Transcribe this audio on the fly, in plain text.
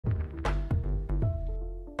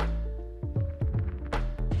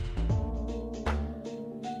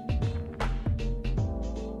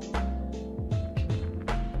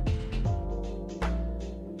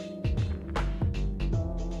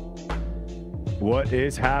What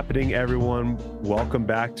is happening, everyone? Welcome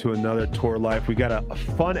back to another Tour Life. We got a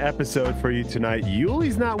fun episode for you tonight.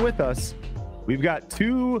 Yuli's not with us. We've got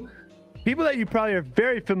two people that you probably are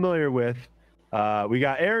very familiar with. We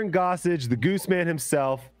got Aaron Gossage, the Goose Man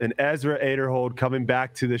himself, and Ezra Aderhold coming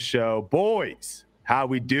back to the show. Boys, how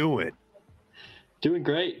we doing? Doing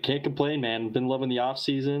great. Can't complain, man. Been loving the off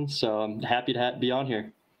season, so I'm happy to be on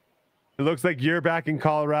here. It looks like you're back in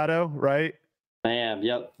Colorado, right? I am.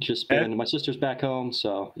 Yep. Just been. My sister's back home,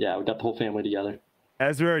 so yeah, we got the whole family together.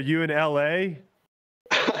 Ezra, are you in LA?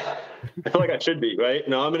 I feel like I should be, right?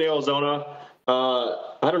 No, I'm in Arizona. I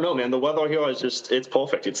don't know, man. The weather here is it's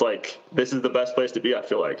perfect. It's like, this is the best place to be, I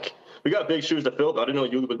feel like. We got big shoes to fill, but I didn't know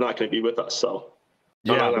Yuli was not going to be with us, so.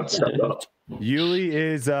 Yeah. Up. Yuli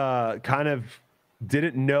is kind of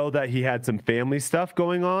didn't know that he had some family stuff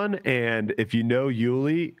going on. And if you know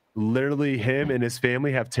Yuli, literally him and his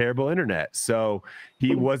family have terrible internet. So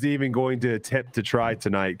he wasn't even going to attempt to try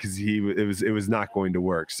tonight because it was not going to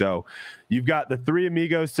work. So you've got the three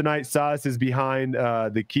amigos tonight. Silas is behind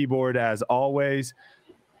the keyboard as always.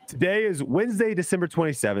 Today is Wednesday, December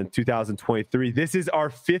 27th, 2023. This is our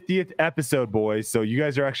 50th episode, boys. So you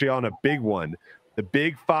guys are actually on a big one, the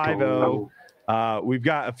big 5-0. We've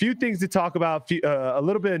got a few things to talk about. A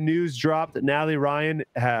little bit of news dropped. Natalie Ryan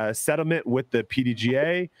has settlement with the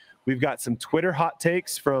PDGA. We've got some Twitter hot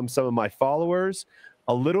takes from some of my followers,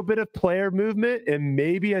 a little bit of player movement, and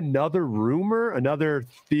maybe another rumor, another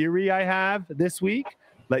theory I have this week.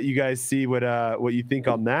 Let you guys see what you think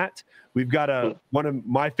on that. We've got one of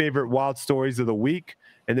my favorite wild stories of the week,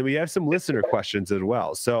 and then we have some listener questions as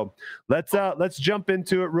well. So let's jump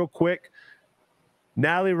into it real quick.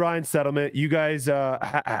 Natalie Ryan settlement. You guys,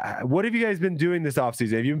 what have you guys been doing this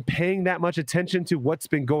offseason? Have you been paying that much attention to what's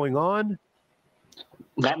been going on?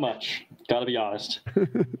 Not much. Gotta be honest.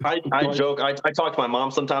 I joke. I talk to my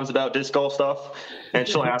mom sometimes about disc golf stuff, and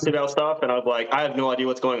she'll ask me about stuff, and I'm like, I have no idea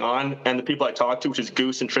what's going on. And the people I talk to, which is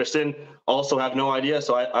Goose and Tristan, also have no idea.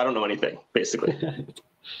 So I don't know anything, basically.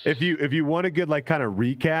 If you want a good kind of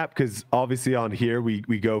recap, because obviously on here we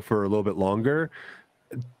go for a little bit longer.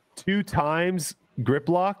 2 times grip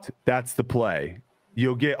locked, that's the play.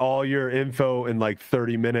 You'll get all your info in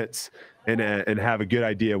 30 minutes and have a good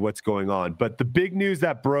idea what's going on. But the big news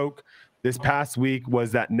that broke this past week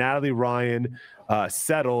was that Natalie Ryan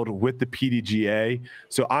settled with the PDGA.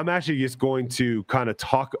 So I'm actually just going to kind of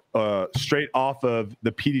talk straight off of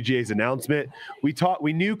the PDGA's announcement.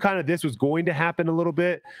 We knew kind of this was going to happen a little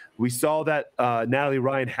bit. We saw that Natalie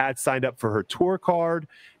Ryan had signed up for her tour card.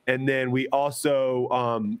 And then we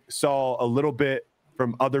also saw a little bit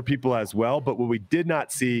from other people as well. But what we did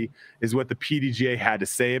not see is what the PDGA had to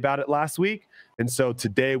say about it last week. And so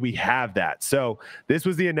today we have that. So this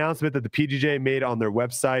was the announcement that the PDGA made on their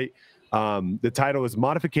website. The title is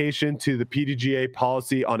Modification to the PDGA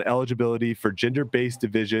Policy on Eligibility for Gender-Based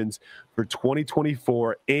Divisions for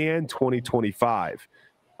 2024 and 2025.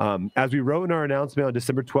 As we wrote in our announcement on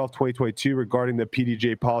December 12, 2022, regarding the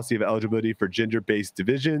PDGA policy of eligibility for gender-based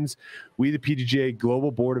divisions, we, the PDGA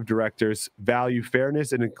Global Board of Directors, value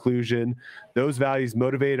fairness and inclusion. Those values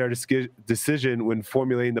motivate our decision when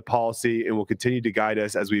formulating the policy and will continue to guide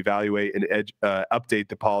us as we evaluate and update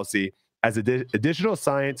the policy as additional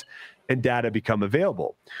science and data become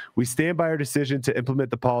available. We stand by our decision to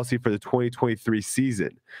implement the policy for the 2023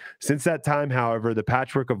 season. Since that time, however, the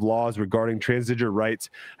patchwork of laws regarding transgender rights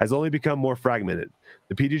has only become more fragmented.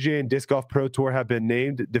 The PDGA and Disc Golf Pro Tour have been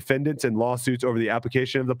named defendants in lawsuits over the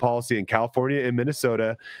application of the policy in California and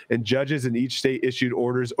Minnesota, and judges in each state issued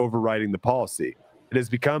orders overriding the policy. It has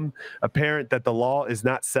become apparent that the law is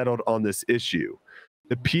not settled on this issue.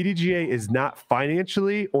 The PDGA is not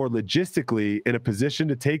financially or logistically in a position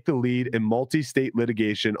to take the lead in multi-state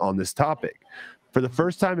litigation on this topic. For the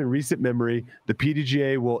first time in recent memory, the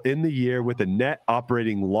PDGA will end the year with a net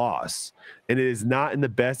operating loss, and it is not in the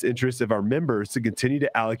best interest of our members to continue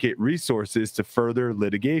to allocate resources to further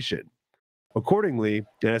litigation. Accordingly,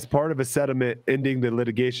 and as part of a settlement ending the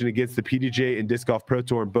litigation against the PDGA and Disc Golf Pro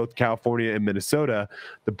Tour in both California and Minnesota,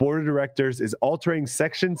 the board of directors is altering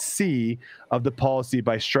Section C of the policy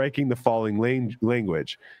by striking the following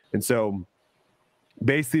language. And so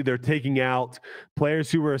basically they're taking out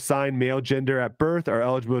players who were assigned male gender at birth are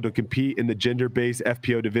eligible to compete in the gender-based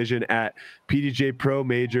FPO division at PDGA Pro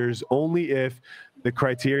Majors only if the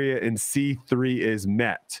criteria in C3 is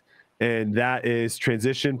met. And that is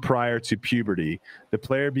transition prior to puberty. The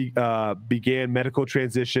player began medical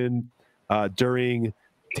transition during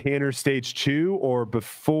Tanner stage 2 or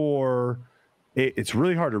before. It's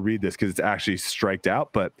really hard to read this because it's actually striked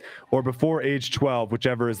out, or before age 12,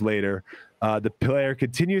 whichever is later. The player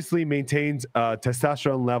continuously maintains a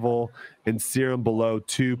testosterone level in serum below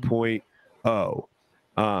 2.0.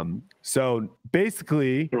 So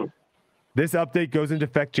basically, this update goes into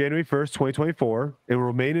effect January 1st, 2024, and will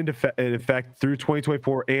remain in effect through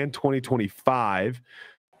 2024 and 2025.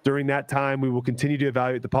 During that time, we will continue to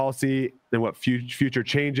evaluate the policy and what future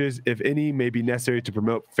changes, if any, may be necessary to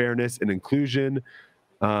promote fairness and inclusion.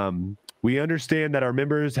 We understand that our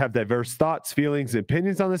members have diverse thoughts, feelings, and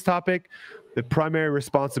opinions on this topic. The primary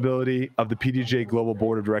responsibility of the PDGA Global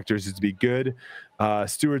Board of Directors is to be good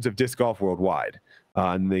stewards of disc golf worldwide.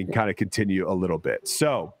 And they kind of continue a little bit.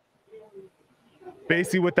 So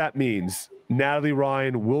basically what that means, Natalie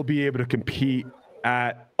Ryan will be able to compete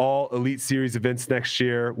at all Elite Series events next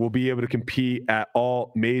year. We'll be able to compete at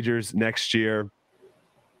all majors next year.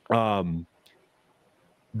 The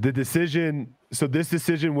decision, so this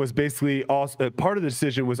decision was basically also part of the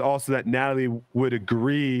decision was also that Natalie would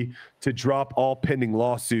agree to drop all pending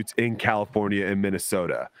lawsuits in California and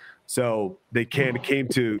Minnesota. So they came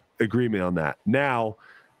to agreement on that. Now,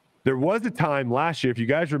 there was a time last year, if you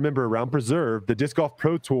guys remember, around Preserve, the Disc Golf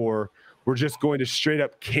Pro Tour were just going to straight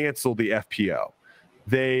up cancel the FPO.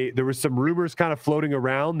 There was some rumors kind of floating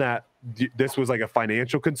around that this was like a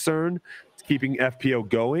financial concern keeping FPO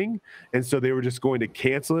going, and so they were just going to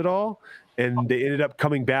cancel it all. And they ended up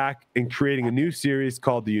coming back and creating a new series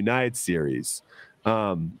called the United Series.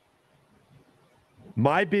 My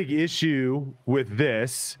big issue with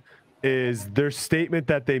this is their statement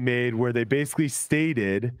that they made, where they basically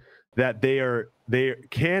stated that they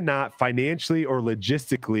cannot financially or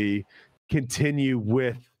logistically continue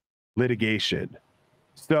with litigation.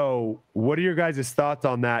 So what are your guys' thoughts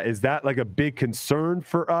on that? Is that like a big concern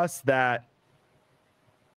for us, that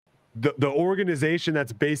the organization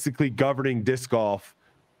that's basically governing disc golf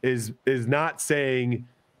is not saying,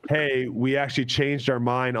 hey, we actually changed our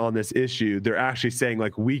mind on this issue? They're actually saying,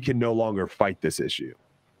 like, we can no longer fight this issue.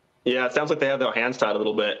 Yeah, it sounds like they have their hands tied a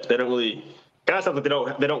little bit. They don't really, kind of sounds like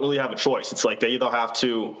they don't really have a choice. It's like they either have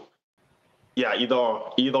to,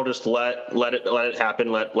 either just let it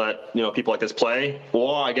happen, let people like this play,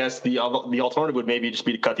 or I guess the alternative would maybe just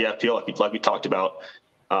be to cut the FPO, like we talked about.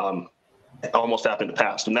 Almost happened in the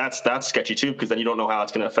past, and that's sketchy too, because then you don't know how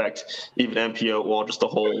it's going to affect even MPO or just the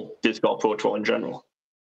whole disc golf pro tour in general.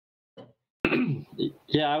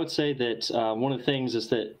 Yeah, I would say that one of the things is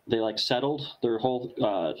that they like settled their whole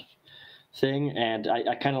thing, and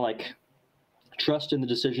I kind of like trust in the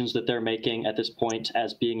decisions that they're making at this point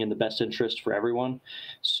as being in the best interest for everyone.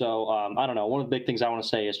 So I don't know. One of the big things I want to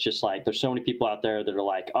say is just like, there's so many people out there that are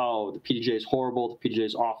like, oh, the PDGA is horrible, the PDGA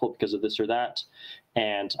is awful because of this or that.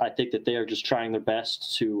 And I think that they are just trying their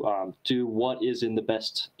best to do what is in the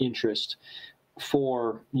best interest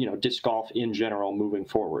for, disc golf in general moving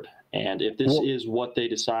forward. And if this is what they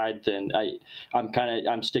decide, then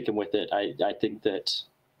I'm sticking with it. I think that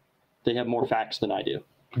they have more facts than I do.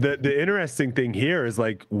 The interesting thing here is,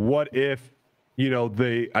 like, what if,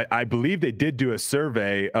 I believe they did do a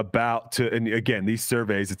survey and again, these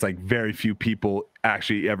surveys, it's like very few people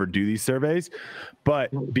actually ever do these surveys,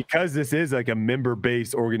 but because this is like a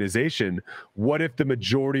member-based organization, what if the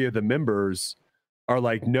majority of the members are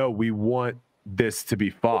like, no, we want this to be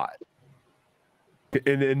fought?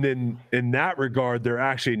 And then in that regard, they're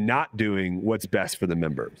actually not doing what's best for the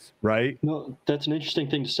members, right? No, that's an interesting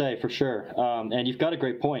thing to say, for sure. And you've got a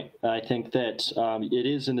great point. I think that it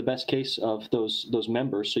is in the best case of those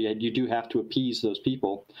members. So you do have to appease those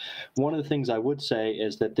people. One of the things I would say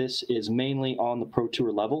is that this is mainly on the Pro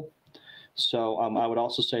Tour level. So I would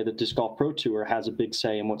also say that Disc Golf Pro Tour has a big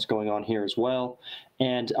say in what's going on here as well.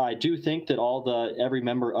 And I do think that every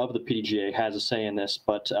member of the PDGA has a say in this,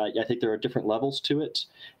 but I think there are different levels to it.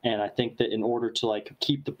 And I think that in order to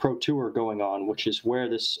keep the Pro Tour going on, which is where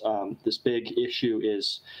this this big issue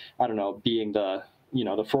is, I don't know, being the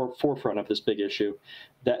forefront of this big issue,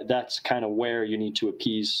 that's kind of where you need to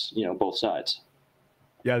appease both sides.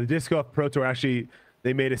 Yeah, the Disc Golf Pro Tour actually,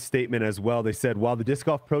 they made a statement as well. They said, while the Disc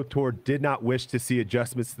Golf Pro Tour did not wish to see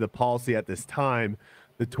adjustments to the policy at this time,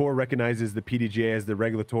 the tour recognizes the PDGA as the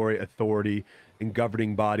regulatory authority and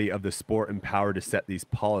governing body of the sport empowered to set these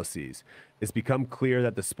policies. It's become clear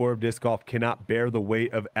that the sport of disc golf cannot bear the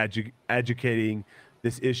weight of adjudicating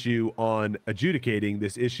this issue on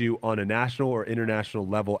a national or international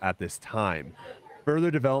level at this time.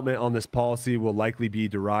 Further development on this policy will likely be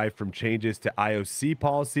derived from changes to IOC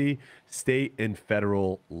policy, state and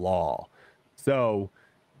federal law. So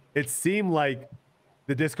it seemed like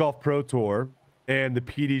the Disc Golf Pro Tour and the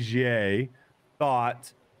PDGA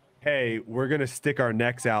thought, hey, we're going to stick our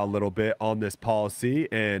necks out a little bit on this policy,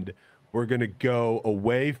 and we're going to go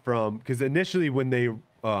away from, because initially when they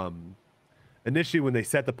initially when they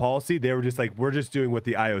set the policy, they were just like, we're just doing what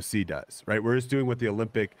the IOC does, right? We're just doing what the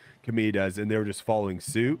Olympic Committee does, and they were just following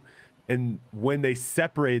suit. And when they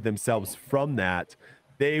separated themselves from that,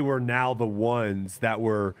 they were now the ones that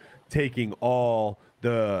were taking all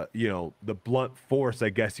the, you know, the blunt force, I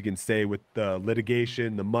guess you can say, with the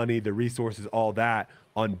litigation, the money, the resources, all that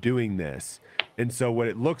on doing this. And so what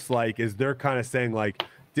it looks like is they're kind of saying like,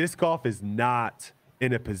 disc golf is not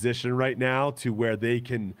in a position right now to where they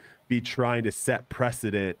can be trying to set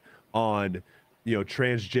precedent on, you know,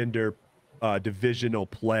 transgender divisional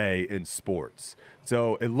play in sports.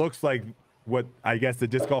 So it looks like what I guess the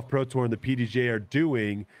Disc Golf Pro Tour and the PDGA are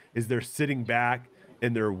doing is they're sitting back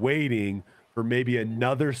and they're waiting for maybe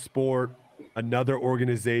another sport, another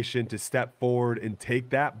organization to step forward and take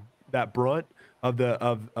that brunt of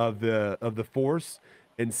the force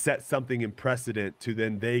and set something in precedent to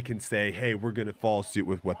then they can say, hey, we're going to follow suit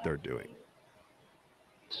with what they're doing.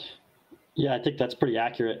 Yeah, I think that's pretty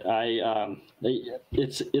accurate.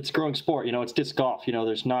 It's growing sport, you know, it's disc golf, you know,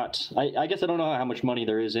 there's not, I guess I don't know how much money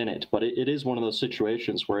there is in it, but it is one of those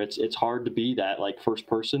situations where it's hard to be that like first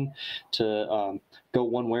person to go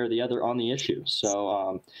one way or the other on the issue.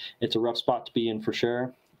 So it's a rough spot to be in for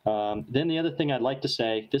sure. Then the other thing I'd like to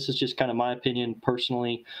say, this is just kind of my opinion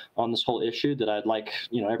personally on this whole issue that I'd like,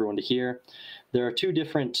 you know, everyone to hear. There are two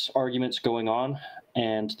different arguments going on.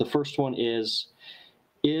 And the first one is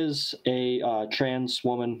a trans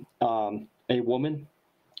woman a woman,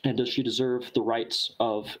 and does she deserve the rights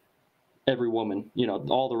of every woman, you know,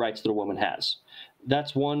 all the rights that a woman has?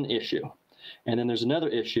 That's one issue. And then there's another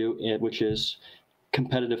issue, which is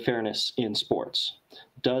competitive fairness in sports.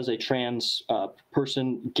 Does a trans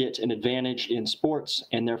person get an advantage in sports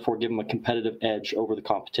and therefore give them a competitive edge over the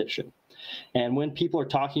competition? And when people are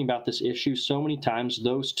talking about this issue, so many times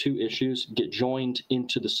those two issues get joined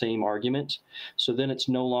into the same argument. So then it's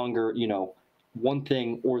no longer, you know, one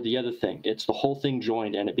thing or the other thing. It's the whole thing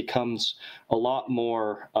joined, and it becomes a lot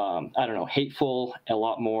more, I don't know, hateful, a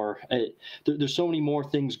lot more. There's so many more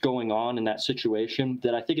things going on in that situation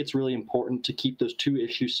that I think it's really important to keep those two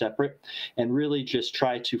issues separate and really just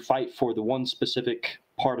try to fight for the one specific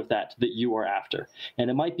part of that you are after. And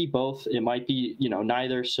it might be both. It might be, you know,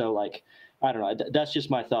 neither. So like, I don't know. That's just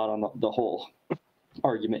my thought on the whole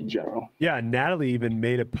argument in general. Yeah, Natalie even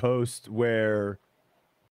made a post where,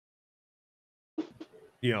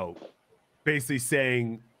 you know, basically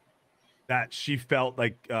saying that she felt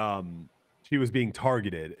like she was being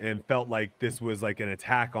targeted and felt like this was like an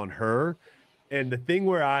attack on her. And the thing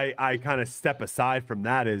where I kind of step aside from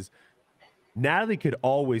that is Natalie could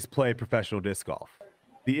always play professional disc golf.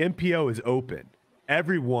 The MPO is open.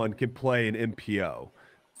 Everyone can play an MPO.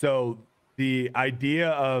 So the idea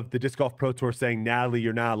of the Disc Golf Pro Tour saying, Natalie,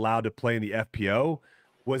 you're not allowed to play in the FPO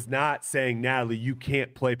was not saying, Natalie, you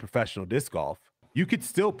can't play professional disc golf. You could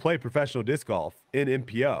still play professional disc golf in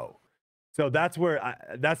MPO. So that's where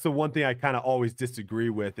that's the one thing I kind of always disagree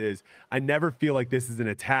with is I never feel like this is an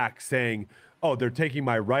attack saying, oh, they're taking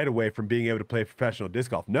my right away from being able to play professional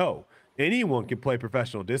disc golf. No, anyone can play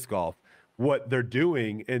professional disc golf. What they're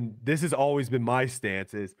doing, and this has always been my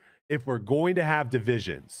stance, is if we're going to have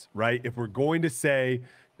divisions, right? If we're going to say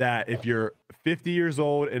that if you're 50 years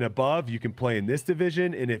old and above, you can play in this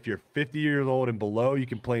division, and if you're 50 years old and below, you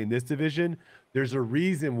can play in this division, there's a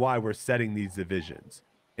reason why we're setting these divisions.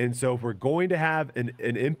 And so if we're going to have an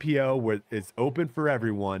MPO where it's open for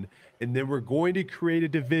everyone, and then we're going to create a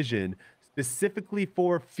division specifically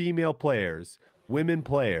for female players, women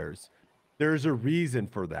players, there's a reason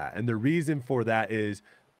for that. And the reason for that is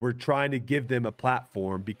we're trying to give them a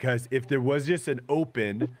platform, because if there was just an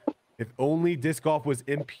open, if only disc golf was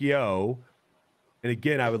MPO, and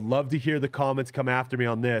again, I would love to hear the comments come after me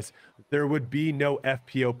on this, there would be no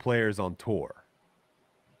FPO players on tour.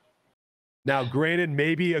 Now, granted,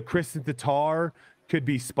 maybe a Kristen Tatar could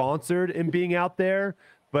be sponsored in being out there,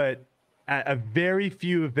 but at a very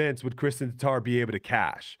few events would Kristen Tatar be able to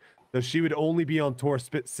cash. So she would only be on tour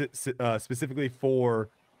specifically for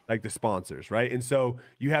like the sponsors, right? And so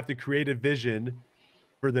you have to create a vision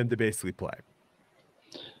for them to basically play.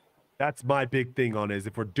 That's my big thing on it, is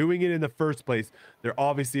if we're doing it in the first place, there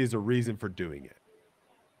obviously is a reason for doing it.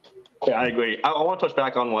 Yeah, I agree. I want to touch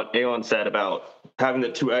back on what Alan said about having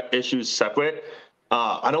the two issues separate.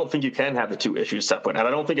 I don't think you can have the two issues separate, and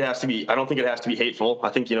I don't think it has to be. I don't think it has to be hateful. I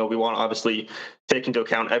think, you know, we want to obviously take into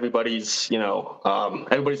account everybody's, you know,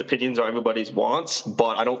 everybody's opinions or everybody's wants,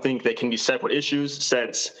 but I don't think they can be separate issues.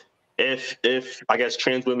 Since if I guess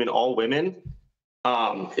trans women are women,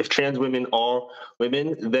 if trans women are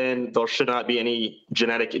women, then there should not be any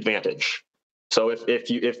genetic advantage. So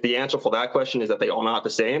if the answer for that question is that they are not the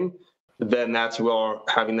same, then that's where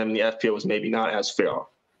having them in the FPO is maybe not as fair.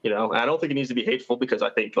 And I don't think it needs to be hateful, because I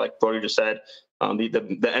think, like Brodie just said, the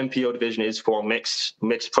MPO division is for mixed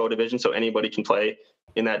pro division, so anybody can play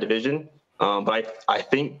in that division. But I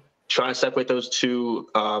think trying to separate those two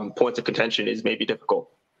points of contention is maybe difficult.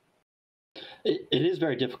 It is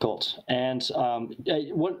very difficult, and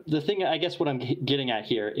what I'm getting at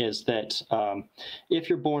here is that if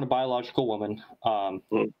you're born a biological woman,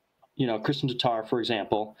 Kristen Tatar, for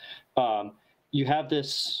example, you have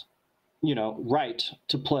this, right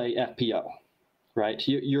to play FPO, right?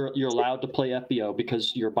 You're allowed to play FPO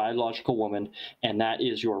because you're a biological woman, and that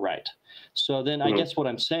is your right. So then, I guess what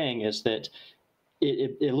I'm saying is that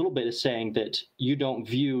it a little bit is saying that you don't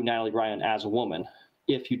view Natalie Ryan as a woman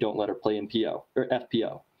if you don't let her play MPO or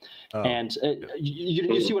FPO. Oh, and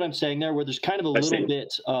you see what I'm saying there, where there's kind of a little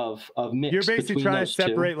bit of mix. You're basically trying to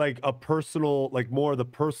separate two. Like a personal, like more of the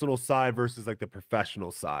personal side versus like the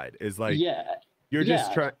professional side is like, you're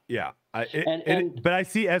just trying. Yeah. But I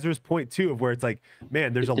see Ezra's point too, of where it's like,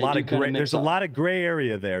 man, there's a lot of gray, there's a lot of gray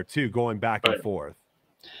area there too, going back and forth.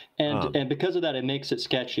 And because of that, it makes it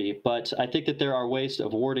sketchy. But I think that there are ways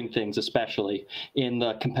of wording things, especially in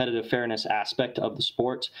the competitive fairness aspect of the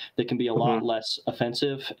sport, that can be a lot less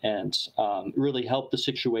offensive and really help the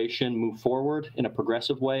situation move forward in a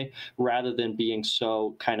progressive way, rather than being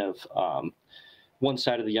so kind of one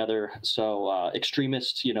side or the other, so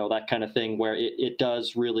extremist, that kind of thing, where it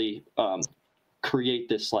does really create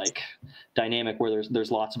this like dynamic where there's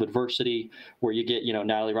lots of adversity, where you get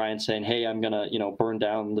Natalie Ryan saying, hey, I'm gonna burn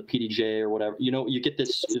down the PDGA or whatever. You get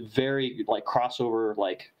this very like crossover,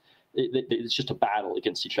 like it's just a battle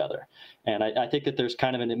against each other. And I think that there's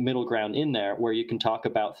kind of a middle ground in there where you can talk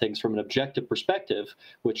about things from an objective perspective,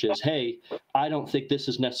 which is, hey, I don't think this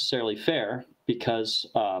is necessarily fair because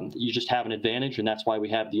you just have an advantage, and that's why we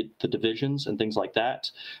have the divisions and things like that.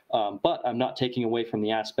 But I'm not taking away from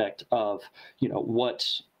the aspect of what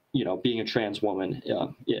being a trans woman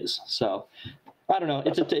is. So I don't know.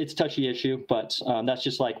 It's a touchy issue, but that's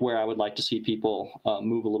just like where I would like to see people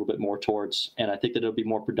move a little bit more towards, and I think that it'll be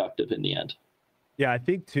more productive in the end. Yeah, I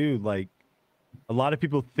think too. Like a lot of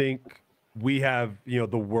people think we have, the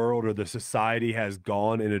world or the society has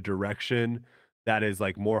gone in a direction that is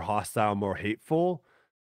like more hostile, more hateful.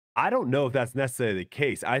 I don't know if that's necessarily the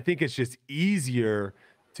case. I think it's just easier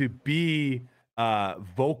to be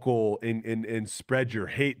vocal and spread your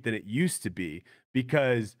hate than it used to be,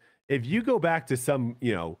 because if you go back to some,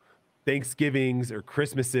 Thanksgivings or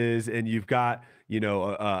Christmases, and you've got,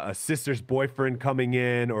 a sister's boyfriend coming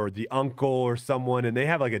in, or the uncle or someone, and they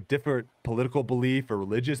have like a different political belief or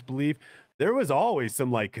religious belief, there was always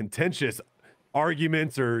some like contentious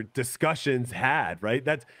arguments or discussions had, right?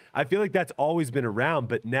 I feel like that's always been around,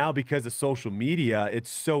 but now because of social media, it's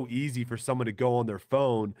so easy for someone to go on their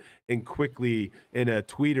phone and quickly in a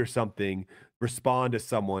tweet or something respond to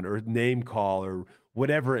someone or name call or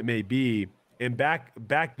whatever it may be. And back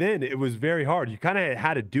then it was very hard. You kind of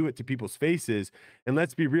had to do it to people's faces. And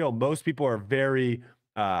let's be real, most people are very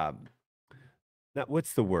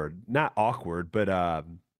what's the word? Not awkward, but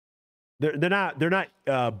they're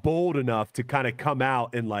not bold enough to kind of come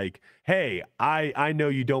out and like, hey, I know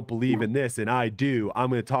you don't believe in this, and I do.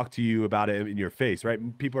 I'm going to talk to you about it in your face,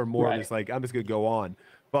 right? People are more just like, I'm just going to go on.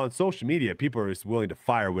 But on social media, people are just willing to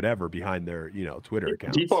fire whatever behind their, Twitter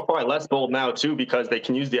accounts. People are probably less bold now too, because they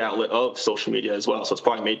can use the outlet of social media as well. So it's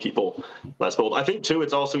probably made people less bold. I think too,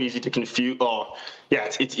 it's also easy to confuse.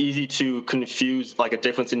 It's easy to confuse like a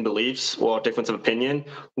difference in beliefs or a difference of opinion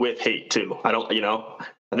with hate too. I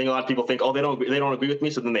think a lot of people think, they don't agree with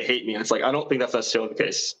me, so then they hate me. And it's like, I don't think that's necessarily the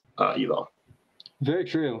case either. Very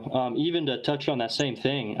true. Even to touch on that same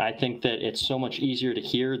thing, I think that it's so much easier to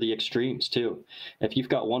hear the extremes too. If you've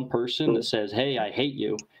got one person that says, hey, I hate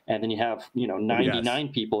you, and then you have, 99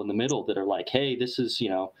 people in the middle that are like, hey, this is,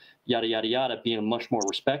 yada, yada, yada, being much more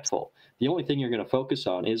respectful. The only thing you're going to focus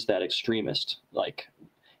on is that extremist,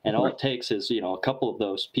 and all it takes is, a couple of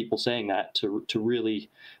those people saying that to really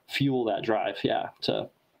fuel that drive.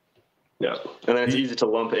 Yeah, and then it's easy to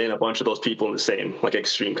lump in a bunch of those people in the same like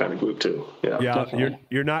extreme kind of group too. Yeah.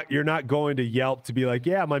 You're not going to Yelp to be like,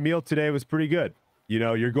 yeah, my meal today was pretty good.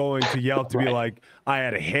 You're going to Yelp to be like, I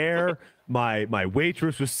had a hair, my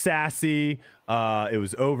waitress was sassy, it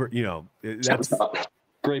was over. That's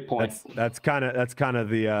great point. That's kind of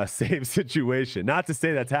the same situation. Not to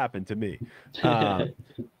say that's happened to me.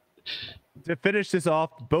 To finish this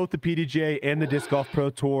off, both the PDGA and the Disc Golf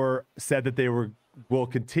Pro Tour said that they will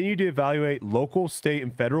continue to evaluate local, state,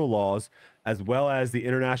 and federal laws, as well as the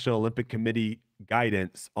International Olympic Committee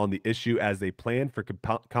guidance on the issue as they plan for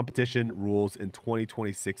competition rules in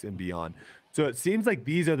 2026 and beyond. So it seems like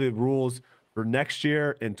these are the rules for next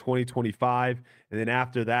year in 2025, and then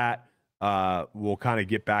after that, we'll kind of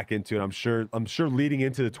get back into it. I'm sure leading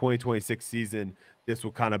into the 2026 season, this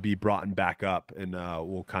will kind of be brought back up, and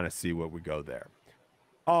we'll kind of see what we go there.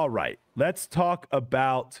 All right, let's talk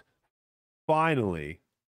about finally.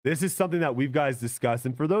 This is something that we've guys discussed,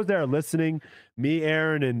 and for those that are listening, me,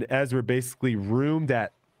 Aaron, and Ezra basically roomed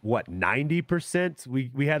at what 90%.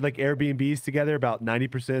 We had like Airbnbs together about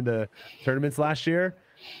 90% of the tournaments last year.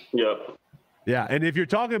 Yep. Yeah, and if you're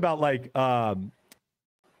talking about like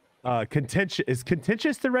contentious, is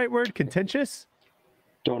contentious the right word? Contentious?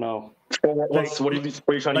 Don't know. What are you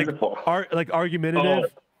trying to use it for? Like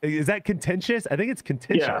argumentative. Is that contentious? I think it's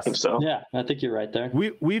contentious. Yeah, I think so. Yeah, I think you're right there.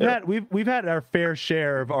 We've had our fair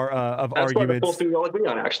share of our That's arguments. That's what we all agree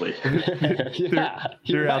on, actually. Yeah,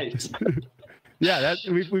 you're right. Yeah,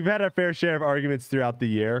 we've had our fair share of arguments throughout the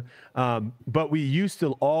year, but we used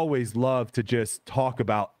to always love to just talk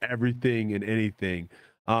about everything and anything.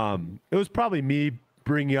 It was probably me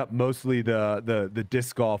bringing up mostly the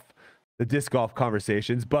disc golf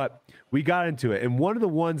conversations, but we got into it. And one of the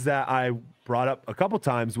ones that I brought up a couple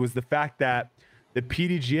times was the fact that the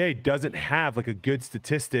PDGA doesn't have like a good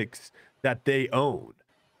statistics that they own.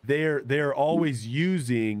 They're always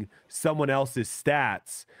using someone else's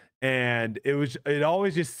stats. And it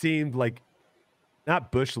always just seemed like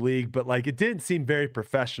not Bush League, but like it didn't seem very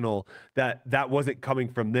professional that wasn't coming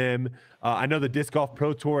from them. I know the Disc Golf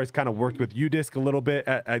Pro Tour has kind of worked with UDisc a little bit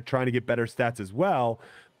at trying to get better stats as well.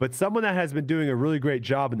 But someone that has been doing a really great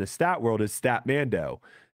job in the stat world is StatMando.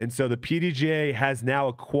 And so the PDGA has now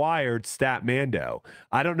acquired StatMando.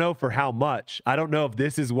 I don't know for how much. I don't know if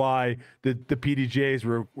this is why the PDGAs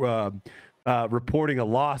were reporting a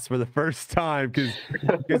loss for the first time,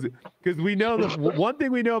 because we know that one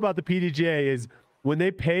thing we know about the PDGA is when they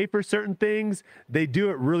pay for certain things, they do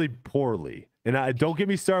it really poorly. And don't get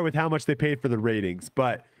me started with how much they paid for the ratings,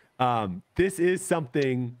 but this is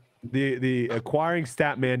something, the acquiring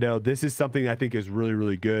StatMando, this is something I think is really,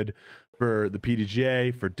 really good for the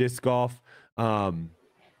PDGA, for disc golf.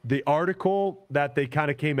 The article that they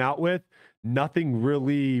kind of came out with, nothing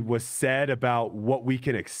really was said about what we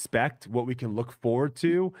can expect, what we can look forward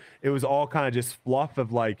to. It was all kind of just fluff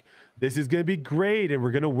of like, this is going to be great and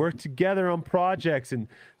we're going to work together on projects. And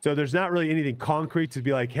so there's not really anything concrete to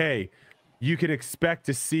be like, hey, you can expect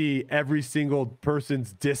to see every single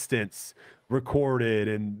person's distance recorded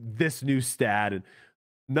and this new stat and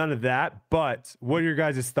none of that. But what are your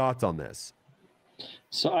guys' thoughts on this?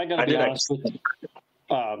 So I got to be honest with you.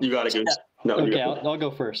 You got to go. No, okay, I'll go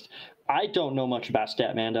first. I don't know much about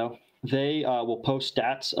StatMando. They will post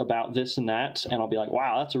stats about this and that, and I'll be like,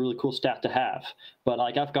 wow, that's a really cool stat to have. But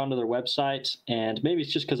like, I've gone to their website, and maybe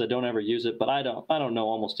it's just because I don't ever use it, but I don't know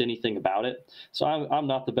almost anything about it. So I'm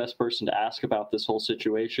not the best person to ask about this whole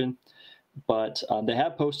situation. But they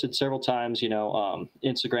have posted several times,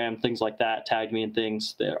 Instagram, things like that, tagged me in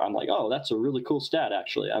things there. I'm like, oh, that's a really cool stat,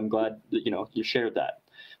 actually. I'm glad that, you shared that.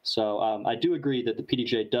 So I do agree that the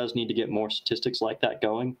PDGA does need to get more statistics like that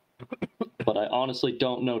going. But I honestly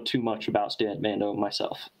don't know too much about StatMando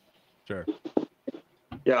myself. Sure.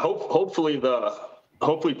 Yeah, hopefully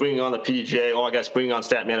bringing on the PDGA, or I guess bringing on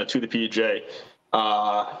StatMando to the PDGA,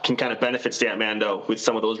 can kind of benefit StatMando with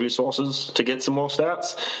some of those resources to get some more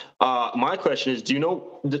stats. My question is, do you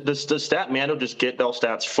know, does StatMando just get those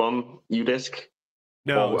stats from UDisc?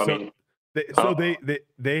 No,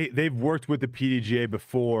 they've worked with the PDGA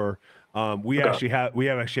before. We actually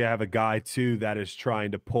have a guy too that is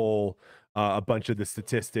trying to pull a bunch of the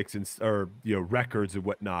statistics or records and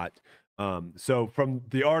whatnot. So from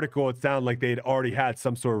the article, it sounded like they'd already had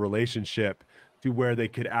some sort of relationship to where they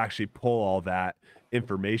could actually pull all that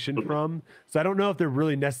information from. So I don't know if they're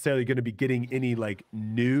really necessarily going to be getting any like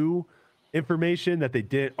new information that they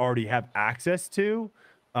didn't already have access to.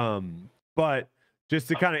 But just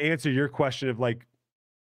to kind of answer your question of like,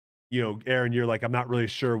 Aaron, you're like, I'm not really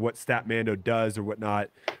sure what StatMando does or whatnot.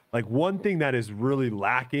 Like one thing that is really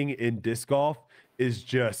lacking in disc golf is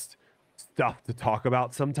just stuff to talk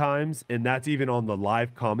about sometimes. And that's even on the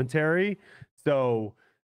live commentary. So,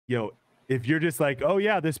 if you're just like, oh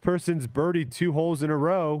yeah, this person's birdied 2 holes in a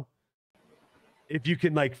row. If you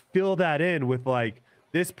can like fill that in with like,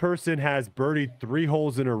 this person has birdied 3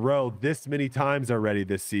 holes in a row this many times already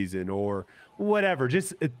this season or whatever,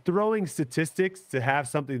 just throwing statistics to have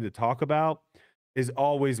something to talk about is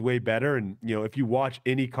always way better. And, if you watch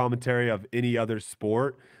any commentary of any other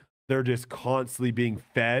sport, they're just constantly being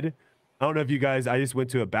fed. I don't know if you guys, I just went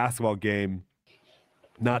to a basketball game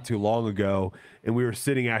not too long ago, and we were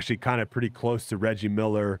sitting actually kind of pretty close to Reggie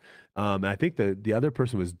Miller. I think the other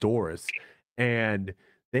person was Doris. And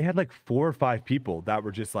they had like 4 or 5 people that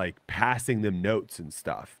were just like passing them notes and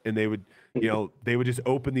stuff. And they would, they would just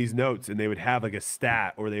open these notes and they would have like a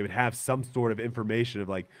stat, or they would have some sort of information of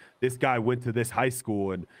like, this guy went to this high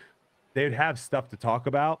school, and they would have stuff to talk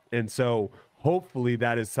about. And so hopefully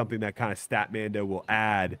that is something that kind of StatMando will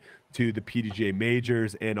add to the PDGA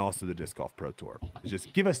majors and also the Disc Golf Pro Tour.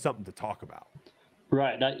 Just give us something to talk about.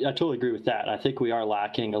 Right. I totally agree with that. I think we are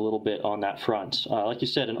lacking a little bit on that front. Like you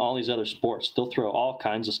said, in all these other sports, they'll throw all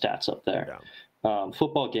kinds of stats up there. Yeah.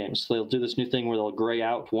 Football games, they'll do this new thing where they'll gray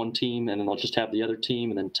out one team and then they'll just have the other team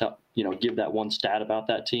and then give that one stat about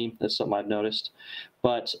that team. That's something I've noticed.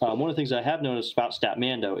 But one of the things I have noticed about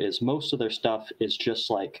StatMando is most of their stuff is just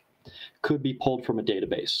like could be pulled from a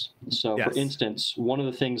database. So, yes. For instance, one of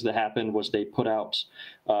the things that happened was they put out,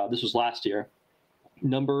 this was last year,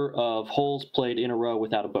 number of holes played in a row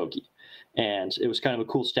without a bogey. And it was kind of a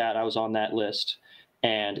cool stat. I was on that list.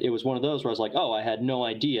 And it was one of those where I was like, oh, I had no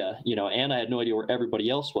idea, and I had no idea where everybody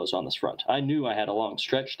else was on this front. I knew I had a long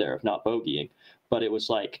stretch there of not bogeying, but it was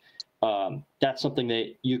like, that's something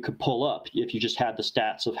that you could pull up if you just had the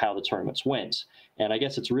stats of how the tournaments went. And I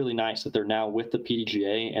guess it's really nice that they're now with the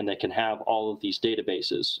PDGA and they can have all of these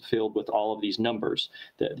databases filled with all of these numbers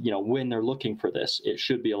that, when they're looking for this, it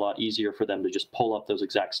should be a lot easier for them to just pull up those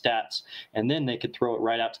exact stats. And then they could throw it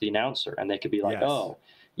right out to the announcer and they could be like, yes. Oh,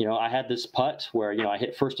 I had this putt where, I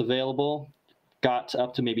hit first available, got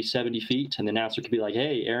up to maybe 70 feet, and the announcer could be like,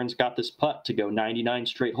 hey, Aaron's got this putt to go 99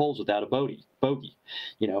 straight holes without a bogey.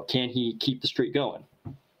 Can he keep the streak going?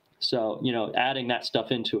 So, adding that stuff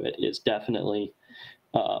into it is definitely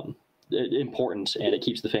important, and it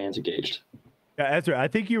keeps the fans engaged. Yeah, Ezra, I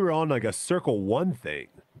think you were on like a Circle One thing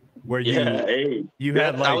where you had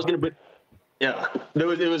like... I was gonna be... Yeah,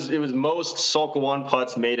 it was most Circle One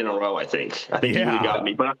putts made in a row. I think you really got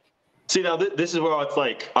me. But see, now this is where it's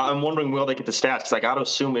like I'm wondering where they get the stats, because I got to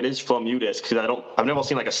assume it is from UDisc, because I've never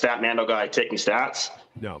seen like a StatMando guy taking stats.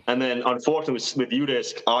 No. And then unfortunately with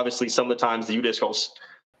UDisc, obviously some of the times the UDisc hosts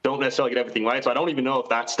don't necessarily get everything right. So I don't even know if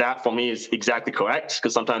that stat for me is exactly correct,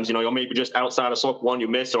 because sometimes you're maybe just outside of Circle One you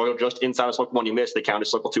miss, or you're just inside of Circle One you miss. They count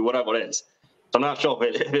as Circle Two, whatever it is. So I'm not sure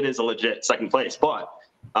if it is a legit second place, but.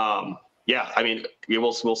 Yeah, I mean,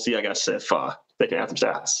 we'll see, I guess, if they can add some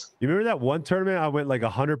stats. You remember that one tournament I went like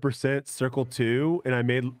 100% Circle Two, and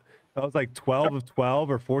I was like 12 of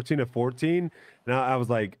 12 or 14 of 14, and I was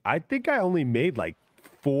like, I think I only made like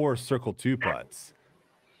 4 Circle Two putts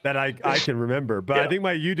that I can remember. But yeah. I think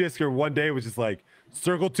my UDiscer one day was just like,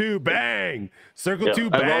 Circle Two, bang! Circle Two,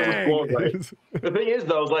 bang! The thing is,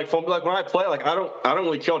 though, is like when I play, like I don't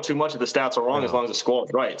really care too much if the stats are wrong as long as the score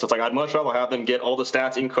is right. So it's like I'd much rather have them get all the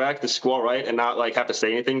stats incorrect, the score right, and not like have to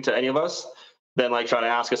say anything to any of us, than like try to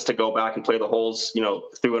ask us to go back and play the holes,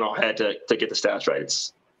 through in our head to get the stats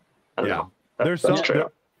right. I don't know.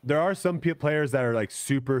 There are some players that are like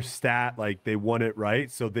super stat, like they want it right,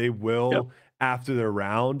 so they will after their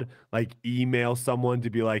round like email someone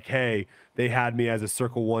to be like, hey, they had me as a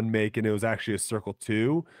Circle One make and it was actually a Circle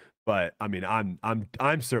Two. But I mean,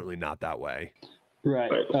 I'm certainly not that way.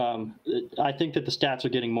 Right. I think that the stats are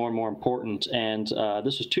getting more and more important. And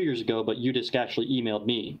this was 2 years ago, but UDisc actually emailed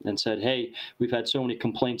me and said, hey, we've had so many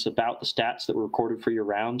complaints about the stats that were recorded for your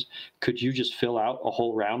round. Could you just fill out a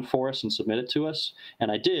whole round for us and submit it to us?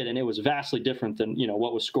 And I did, and it was vastly different than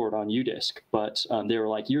what was scored on UDisc. But they were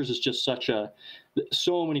like, yours is just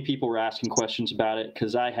so many people were asking questions about it,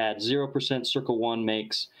 because I had 0% Circle One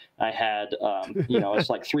makes. I had, it's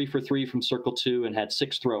like 3 for 3 from Circle Two and had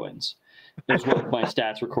 6 throw-ins. Is what my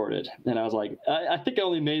stats recorded. And I was like, I think I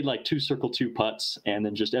only made like 2 Circle Two putts and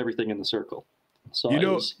then just everything in the circle. So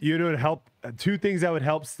it'd help. 2 things that would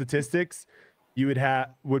help statistics.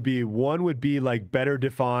 Would be like better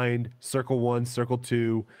defined Circle One, Circle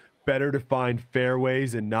Two, better defined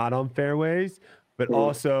fairways and not on fairways. But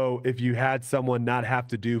also if you had someone not have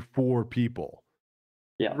to do 4 people.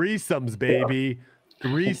 Yeah. Threesomes, baby. Yeah.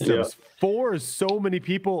 Threesomes. 4 is so many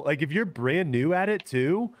people. Like if you're brand new at it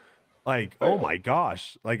too, like, oh my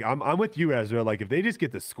gosh, like I'm with you, Ezra. Like if they just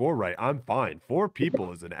get the score right, I'm fine. 4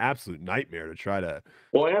 people is an absolute nightmare to try to.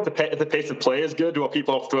 Well, and if the pace of play is good, while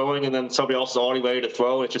people are throwing, and then somebody else is already ready to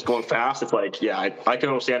throw, it's just going fast. It's like, yeah, I can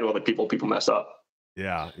understand why the people mess up.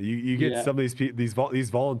 Yeah, you get some of these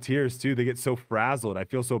volunteers too. They get so frazzled. I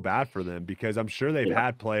feel so bad for them, because I'm sure they've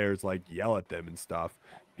had players like yell at them and stuff,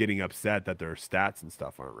 getting upset that their stats and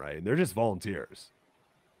stuff aren't right, and they're just volunteers.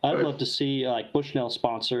 I'd love to see like Bushnell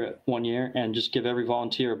sponsor it one year and just give every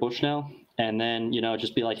volunteer a Bushnell, and then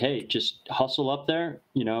just be like, hey, just hustle up there,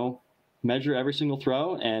 measure every single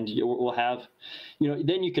throw, and we'll have,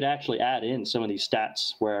 then you could actually add in some of these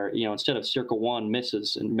stats where, instead of circle 1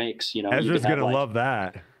 misses and makes, Ezra's gonna love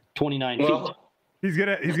that. 29 feet. He's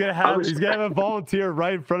gonna have a volunteer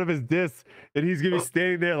right in front of his disc, and he's gonna be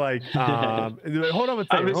standing there like, hold on a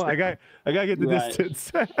second. I gotta get the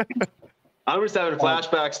distance. I'm just having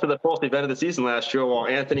flashbacks to the first event of the season last year where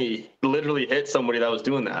Anthony literally hit somebody that was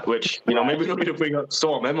doing that, which, maybe we don't need to bring up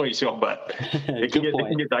sore memories here, but it can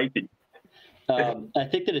get dicey. I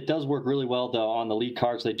think that it does work really well, though, on the lead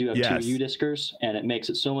cards. They do have 2 U-Discers, and it makes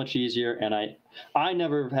it so much easier. And I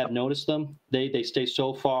never have noticed them. They stay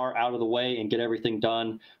so far out of the way and get everything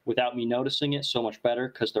done without me noticing it so much better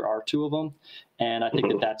because there are 2 of them. And I think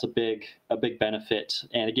that that's a big benefit.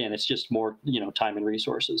 And again, it's just more, time and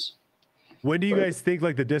resources. When do you guys think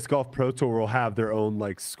like the Disc Golf Pro Tour will have their own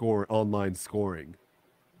like online scoring?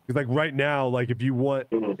 Because like right now, like if you want,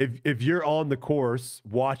 if you're on the course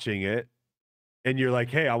watching it, and you're like,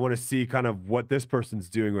 hey, I want to see kind of what this person's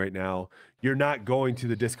doing right now, you're not going to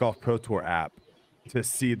the Disc Golf Pro Tour app to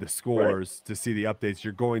see the scores, to see the updates.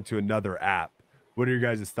 You're going to another app. What are your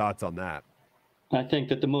guys' thoughts on that? I think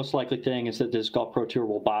that the most likely thing is that Disc Golf Pro Tour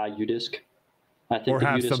will buy UDisc. I think or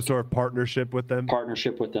have some sort of partnership with them.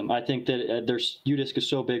 I think that UDisc is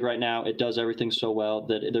so big right now. It does everything so well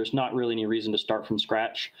that there's not really any reason to start from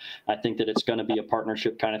scratch. I think that it's going to be a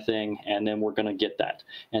partnership kind of thing, and then we're going to get that.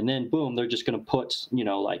 And then boom, they're just going to put,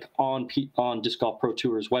 like on Disc Golf Pro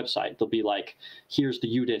Tour's website, they'll be like, here's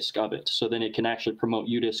the UDisc of it. So then it can actually promote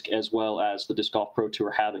UDisc as well as the Disc Golf Pro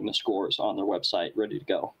Tour having the scores on their website ready to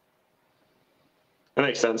go. That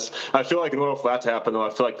makes sense. I feel like in order for that to happen, though, I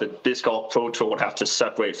feel like the Disc Golf Pro Tour would have to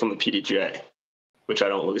separate from the PDGA, which I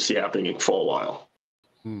don't really see happening for a while.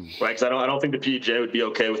 Right? Because I don't think the PDGA would be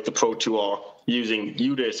okay with the Pro Tour using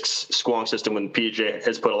UDisc's scoring system when the PDGA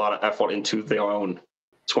has put a lot of effort into their own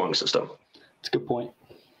scoring system. That's a good point.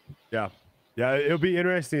 Yeah, it'll be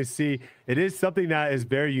interesting to see. It is something that is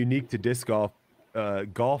very unique to disc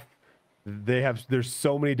golf. There's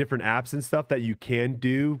so many different apps and stuff that you can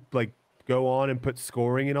do, like go on and put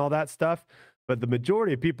scoring and all that stuff, but the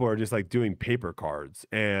majority of people are just like doing paper cards,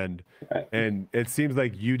 and it seems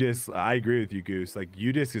like UDisc, I agree with you, Goose, like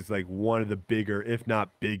UDisc is like one of the bigger, if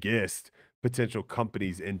not biggest, potential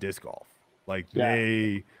companies in disc golf. Like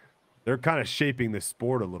they're kind of shaping the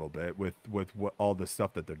sport a little bit with what all the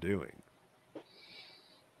stuff that they're doing.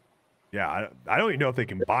 I don't even know if they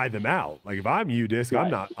can buy them out. Like if I'm UDisc,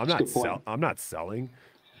 I'm not selling.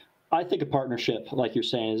 I think a partnership, like you're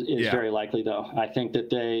saying, is very likely, though. I think that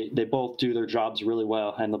they both do their jobs really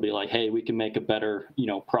well, and they'll be like, hey, we can make a better,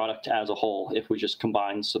 product as a whole if we just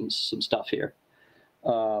combine some stuff here.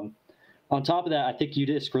 On top of that, I think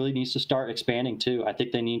UDisc really needs to start expanding, too. I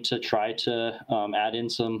think they need to try to add in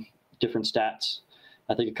some different stats.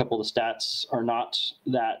 I think a couple of the stats are not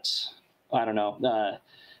that, I don't know,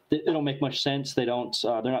 they don't make much sense. They're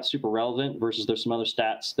not super relevant versus there's some other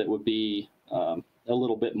stats that would be a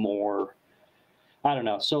little bit more, I don't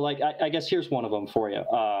know. So like, I guess here's one of them for you.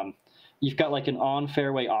 You've got like an on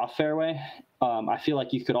fairway, off fairway. I feel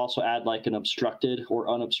like you could also add like an obstructed or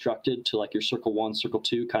unobstructed to like your circle 1, circle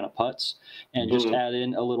 2 kind of putts, and just add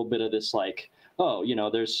in a little bit of this, like, oh,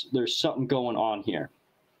 there's something going on here.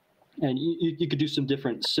 And you could do some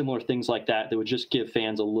different similar things like that would just give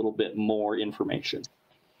fans a little bit more information.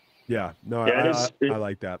 I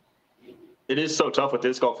like that. It is so tough with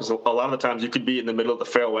disc golf because a lot of the times you could be in the middle of the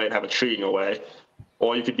fairway and have a tree in your way,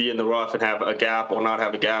 or you could be in the rough and have a gap or not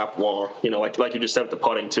have a gap, or like you just said with the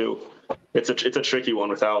putting too. It's a tricky one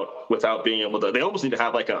without being able to. They almost need to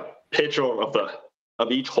have like a picture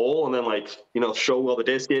of each hole and then show where the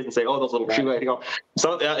disc is and say, oh, those little tree right here.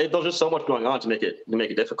 So there's just so much going on to make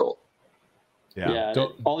it difficult.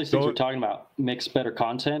 All these things we're talking about makes better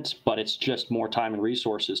content, but it's just more time and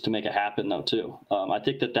resources to make it happen, though, too. I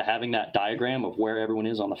think that having that diagram of where everyone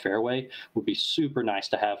is on the fairway would be super nice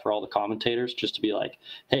to have for all the commentators, just to be like,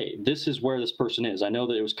 hey, this is where this person is. I know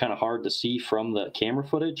that it was kind of hard to see from the camera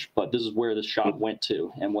footage, but this is where this shot went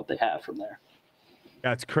to and what they have from there.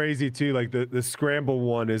 Yeah, it's crazy, too. Like the scramble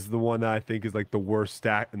one is the one that I think is like the worst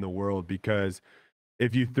stat in the world, because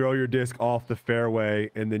if you throw your disc off the fairway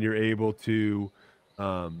and then you're able to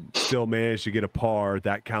still manage to get a par,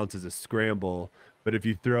 that counts as a scramble. But if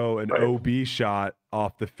you throw an OB shot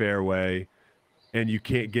off the fairway and you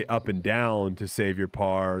can't get up and down to save your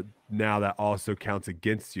par, now that also counts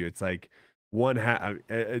against you. It's like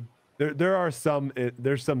there's some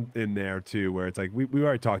in there too, where it's like we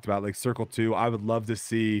already talked about, like circle 2. I would love to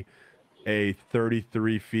see a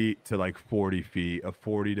 33 feet to like 40 feet, a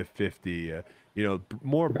 40 to 50,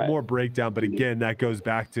 more breakdown. But again, that goes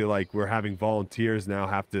back to like we're having volunteers now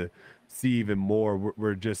have to see even more.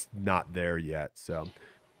 We're just not there yet. So,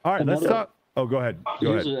 all right, let's Another- talk. Oh, go ahead.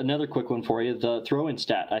 Here's another quick one for you. The throw-in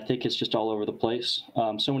stat, I think it's just all over the place.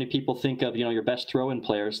 So many people think of, your best throw-in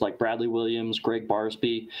players like Bradley Williams, Greg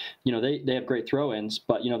Barsby. They have great throw-ins,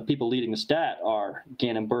 but, the people leading the stat are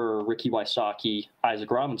Gannon Burr, Ricky Wysocki,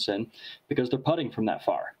 Isaac Robinson, because they're putting from that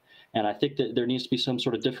far. And I think that there needs to be some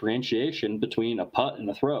sort of differentiation between a putt and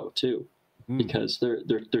a throw, too, because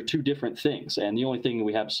they're two different things. And the only thing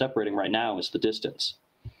we have separating right now is the distance.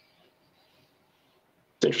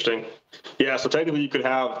 Interesting. Yeah, so technically you could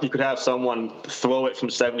have someone throw it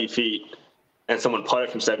from 70 feet and someone putt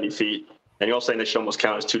it from 70 feet, and you're all saying they should almost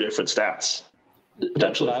count as two different stats.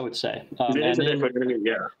 That's what I would say. And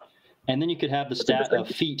then you could have the stat of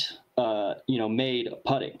feet, made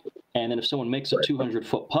putting, and then if someone makes a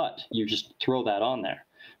 200-foot putt, you just throw that on there.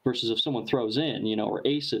 Versus if someone throws in, or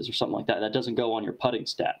aces or something like that, that doesn't go on your putting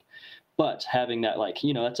stat. But having that, I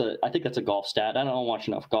think that's a golf stat. I don't watch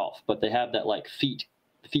enough golf, but they have that feet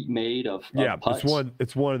made of putts.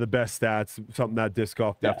 It's one of the best stats, something that disc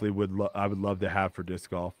golf definitely I would love to have for disc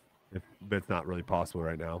golf, but it's not really possible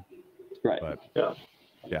right now. Right. But so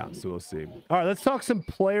we'll see. All right, let's talk some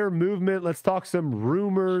player movement. Let's talk some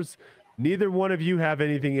rumors. Neither one of you have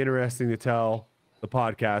anything interesting to tell the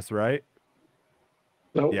podcast, right?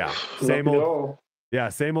 Nope. Yeah, same old. Yeah,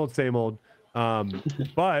 same old.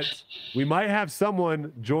 But we might have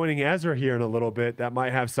someone joining Ezra here in a little bit that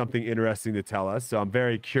might have something interesting to tell us. So I'm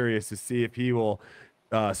very curious to see if he will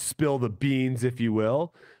spill the beans, if you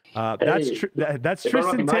will. That's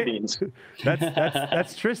Tristan Tanner.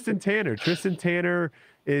 That's Tristan Tanner. Tristan Tanner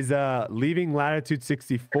is leaving Latitude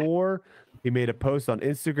 64. He made a post on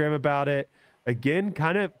Instagram about it. Again,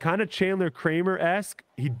 kind of Chandler Kramer-esque.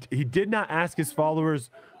 He did not ask his followers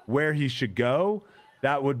where he should go.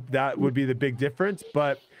 That would be the big difference.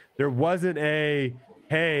 But there wasn't a,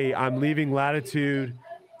 hey, I'm leaving Latitude,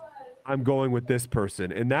 I'm going with this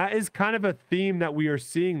person. And that is kind of a theme that we are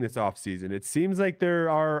seeing this offseason. It seems like there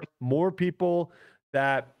are more people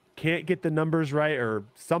that can't get the numbers right, or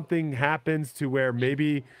something happens to where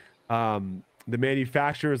maybe the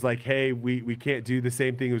manufacturer is like, hey, we can't do the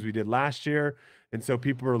same thing as we did last year. And so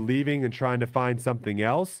people are leaving and trying to find something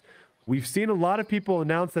else. We've seen a lot of people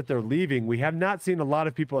announce that they're leaving. We have not seen a lot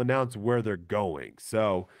of people announce where they're going.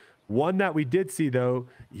 So one that we did see, though,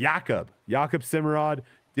 Jakob Simrod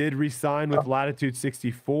did re-sign with Latitude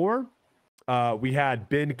 64. We had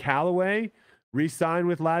Ben Calloway re-sign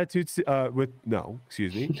with with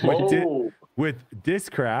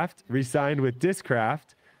Discraft, re-signed with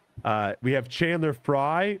Discraft. We have Chandler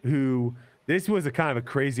Fry, who, this was a kind of a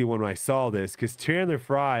crazy one when I saw this, because Chandler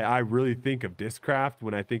Fry, I really think of Discraft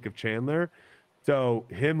when I think of Chandler. So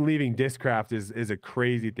him leaving Discraft is a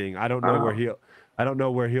crazy thing. I don't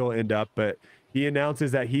know where he'll end up, but he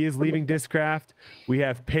announces that he is leaving Discraft. We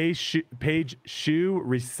have Paige Shu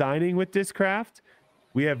resigning with Discraft.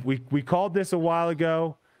 We called this a while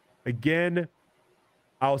ago. Again,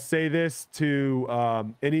 I'll say this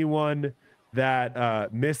to anyone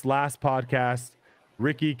that missed last podcast.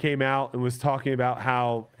 Ricky came out and was talking about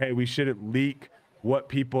how, hey, we shouldn't leak what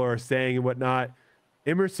people are saying and whatnot.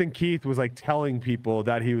 Emerson Keith was telling people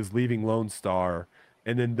that he was leaving Lone Star,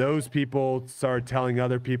 and then those people started telling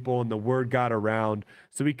other people, and the word got around.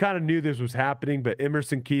 So we kind of knew this was happening, but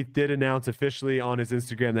Emerson Keith did announce officially on his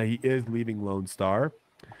Instagram that he is leaving Lone Star.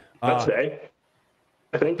 That's today,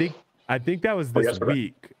 I think that was this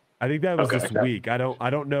week. I think that was this week. I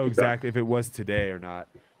don't know exactly if it was today or not.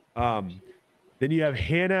 Then you have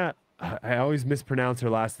Hannah. I always mispronounce her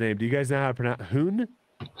last name. Do you guys know how to pronounce Hun?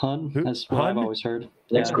 That's what I've always heard.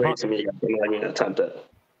 It's great to me. I'm not going to attempt it.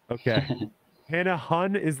 Okay. Hannah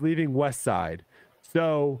Hun is leaving Westside.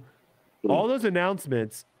 So all those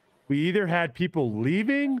announcements, we either had people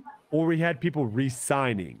leaving or we had people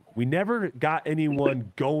re-signing. We never got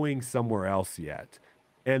anyone going somewhere else yet.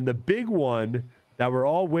 And the big one that we're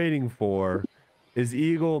all waiting for is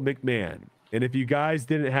Eagle McMahon. And if you guys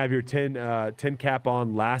didn't have your 10 cap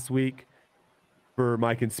on last week for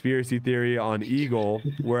my conspiracy theory on Eagle,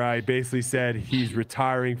 where I basically said he's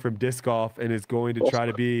retiring from disc golf and is going to try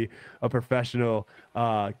to be a professional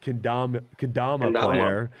kendama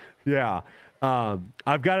player. Yeah.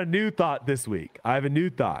 I've got a new thought this week. I have a new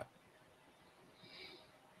thought.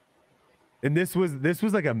 And this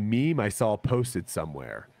was like a meme I saw posted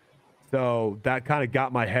somewhere. So that kind of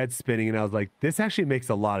got my head spinning, and I was like, this actually makes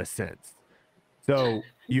a lot of sense. So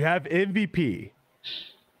you have MVP,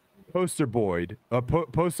 poster boy,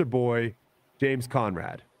 James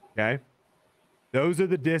Conrad. Okay, those are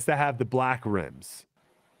the discs that have the black rims.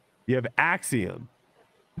 You have Axiom,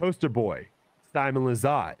 poster boy, Simon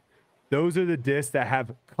Lizotte. those are the discs that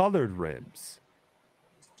have colored rims.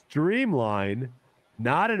 Streamline,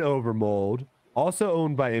 not an overmold, also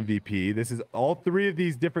owned by MVP. This is all three of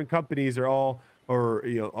these different companies are all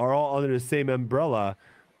under the same umbrella.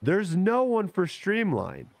 There's no one for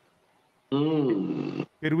Streamline.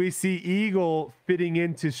 Could we see Eagle fitting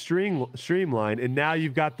into Streamline? And now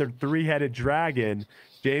you've got the three-headed dragon,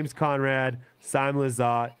 James Conrad, Simon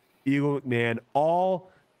Lizotte, Eagle McMahon, all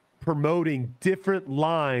promoting different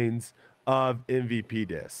lines of MVP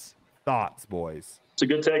discs. Thoughts, boys? It's a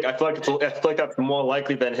good take. I feel like that's more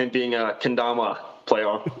likely than him being a Kendama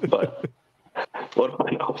player, but what do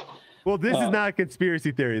I know? Well, this is not a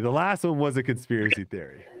conspiracy theory. The last one was a conspiracy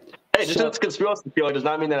theory. Hey, just it's conspiracy theory does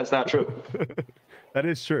not mean that it's not true. That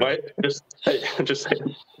is true. Right? Just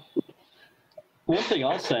saying. One thing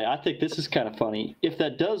I'll say, I think this is kind of funny. If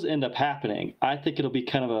that does end up happening, I think it'll be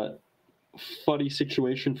kind of a funny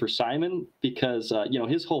situation for Simon because,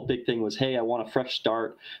 his whole big thing was, hey, I want a fresh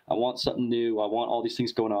start. I want something new. I want all these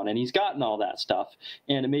things going on. And he's gotten all that stuff.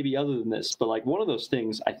 And it may be other than this, but like one of those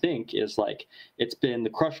things I think is like, it's been the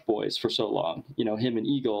Crush Boys for so long, him and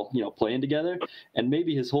Eagle, playing together. And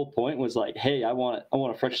maybe his whole point was like, hey, I want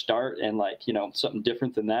a fresh start and like, something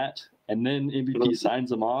different than that. And then MVP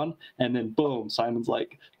signs him on, and then boom, Simon's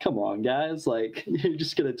like, come on, guys, like, you're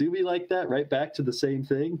just going to do me like that, right back to the same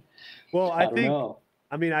thing? Well, I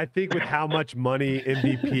think with how much money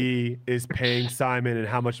MVP is paying Simon and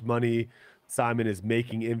how much money Simon is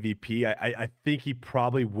making MVP, I think he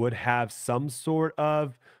probably would have some sort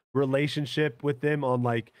of relationship with them on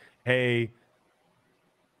like, hey,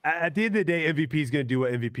 at the end of the day, MVP is going to do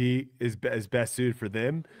what MVP is best suited for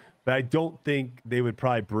them. But I don't think they would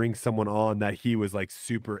probably bring someone on that he was like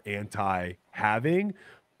super anti having.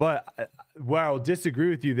 But where I'll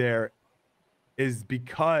disagree with you there is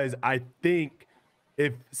because I think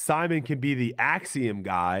if Simon can be the Axiom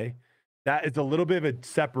guy, that is a little bit of a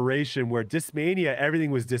separation where Discmania,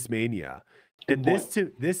 everything was Discmania. And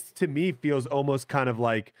this to me feels almost kind of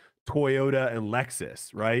like Toyota and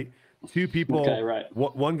Lexus, right? Two people, okay, right.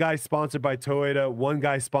 One guy sponsored by Toyota, one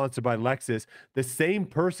guy sponsored by Lexus. The same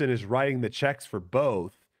person is writing the checks for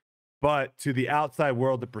both, but to the outside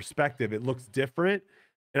world, the perspective, it looks different.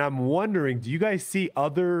 And I'm wondering, do you guys see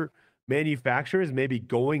other manufacturers maybe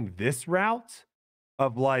going this route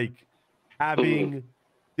of like having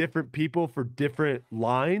different people for different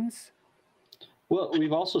lines? Well,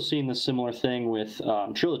 we've also seen the similar thing with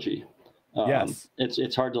Trilogy. Yes,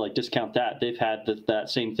 it's hard to like discount that. They've had that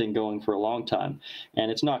same thing going for a long time, and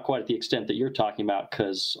it's not quite at the extent that you're talking about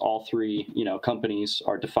because all three companies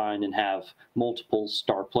are defined and have multiple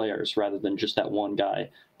star players rather than just that one guy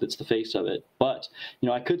that's the face of it. But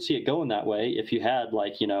I could see it going that way if you had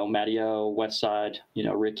like Matteo, Westside,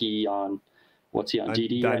 Ricky on what's he on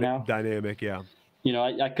DD right now? Dynamic, yeah.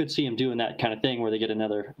 I could see him doing that kind of thing where they get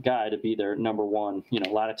another guy to be their number one,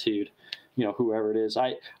 Latitude. Whoever it is.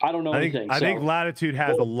 I don't know anything. I think Latitude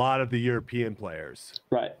has a lot of the European players.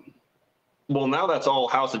 Right. Well, now that's all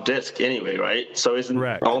House of Disc anyway, right? So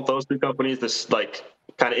aren't those two companies this like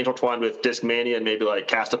kind of intertwined with Discmania and maybe like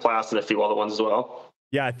Castaplast and a few other ones as well?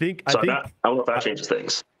 Yeah, I don't know if that changes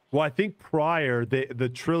things. Well, I think prior the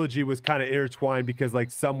Trilogy was kind of intertwined because like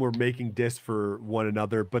some were making discs for one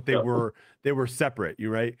another, but they were separate. You're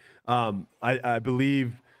right. I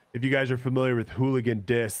believe. If you guys are familiar with Hooligan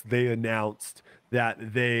Discs, they announced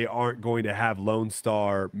that they aren't going to have Lone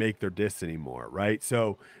Star make their discs anymore, right?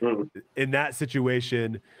 So in that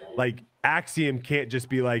situation, like Axiom can't just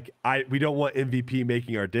be like, we don't want MVP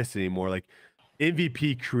making our discs anymore. Like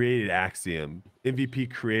MVP created Axiom,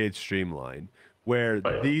 MVP created Streamline, where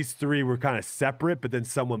these three were kind of separate, but then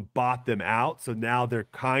someone bought them out. So now they're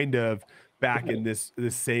kind of back in this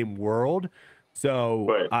same world.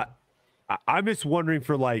 So I'm just wondering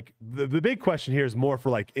for like the big question here is more for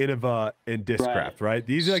like Innova and Discraft, right?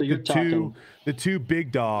 These are like the two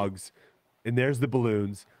big dogs, and there's the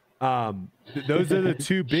balloons. Those are the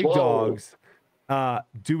two big dogs.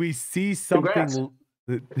 Do we see something?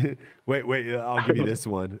 Wait, I'll give you this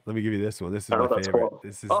one. Let me give you this one. This is my favorite. Cool.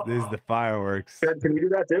 This is the fireworks. Can you do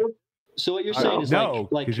that too? So what you're saying is no,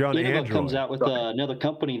 like you're on Innova Android. comes out with another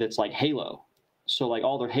company that's like Halo. So like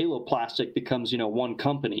all their Halo plastic becomes, one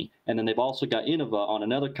company, and then they've also got Innova on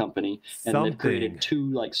another company, and they've created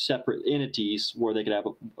two like separate entities where they could have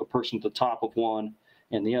a person at the top of one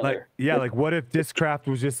and the other. Like what if Discraft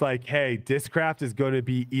was just like, hey, Discraft is going to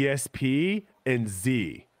be ESP and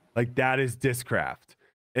Z, like that is Discraft,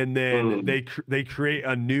 and then they create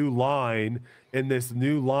a new line, and this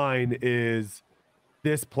new line is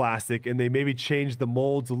this plastic, and they maybe change the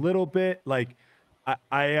molds a little bit, like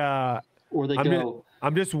Or they go,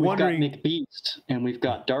 I'm just We've wondering. got McBeast and we've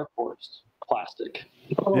got Dark Horse plastic.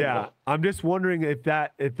 Yeah, I'm just wondering if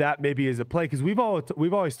that maybe is a play, because we've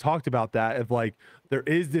always talked about that, of like there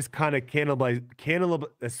is this kind of cannibal.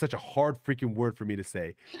 That's such a hard freaking word for me to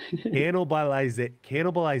say.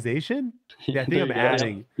 Cannibalization. Yeah, I think I'm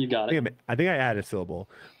adding. You got it. I think I added a syllable,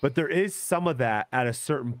 but there is some of that at a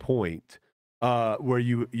certain point, where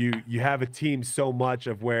you have a team so much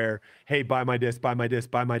of where, hey, buy my disc, buy my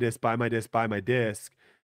disc, buy my disc, buy my disc, buy my disc,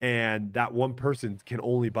 and that one person can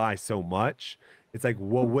only buy so much. It's like,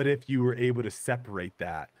 well, what if you were able to separate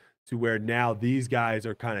that to where now these guys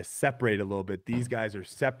are kind of separated a little bit, these guys are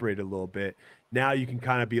separated a little bit. Now you can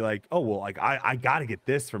kind of be like, oh, well, like I got to get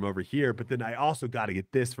this from over here, but then I also got to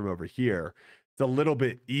get this from over here. It's a little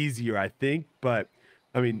bit easier, I think. But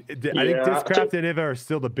I mean, I think Discraft and Eva are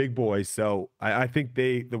still the big boys. So I think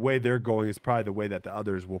the way they're going is probably the way that the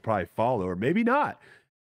others will probably follow, or maybe not.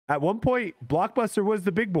 At one point, Blockbuster was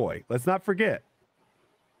the big boy. Let's not forget.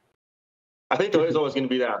 I think there is always going to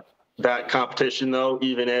be that competition, though,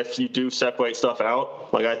 even if you do separate stuff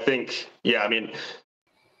out. Like, I think, I think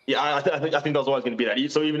there's always going to be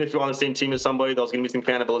that. So even if you're on the same team as somebody, there's going to be some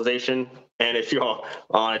cannibalization. And if you're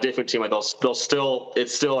on a different team, like it's still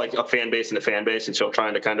like a fan base and a fan base, and so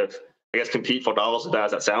trying to kind of, I guess, compete for dollars, as bad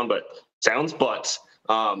as that sounds. But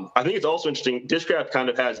I think it's also interesting. Discraft kind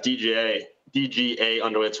of has DGA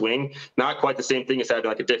under its wing. Not quite the same thing as having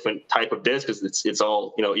like a different type of disc, because it's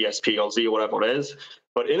all, ESP, LZ, or whatever it is.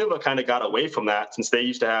 But Innova kind of got away from that, since they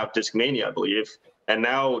used to have Discmania, I believe. And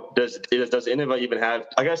now does Innova even have?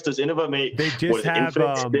 I guess, does Innova make? They just have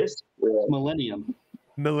disc? Millennium.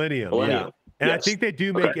 Yeah. And yes. I think they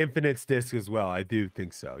do make Infinite's disc as well. I do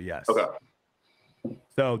think so. Yes. Okay.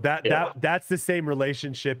 So that's the same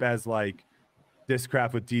relationship as like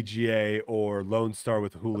Discraft with DGA or Lone Star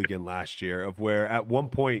with Hooligan last year, of where at one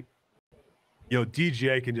point,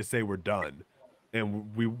 DGA can just say we're done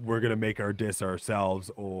and we're going to make our disc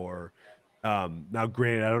ourselves, or now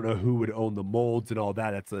granted, I don't know who would own the molds and all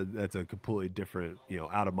that. That's a completely different,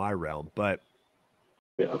 out of my realm. But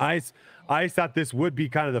I thought this would be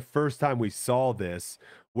kind of the first time we saw this,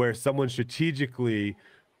 where someone strategically,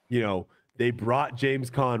 they brought James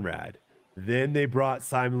Conrad, then they brought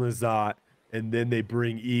Simon Lizotte, and then they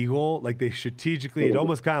bring Eagle. Like, they strategically, it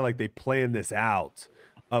almost kind of like they planned this out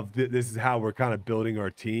of this is how we're kind of building our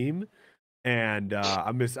team. And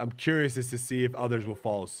I'm curious as to see if others will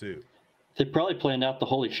follow suit. They probably planned out the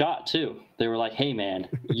holy shot too. They were like, hey man,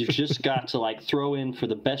 you've just got to like throw in for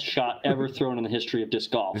the best shot ever thrown in the history of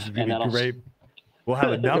disc golf. This is gonna be great. We'll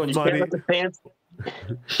have enough money. You can have the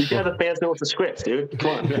fans know what's the script, dude. Come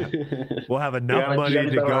on. We'll have enough money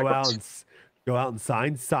to go out and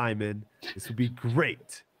sign Simon. This will be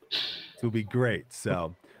great. This will be great.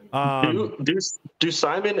 So do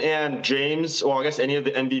Simon and James, or I guess any of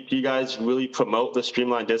the MVP guys, really promote the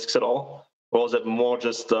streamlined discs at all? Or is it more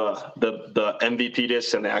just the MVP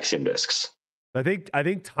discs and the Axiom discs? I think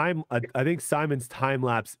Simon's time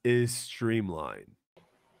lapse is streamlined.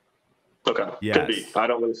 Okay. Yes. Could be. I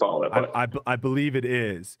don't really follow that. But I believe it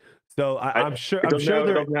is. So I'm sure. There's no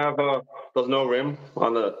rim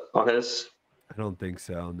on his. I don't think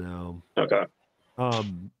so. No. Okay. I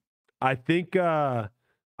think. Well,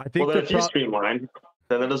 then if he's streamlined,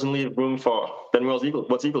 then that doesn't leave room for. Then what's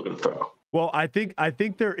Eagle going to throw? Well, I think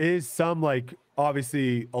there is some, like,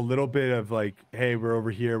 obviously a little bit of like, hey, we're over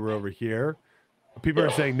here. People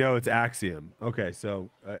are saying no, it's Axiom. Okay, so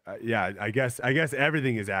I guess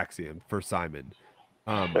everything is Axiom for Simon.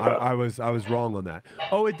 I was wrong on that.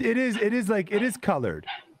 Oh, it is colored.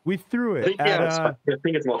 We threw it I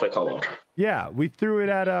think it's multicolored. Yeah, we threw it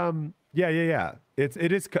at yeah.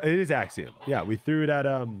 It is Axiom. Yeah, we threw it at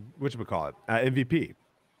whatchamacallit, at MVP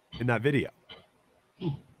in that video.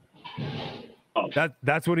 Oh.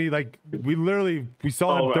 That's when he, like, we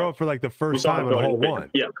saw him throw it for like the first time on hole one.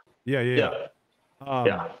 Yeah.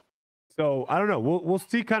 So I don't know. We'll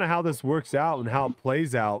see kind of how this works out and how it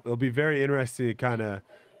plays out. It'll be very interesting to kind of.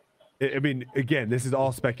 I mean, again, this is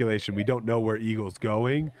all speculation. We don't know where Eagle's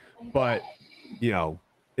going, but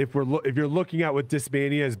if you're looking at what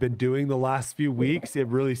Discmania has been doing the last few weeks, it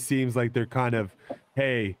really seems like they're kind of,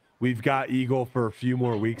 hey, we've got Eagle for a few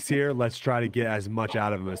more weeks here. Let's try to get as much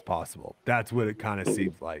out of him as possible. That's what it kind of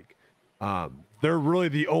seems like. They're really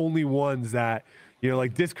the only ones that,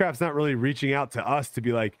 like, Discraft's not really reaching out to us to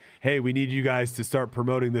be like, hey, we need you guys to start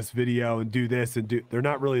promoting this video and do this and do. They're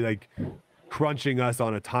not really like crunching us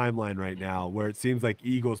on a timeline right now, where it seems like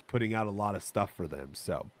Eagle's putting out a lot of stuff for them.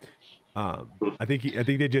 So I think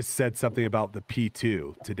they just said something about the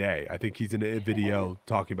P2 today. I think he's in a video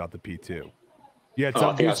talking about the P2. You had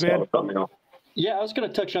something, man? Yeah, I was going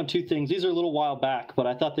to touch on two things. These are a little while back, but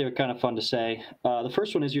I thought they were kind of fun to say. The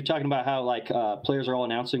first one is you're talking about how like players are all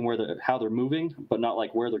announcing how they're moving, but not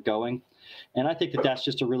like where they're going. And I think that that's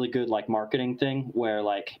just a really good like marketing thing where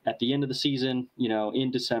like at the end of the season, in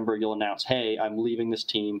December, you'll announce, hey, I'm leaving this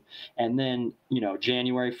team. And then,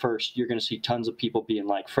 January 1st, you're going to see tons of people being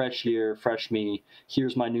like, fresh year, fresh me.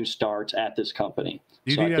 Here's my new start at this company.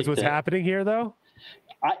 Do you think that's what's happening here, though?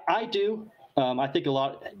 I do. I think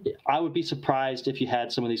I would be surprised if you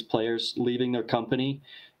had some of these players leaving their company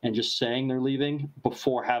and just saying they're leaving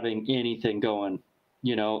before having anything going,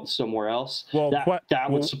 somewhere else. Well,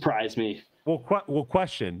 that would surprise me. Well,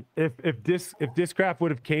 question: If Discraft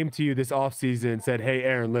would have came to you this offseason and said, "Hey,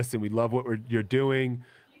 Aaron, listen, we love what you're doing,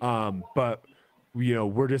 but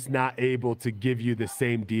we're just not able to give you the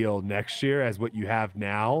same deal next year as what you have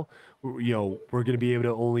now. We're going to be able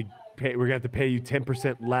to only pay. We're going to have to pay you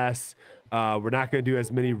 10% less. We're not going to do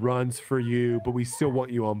as many runs for you, but we still want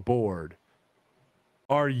you on board."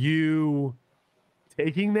 Are you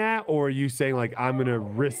taking that, or are you saying like, I'm going to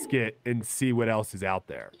risk it and see what else is out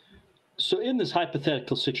there? So in this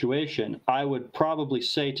hypothetical situation, I would probably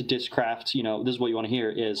say to Discraft, this is what you want to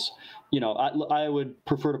hear is, I would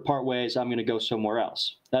prefer to part ways. I'm going to go somewhere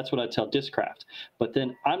else. That's what I tell Discraft. But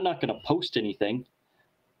then I'm not going to post anything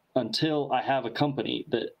until I have a company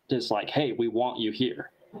that is like, hey, we want you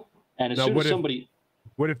here. And as soon as somebody...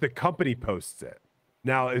 What if the company posts it?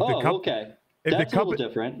 Now, if okay. That's a little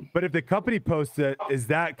different. But if the company posts it, does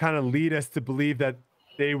that kind of lead us to believe that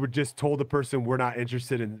they were just told the person, we're not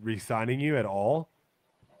interested in re-signing you at all?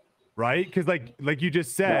 Right? Because like you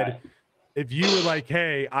just said, right. If you were like,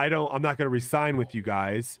 hey, I'm not going to re-sign with you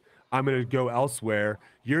guys, I'm going to go elsewhere.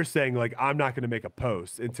 You're saying like, I'm not going to make a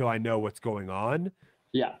post until I know what's going on.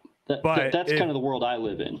 Yeah. That's kind of the world I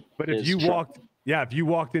live in. But if you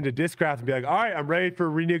walked into Discraft and be like, all right, I'm ready for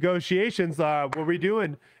renegotiations. What are we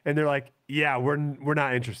doing? And they're like, yeah, we're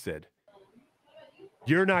not interested.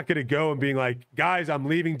 You're not going to go and being like, guys, I'm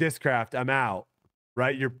leaving Discraft. I'm out.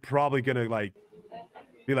 Right. You're probably going to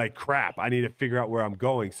be like, crap, I need to figure out where I'm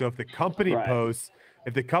going. So if the company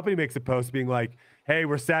if the company makes a post being like, hey,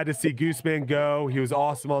 we're sad to see Gooseman go. He was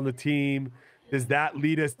awesome on the team. Does that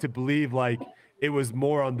lead us to believe like it was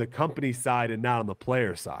more on the company side and not on the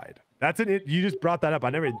player side? You just brought that up. I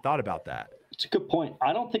never even thought about that. It's a good point.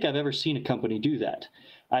 I don't think I've ever seen a company do that.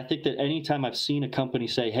 I think that anytime I've seen a company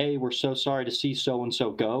say, hey, we're so sorry to see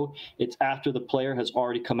so-and-so go, it's after the player has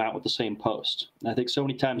already come out with the same post. And I think so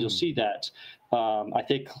many times you'll see that. I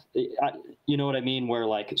think, you know what I mean, where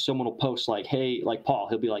like someone will post like, hey, like Paul,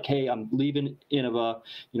 he'll be like, hey, I'm leaving Innova,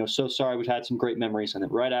 so sorry, we've had some great memories. And then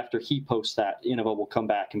right after he posts that, Innova will come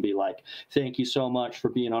back and be like, thank you so much for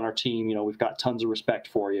being on our team. We've got tons of respect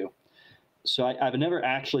for you. So I've never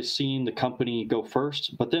actually seen the company go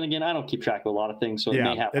first, but then again, I don't keep track of a lot of things, so it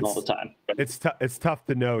may happen all the time. It's tough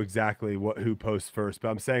to know exactly who posts first,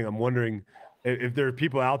 but I'm wondering if there are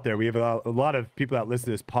people out there. We have a lot of people that listen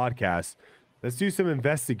to this podcast. Let's do some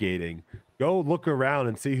investigating. Go look around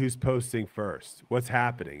and see who's posting first. What's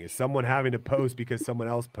happening? Is someone having to post because someone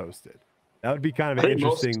else posted? That would be kind of an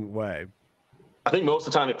interesting way. I think most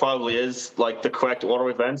of the time it probably is like the correct order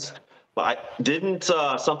of events. But didn't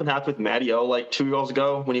something happen with Matty O like 2 years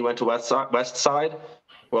ago when he went to West Side?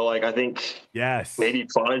 Well, like I think maybe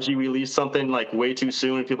Prodigy released something like way too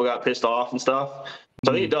soon and people got pissed off and stuff.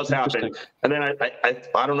 So I think it does happen. And then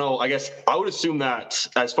I don't know. I guess I would assume that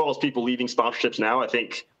as far as people leaving sponsorships now, I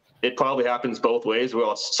think it probably happens both ways.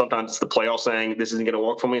 Well, sometimes it's the player saying this isn't going to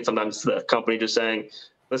work for me, and sometimes it's the company just saying,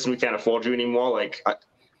 listen, we can't afford you anymore. Like.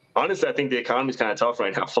 Honestly, I think the economy is kind of tough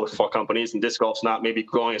right now for companies, and disc golf's not maybe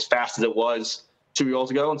growing as fast as it was 2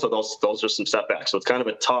 years ago, and so those are some setbacks. So it's kind of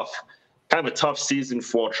a tough season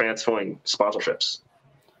for transferring sponsorships,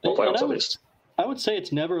 or playoffs at least. I would say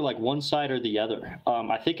it's never like one side or the other.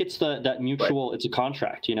 I think it's that mutual. Right. It's a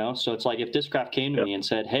contract, So it's like if Discraft came to me and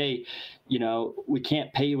said, "Hey, we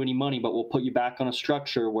can't pay you any money, but we'll put you back on a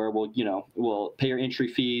structure where we'll pay your entry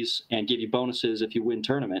fees and give you bonuses if you win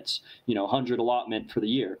tournaments. 100 allotment for the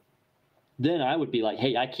year." Then I would be like,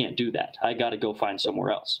 "Hey, I can't do that. I got to go find somewhere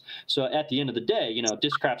else." So at the end of the day,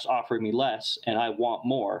 Discraft's offering me less, and I want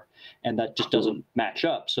more, and that just doesn't match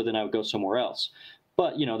up. So then I would go somewhere else.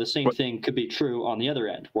 But, the same thing could be true on the other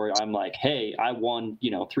end where I'm like, hey, I won,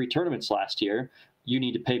 3 tournaments last year. You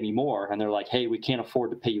need to pay me more. And they're like, hey, we can't afford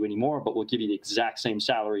to pay you anymore, but we'll give you the exact same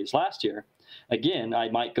salary as last year. Again, I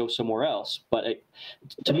might go somewhere else. But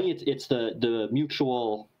to me, it's the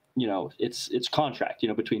mutual, it's contract,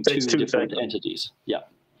 between two different entities. Yeah.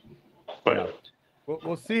 But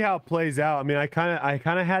we'll see how it plays out. I mean, I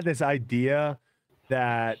kind of had this idea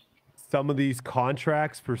that some of these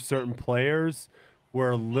contracts for certain players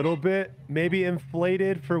were a little bit maybe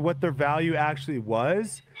inflated for what their value actually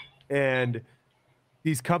was. And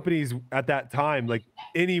these companies at that time, like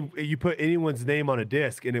you put anyone's name on a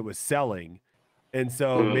disc and it was selling. And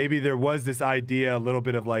so maybe there was this idea, a little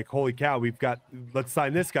bit of like, holy cow, let's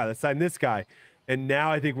sign this guy, let's sign this guy. And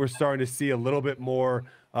now I think we're starting to see a little bit more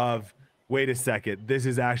of, wait a second, this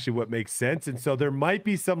is actually what makes sense. And so there might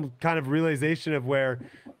be some kind of realization of where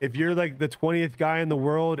if you're like the 20th guy in the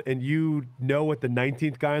world and you know what the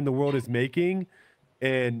 19th guy in the world is making,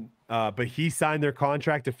 and but he signed their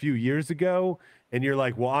contract a few years ago, and you're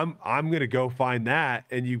like, well, I'm gonna go find that,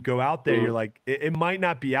 and you go out there, you're like, it might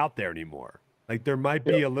not be out there anymore. Like there might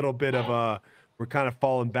be a little bit of we're kind of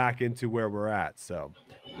falling back into where we're at. So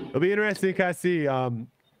it'll be interesting to kind of see.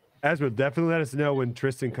 Ezra, definitely let us know when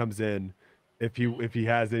Tristan comes in if he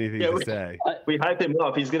has anything to say. We hype him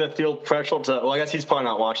up. He's gonna feel pressure to. Well, I guess he's probably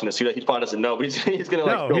not watching this. He probably doesn't know, but he's gonna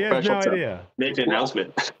feel pressure to make the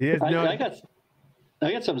announcement. He has no.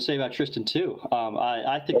 I got something to say about Tristan too.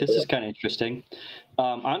 I think this is kind of interesting.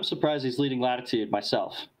 I'm surprised he's leading Latitude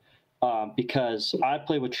myself. Because I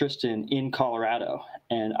played with Tristan in Colorado,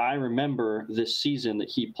 and I remember this season that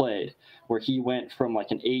he played where he went from like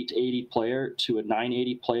an 880 player to a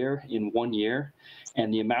 980 player in 1 year,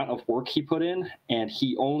 and the amount of work he put in, and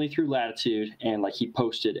he only threw Latitude, and like he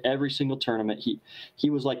posted every single tournament. He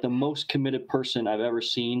was like the most committed person I've ever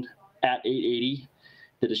seen at 880.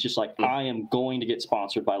 That is just like, I am going to get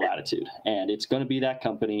sponsored by Latitude, and it's going to be that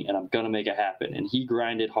company, and I'm going to make it happen. And he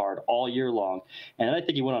grinded hard all year long. And I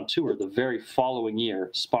think he went on tour the very following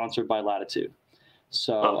year, sponsored by Latitude.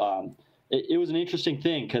 So it was an interesting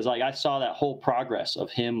thing because like I saw that whole progress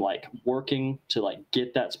of him like working to like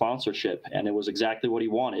get that sponsorship, and it was exactly what he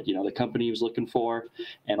wanted. You know, the company he was looking for,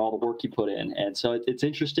 and all the work he put in. And so it's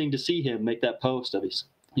interesting to see him make that post of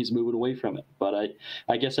he's moving away from it. But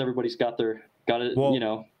I guess everybody's got it. Well, you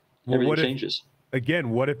know, everything changes.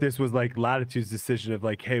 Again, what if this was like Latitude's decision of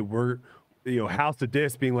like, hey, we're, House of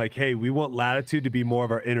Disc being like, hey, we want Latitude to be more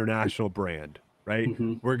of our international brand, right?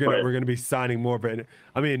 We're gonna be signing more of it.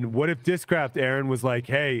 I mean, what if Discraft, Aaron, was like,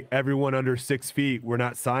 hey, everyone under 6 feet, we're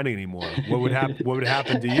not signing anymore? What would happen? What would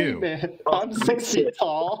happen to you? Hey, man, I'm 6 feet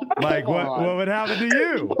tall. Like, what would happen to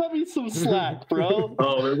you? Cut me some slack, bro.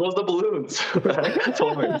 Oh, there was the balloons.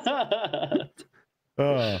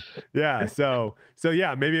 Yeah. So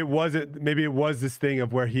yeah, maybe it was this thing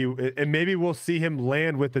of where and maybe we'll see him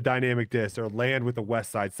land with the dynamic disc or land with the West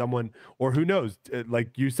Side, someone, or who knows,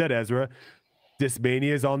 like you said, Ezra,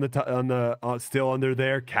 Discmania is still under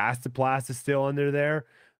there. Castaplast is still under there.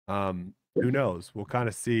 Who knows? We'll kind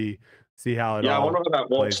of see how it all. I wonder how that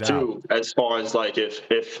works too, out. as far as like if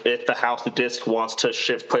the House of Disc wants to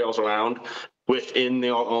shift players around within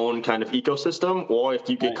their own kind of ecosystem, or if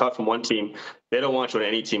you get cut from one team, they don't want you on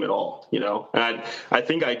any team at all, And I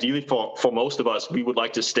think ideally for most of us, we would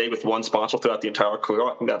like to stay with one sponsor throughout the entire career.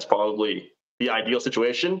 I think that's probably the ideal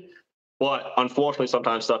situation. But unfortunately,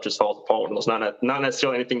 sometimes stuff just falls apart, and there's not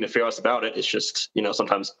necessarily anything nefarious about it. It's just,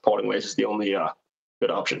 sometimes parting ways is the only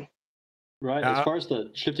good option. Right. As far as the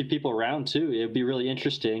shifting people around too, it'd be really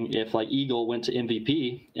interesting if like Eagle went to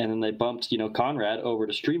MVP and then they bumped, Conrad over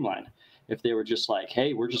to Streamline. If they were just like,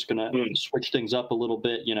 hey, we're just going to switch things up a little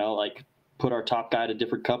bit, like put our top guy at a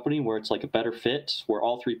different company where it's like a better fit, where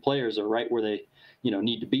all three players are right where they,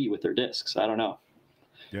 need to be with their discs. I don't know.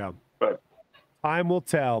 Yeah. Right. Time will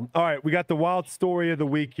tell. All right. We got the wild story of the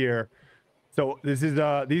week here. So this is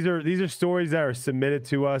these are stories that are submitted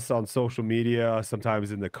to us on social media,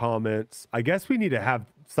 sometimes in the comments. I guess we need to have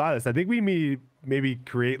Silas. I think we maybe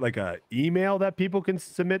create like a email that people can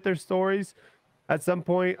submit their stories at some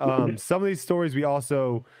point. Some of these stories we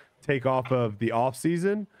also take off of the Off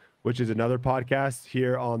Season, which is another podcast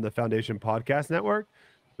here on the Foundation Podcast Network.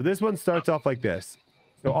 So this one starts off like this.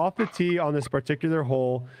 So off the tee on this particular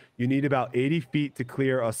hole, you need about 80 feet to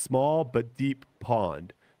clear a small but deep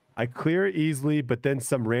pond. I clear it easily, but then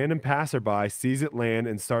some random passerby sees it land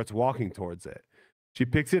and starts walking towards it. She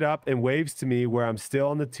picks it up and waves to me where I'm still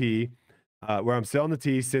on the tee,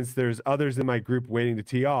 since there's others in my group waiting to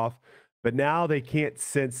tee off, but now they can't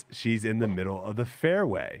sense she's in the middle of the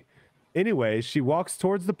fairway. Anyways, she walks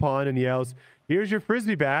towards the pond and yells, "Here's your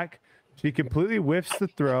Frisbee back." She completely whiffs the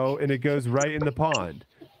throw and it goes right in the pond.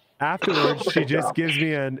 Afterwards, she just gives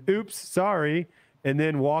me an "oops, sorry," and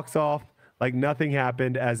then walks off like nothing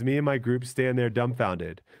happened as me and my group stand there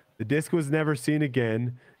dumbfounded. The disc was never seen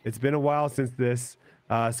again. It's been a while since this,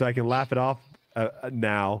 so I can laugh it off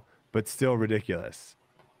now, but still ridiculous.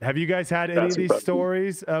 Have you guys had any of these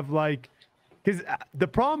stories of like, because the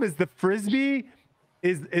problem is the Frisbee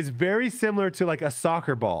is very similar to like a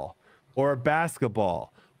soccer ball, or a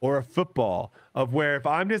basketball or a football, of where if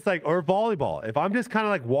I'm just like, or volleyball, if I'm just kind of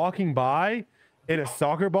like walking by and a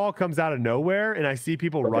soccer ball comes out of nowhere and I see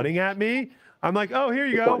people running at me, I'm like, oh, here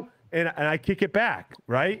you go. And I kick it back,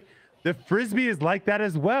 right? The Frisbee is like that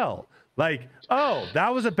as well. Like, oh,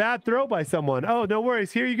 that was a bad throw by someone. Oh, no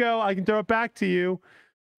worries. Here you go. I can throw it back to you.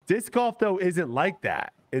 Disc golf, though, isn't like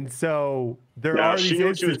that. And so there are these knew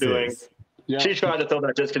what she was doing. Yeah. She tried to throw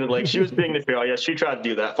that disc into the lake. She was being nefarious. She tried to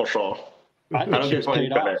do that for sure. I think she was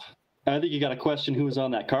paid credit. off. I think you got to question who was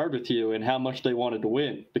on that card with you and how much they wanted to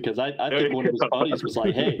win. Because I think one of his buddies was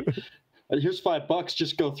like, hey, here's $5.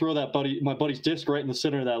 Just go throw my buddy's disc right in the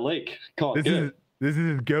center of that lake. Call it good. This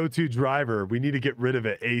is his go-to driver. We need to get rid of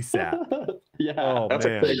it ASAP. Yeah. Oh, that's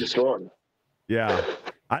man. a crazy score. Yeah.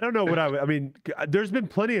 I don't know what I mean, there's been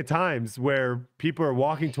plenty of times where people are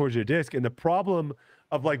walking towards your disc, and the problem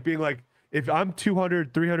of like being like, if I'm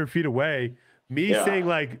 200, 300 feet away, me saying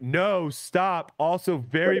like, no, stop, also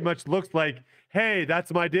very much looks like, hey,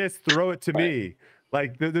 that's my disc, throw it to me.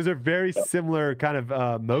 Like those are very similar kind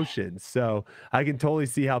of motions. So I can totally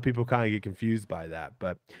see how people kind of get confused by that.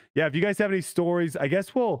 But yeah, if you guys have any stories, I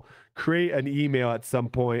guess we'll create an email at some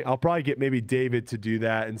point. I'll probably get maybe David to do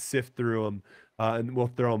that and sift through them, and we'll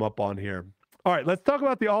throw them up on here. All right, let's talk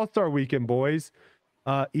about the All-Star Weekend, boys.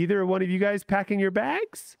 Either one of you guys packing your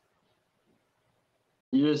bags?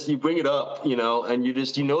 You bring it up, and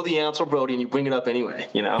you know the answer, Brodie, and you bring it up anyway,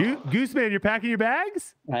 Gooseman, you're packing your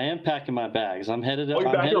bags? I am packing my bags. I'm headed up. Oh,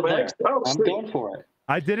 you're packing your bags? Oh, I'm going for it.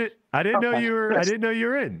 I didn't know you were. I didn't know you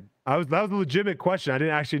were in. That was a legitimate question. I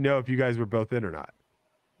didn't actually know if you guys were both in or not.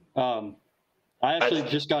 I actually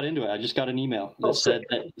just got into it. I just got an email that said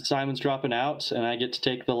that Simon's dropping out, and I get to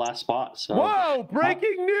take the last spot. So. Whoa!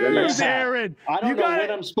 Breaking news, Aaron. I don't know when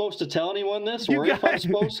I'm supposed to tell anyone this, or if I'm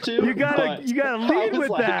supposed to. You gotta lead with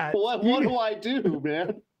that. What do I do,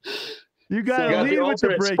 man? You gotta lead with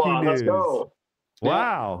the breaking news. Let's go.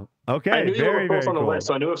 Wow. Okay. I knew you were first on the cool. list,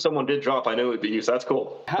 so I knew if someone did drop, I knew it would be you. So that's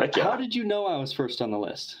cool. How did you know I was first on the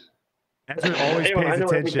list? Ezra always pays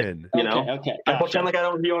attention. Okay. I pretend like I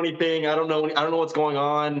don't hear anything. I don't know what's going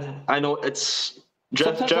on. I know it's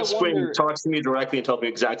Jeff Swing talks to me directly and tells me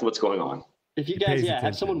exactly what's going on. If you guys,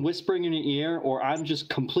 have someone whispering in your ear, or I'm just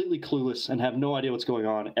completely clueless and have no idea what's going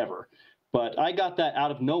on ever. But I got that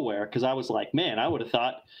out of nowhere because I was like, man, I would have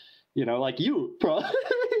thought, like you probably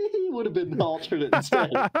would have been the alternate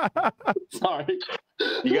instead. Sorry.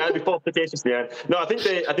 You gotta be qualifications, man. No, I think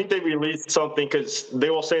they released something because they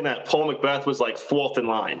were saying that Paul Macbeth was like fourth in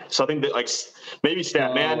line. So I think that like maybe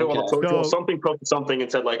StatMando or the coach something posted something and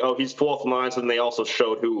said like, oh, he's fourth in line. So then they also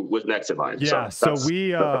showed who was next in line. Yeah. So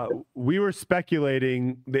we were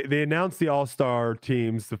speculating. They announced the All-Star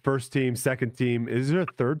teams, the first team, second team. Is there a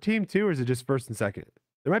third team too, or is it just first and second?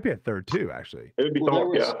 There might be a third too, actually. It would be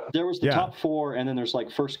there was the top four, and then there's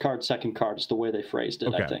like first card, second card is the way they phrased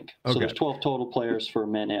it, I think. So there's 12 total players for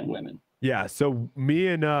men and women. Yeah, so me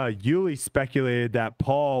and Yuli speculated that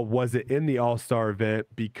Paul wasn't in the All-Star event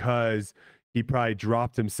because he probably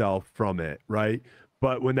dropped himself from it, right?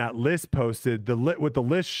 But when that list posted, what the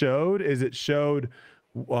list showed is it showed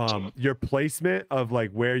your placement of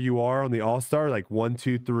like where you are on the All-Star, like 1,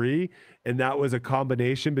 2, 3, and that was a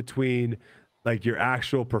combination between like your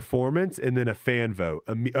actual performance and then a fan vote,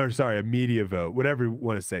 a media vote, whatever you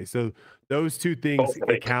want to say. So those two things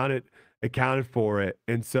accounted for it.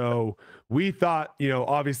 And so we thought,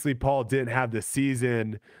 obviously Paul didn't have the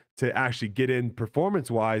season to actually get in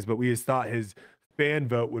performance wise, but we just thought his fan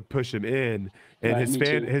vote would push him in, and his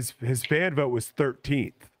fan vote was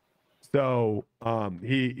 13th. So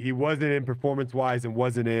he wasn't in performance wise and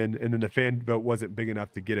wasn't in, and then the fan vote wasn't big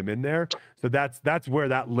enough to get him in there. So that's where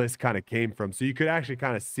that list kind of came from. So you could actually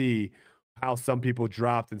kind of see how some people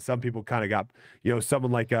dropped and some people kind of got,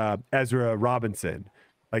 someone like Ezra Robinson,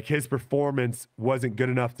 like his performance wasn't good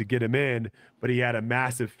enough to get him in, but he had a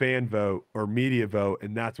massive fan vote or media vote,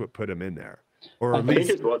 and that's what put him in there, or at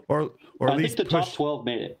least the top 12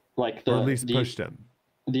 made it, or at least pushed him.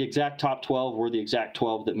 The exact top 12 were the exact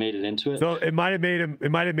 12 that made it into it. So it might have made him.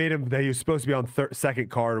 It might have made him that he was supposed to be on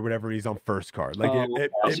second card or whatever. He's on first card. Like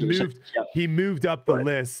it moved. Yep. He moved up the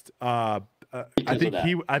list. I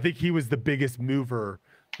think he was the biggest mover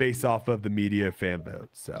based off of the media fan vote.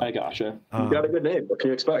 So I gotcha. You got a good name. What can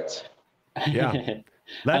you expect? Yeah.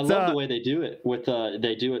 I love the way they do it with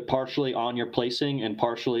they do it partially on your placing and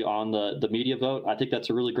partially on the media vote. I think that's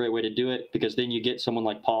a really great way to do it, because then you get someone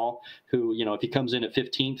like Paul who, if he comes in at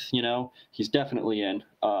 15th, he's definitely in.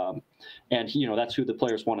 And that's who the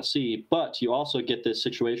players want to see. But you also get this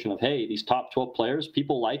situation of, hey, these top 12 players,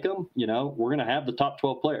 people like them, we're going to have the top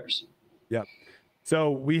 12 players. Yep.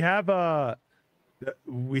 So we have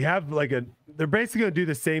we have like they're basically going to do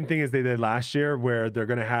the same thing as they did last year, where they're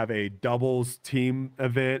going to have a doubles team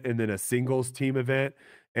event and then a singles team event.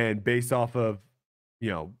 And based off of,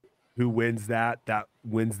 who wins that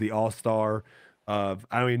wins the all-star of,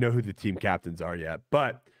 I don't even know who the team captains are yet,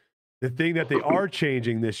 but the thing that they are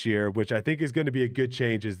changing this year, which I think is going to be a good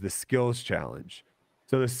change, is the skills challenge.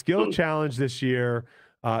 So the skill challenge this year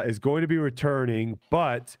is going to be returning,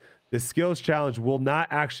 but the skills challenge will not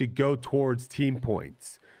actually go towards team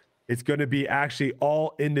points. It's going to be actually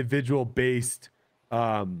all individual based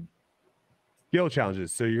skill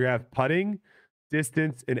challenges. So you have putting,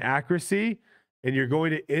 distance, and accuracy, and you're going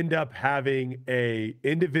to end up having a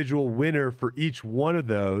individual winner for each one of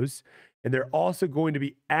those. And they're also going to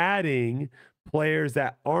be adding players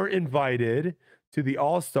that aren't invited to the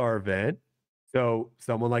All-Star event. So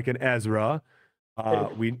someone like an Ezra,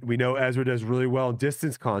 we know Ezra does really well in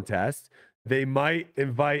distance contests. They might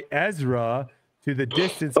invite Ezra to the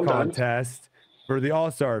distance contest for the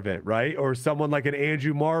All-Star event, right? Or someone like an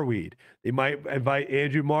Andrew Marweed. They might invite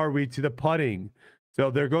Andrew Marweed to the putting.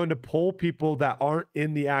 So they're going to pull people that aren't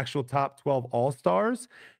in the actual top 12 All-Stars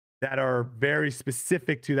that are very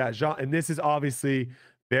specific to that genre. And this is obviously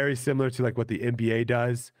very similar to like what the NBA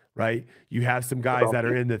does, right? You have some guys that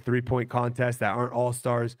are in the 3-point contest that aren't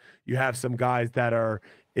all-stars. You have some guys that are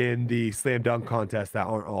in the slam dunk contest that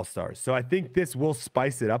aren't all-stars. So I think this will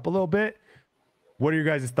spice it up a little bit. What are your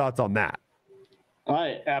guys' thoughts on that?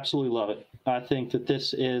 I absolutely love it. I think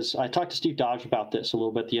that I talked to Steve Dodge about this a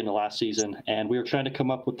little bit at the end of last season, and we were trying to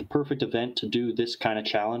come up with the perfect event to do this kind of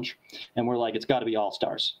challenge. And we're like, it's got to be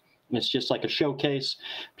all-stars. It's just like a showcase.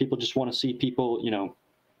 People just want to see people,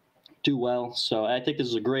 do well. So I think this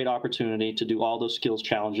is a great opportunity to do all those skills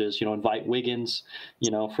challenges, invite Wiggins,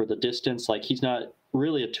 for the distance. Like, he's not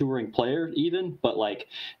really a touring player even, but like,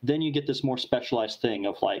 then you get this more specialized thing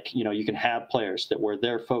of like, you can have players that where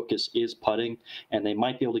their focus is putting, and they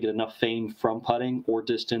might be able to get enough fame from putting or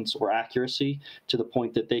distance or accuracy to the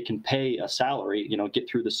point that they can pay a salary, get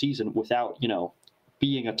through the season without,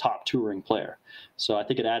 being a top touring player. So I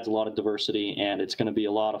think it adds a lot of diversity, and it's going to be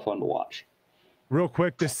a lot of fun to watch. Real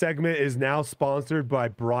quick, this segment is now sponsored by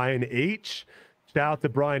Brian H. Shout out to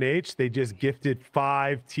Brian H. They just gifted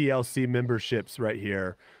 5 TLC memberships right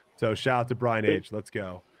here. So shout out to Brian H. Let's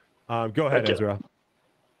go. Go ahead, Ezra.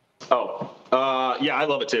 Yeah, I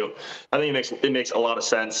love it too. I think it makes a lot of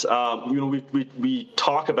sense. We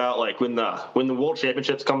talk about like when the World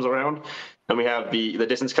Championships comes around, and we have the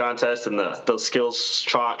distance contest and the skills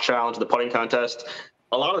challenge, the putting contest.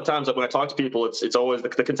 A lot of the times when I talk to people, it's always the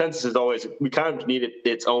consensus is always we kind of need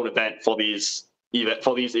its own event for these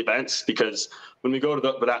events, because when we go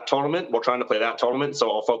to that tournament, we're trying to play that tournament,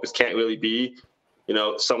 so our focus can't really be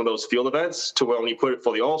some of those field events. To where when you put it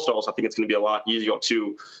for the All-Stars, I think it's going to be a lot easier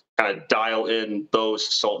to kind of dial in those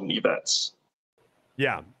certain events.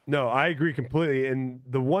 Yeah, no, I agree completely. And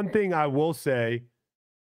the one thing I will say,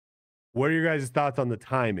 what are your guys' thoughts on the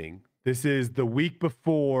timing? This is the week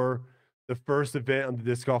before the first event on the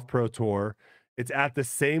Disc Golf Pro Tour. It's at the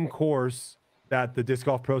same course that the Disc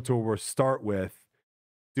Golf Pro Tour will start with.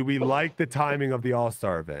 Do we like the timing of the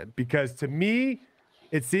All-Star event? Because to me,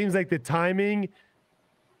 it seems like the timing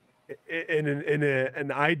in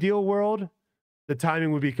an ideal world, the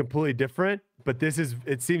timing would be completely different. But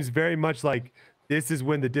it seems very much like this is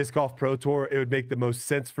when the Disc Golf Pro Tour, it would make the most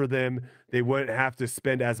sense for them. They wouldn't have to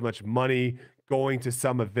spend as much money going to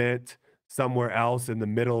some event somewhere else in the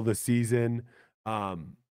middle of the season.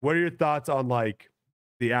 What are your thoughts on like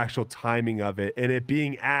the actual timing of it and it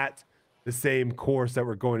being at the same course that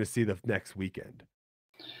we're going to see the next weekend?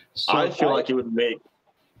 So I feel like it would make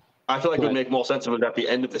more sense if it was at the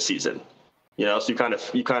end of the season. So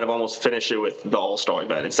you kind of almost finish it with the All-Star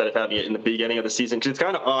event instead of having it in the beginning of the season. Because it's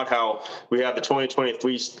kind of odd how we have the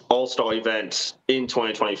 2023 All-Star event in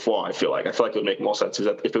 2024. I feel like it would make more sense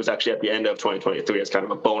if it was actually at the end of 2023 as kind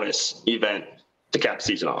of a bonus event to cap the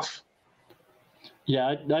season off. Yeah,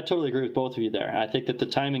 I totally agree with both of you there. I think that the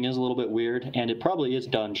timing is a little bit weird, and it probably is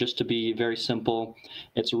done just to be very simple.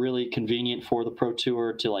 It's really convenient for the Pro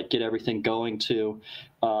Tour to like get everything going to.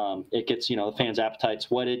 It gets, the fans'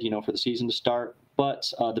 appetites whetted, for the season to start.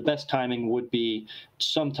 But the best timing would be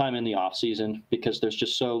sometime in the off season, because there's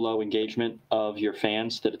just so low engagement of your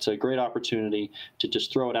fans that it's a great opportunity to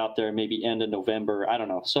just throw it out there, maybe end of November. I don't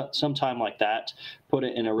know, sometime like that. Put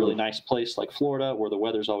it in a really nice place like Florida, where the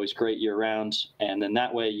weather's always great year round, and then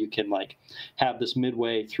that way you can like have this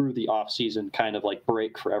midway through the off season kind of like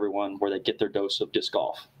break for everyone, where they get their dose of disc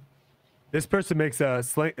golf. This person makes a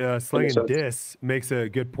Sling and Disc makes a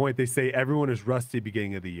good point. They say everyone is rusty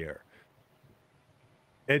beginning of the year.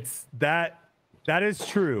 It's that That is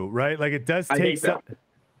true, right? Like it does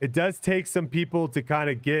take some people to kind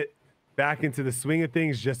of get back into the swing of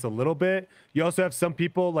things just a little bit. You also have some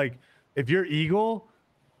people, like if you're Eagle's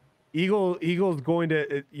going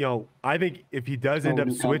to, I think if he does end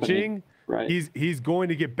up switching, right, he's going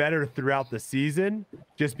to get better throughout the season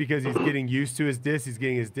just because he's getting used to his disc. He's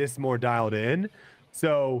getting his disc more dialed in.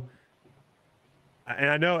 So, and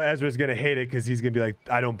I know Ezra's going to hate it because he's going to be like,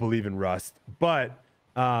 I don't believe in Rust. But,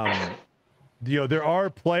 there are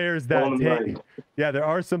players that there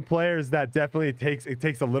are some players that definitely it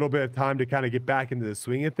takes a little bit of time to kind of get back into the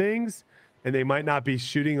swing of things, and they might not be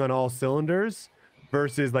shooting on all cylinders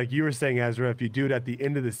versus like you were saying, Ezra, if you do it at the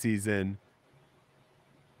end of the season.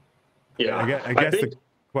 Yeah. I guess the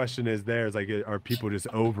question is like, are people just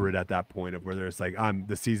over it at that point of where there's like,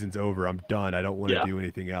 the season's over, I'm done, I don't want to do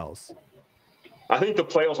anything else? I think the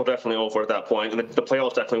players are definitely over at that point, and the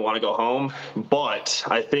players definitely want to go home. But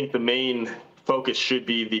I think the main focus should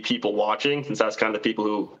be the people watching, since that's kind of the people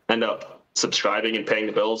who end up subscribing and paying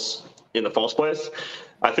the bills in the first place.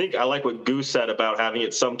 I think I like what Goose said about having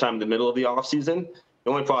it sometime in the middle of the off season.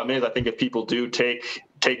 The only problem is I think if people do take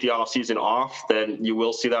the off season off, then you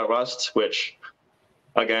will see that rust, which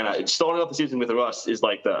again, starting off the season with the rust is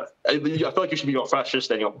like I feel like you should be your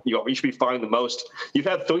freshest, and you should be firing the most. You've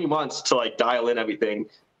had 3 months to like dial in everything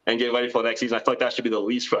and get ready for the next season. I feel like that should be the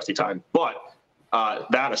least rusty time. But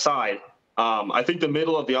that aside, I think the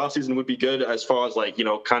middle of the offseason would be good as far as like,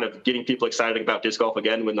 kind of getting people excited about disc golf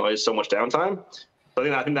again when there is so much downtime. So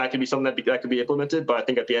I think that could be something that could be implemented, but I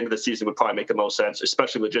think at the end of the season would probably make the most sense,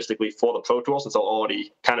 especially logistically for the Pro Tour, since they'll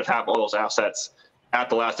already kind of have all those assets at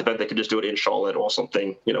the last event. They could just do it in Charlotte or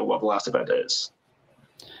something, what the last event is.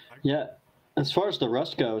 Yeah. As far as the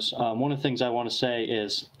rust goes, one of the things I want to say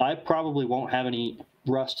is I probably won't have any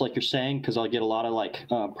rust like you're saying, because I'll get a lot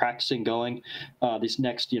of practicing going this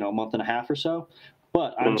next month and a half or so.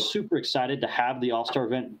 But I'm super excited to have the All-Star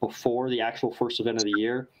event before the actual first event of the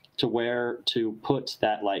year, to put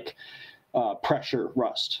that pressure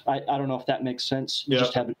rust. I don't know if that makes sense. You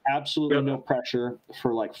just have absolutely no pressure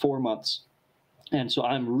for like 4 months. And so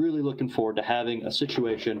I'm really looking forward to having a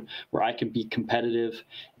situation where I can be competitive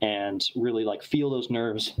and really feel those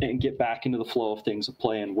nerves and get back into the flow of things of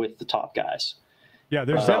playing with the top guys. Yeah,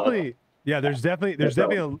 there's definitely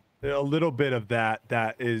a little bit of that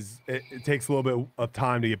it takes a little bit of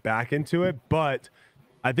time to get back into it. But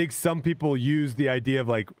I think some people use the idea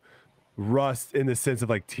of rust in the sense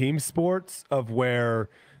of team sports, of where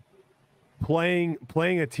playing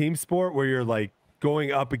a team sport where you're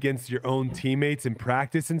going up against your own teammates in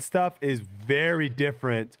practice and stuff is very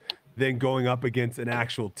different than going up against an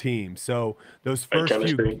actual team. So those first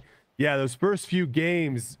few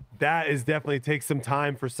games, that is definitely takes some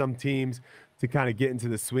time for some teams to kind of get into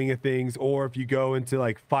the swing of things. Or if you go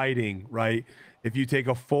into fighting, right? If you take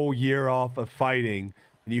a full year off of fighting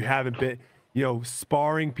and you haven't been,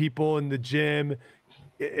 sparring people in the gym,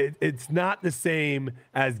 it's not the same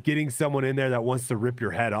as getting someone in there that wants to rip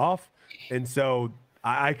your head off. And so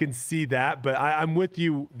I can see that, but I'm with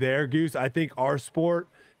you there, Goose. I think our sport,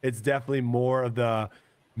 it's definitely more of the,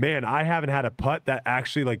 man, I haven't had a putt that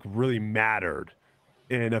actually really mattered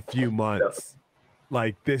in a few months.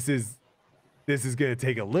 This is going to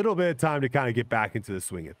take a little bit of time to kind of get back into the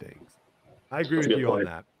swing of things. I agree with you on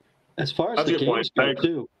that. As far as the games go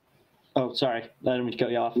too. Oh, sorry, I didn't mean to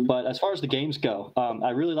cut you off. But as far as the games go, I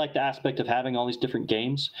really like the aspect of having all these different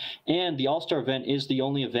games. And the All-Star event is the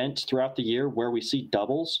only event throughout the year where we see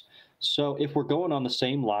doubles. So if we're going on the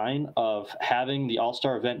same line of having the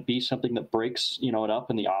All-Star event be something that breaks, it up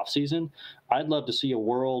in the off-season, I'd love to see a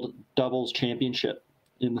World Doubles Championship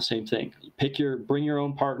in the same thing. Bring your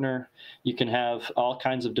own partner. You can have all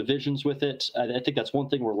kinds of divisions with it. I think that's one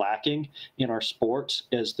thing we're lacking in our sport,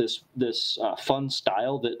 is this fun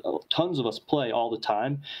style that tons of us play all the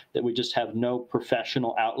time, that we just have no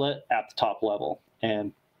professional outlet at the top level.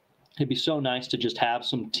 And it'd be so nice to just have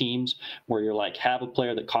some teams where you're have a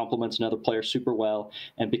player that complements another player super well,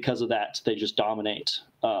 and because of that, they just dominate.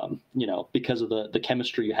 Because of the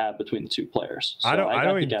chemistry you have between the two players. So I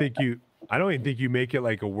don't even think you make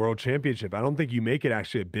it a world championship. I don't think you make it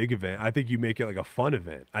actually a big event. I think you make it a fun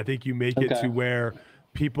event. I think you make it to where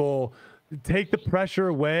people take the pressure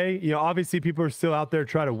away. Obviously people are still out there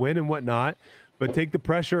trying to win and whatnot, but take the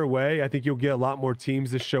pressure away. I think you'll get a lot more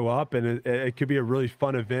teams to show up, and it could be a really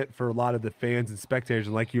fun event for a lot of the fans and spectators.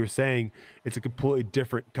 And like you were saying, it's a completely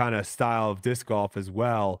different kind of style of disc golf as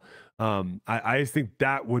well. I just think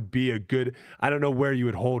that would be a good, I don't know where you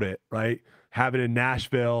would hold it, right? Have it in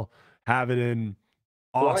Nashville, have it in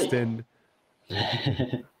Austin,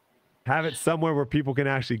 have it somewhere where people can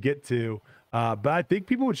actually get to. But I think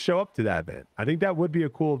people would show up to that event. I think that would be a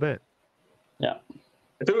cool event. Yeah.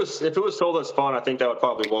 If it was sold as fun, I think that would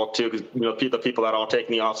probably walk too, because the people that are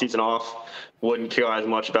taking the off season off wouldn't care as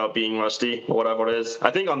much about being rusty or whatever it is.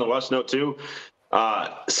 I think on the rust note too,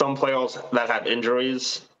 some players that have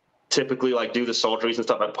injuries typically like do the surgeries and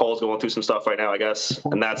stuff. Paul's going through some stuff right now, I guess,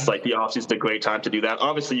 and that's like the off season's a great time to do that.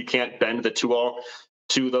 Obviously, you can't bend the tour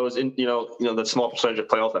to those, the small percentage of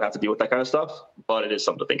players that have to deal with that kind of stuff, but it is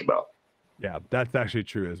something to think about. Yeah, that's actually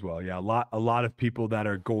true as well. Yeah, a lot of people that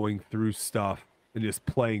are going through stuff and just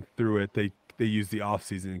playing through it, they use the off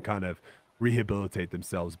season and kind of rehabilitate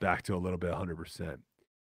themselves back to a little bit 100%.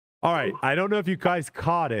 All right, I don't know if you guys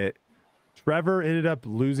caught it. Trevor ended up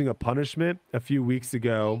losing a punishment a few weeks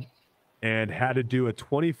ago and had to do a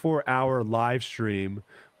 24-hour live stream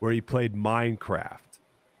where he played Minecraft.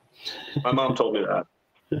 My mom told me that.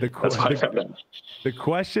 The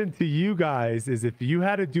question to you guys is, if you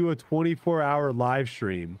had to do a 24-hour live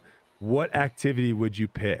stream, what activity would you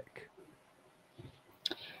pick?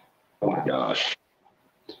 Oh my gosh.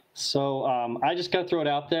 So I just got to throw it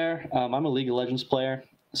out there. I'm a League of Legends player.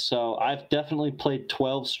 So I've definitely played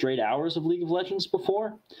 12 straight hours of League of Legends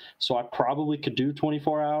before. So I probably could do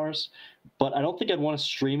 24 hours. But I don't think I'd want to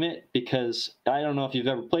stream it, because I don't know if you've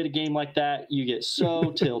ever played a game like that. You get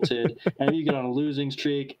so tilted, and if you get on a losing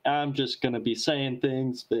streak, I'm just going to be saying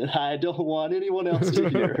things that I don't want anyone else to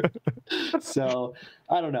hear. So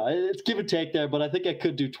I don't know. It's give and take there, but I think I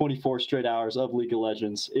could do 24 straight hours of League of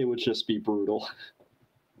Legends. It would just be brutal.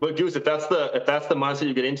 But Goose, if that's the mindset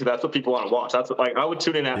you get into, that's what people want to watch. That's what, like, I would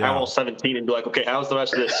tune in at hour 17 and be like, okay, how's the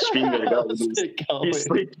rest of this stream gonna go? He's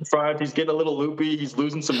sleep deprived. He's getting a little loopy. He's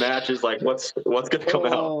losing some matches. Like, what's gonna come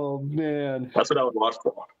out? Oh man, that's what I would watch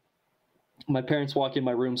for. My parents walk in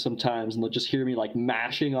my room sometimes and they'll just hear me like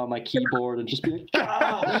mashing on my keyboard and just be like,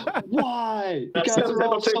 why? You guys are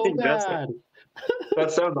all so bad. That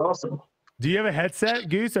sounds awesome. Do you have a headset,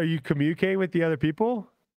 Goose? Are you communicating with the other people?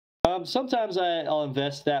 Sometimes I'll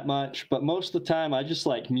invest that much, but most of the time I just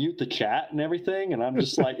like mute the chat and everything, and I'm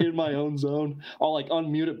just like in my own zone. I'll like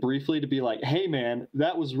unmute it briefly to be like, "Hey man,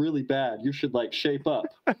 that was really bad. You should like shape up."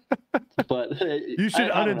 But you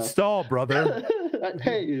should uninstall, brother.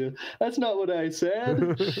 Hey, that's not what I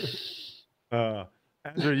said.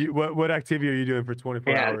 Ezra, what activity are you doing for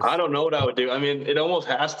 24 hours? I don't know what I would do. I mean, it almost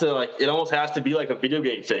has to be like a video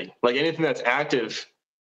game thing. Like anything that's active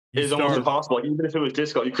is almost impossible. Like, even if it was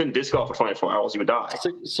disc golf, you couldn't disc golf for 24 hours. You would die.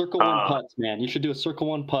 Circle one putts, man. You should do a circle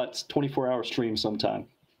one putts 24-hour stream sometime.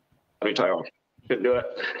 I mean, Tyrone couldn't do it.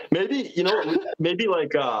 Maybe maybe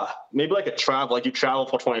like a travel. Like you travel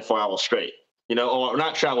for 24 hours straight. Or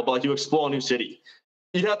not travel, but like you explore a new city.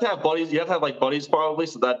 You'd have to have buddies. You have to have like buddies probably,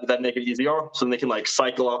 so that make it easier. So then they can like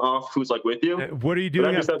cycle off who's like with you. What are you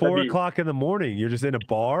doing at 4 o'clock in the morning? You're just in a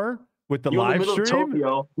bar with the live stream?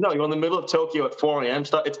 No, you're in the middle of Tokyo at 4 a.m.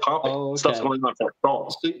 It's popping. Oh, okay. Stuff's going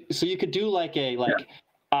on. So you could do like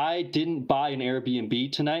I didn't buy an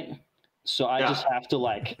Airbnb tonight, so I just have to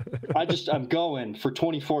I'm going for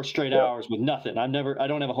 24 straight hours with nothing. I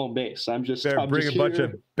don't have a home base. I'm bring a bunch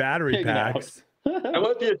of battery packs. I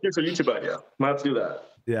might be a future YouTube idea. Might have to do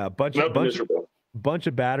that. Yeah, bunch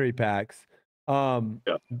of battery packs.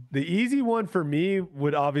 The easy one for me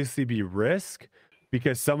would obviously be Risk,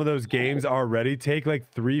 because some of those games already take like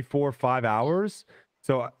 3, 4, 5 hours.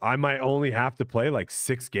 So I might only have to play like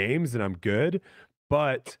 6 games and I'm good.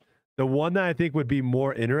 But the one that I think would be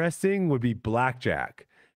more interesting would be Blackjack.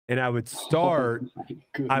 And I would start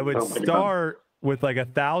with like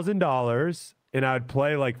 $1,000, and I would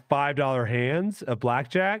play like $5 hands of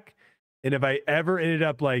Blackjack. And if I ever ended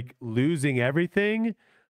up like losing everything,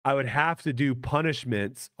 I would have to do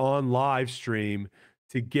punishments on live stream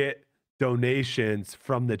to get donations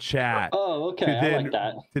from the chat. Oh, okay. I like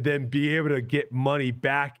that. To then be able to get money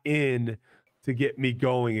back in to get me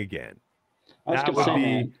going again.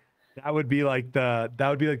 That would be like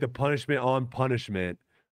the punishment on punishment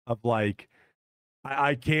of like,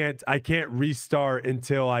 I can't restart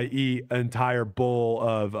until I eat an entire bowl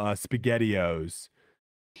of SpaghettiOs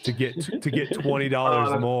to get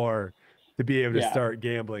 $20 more to be able to start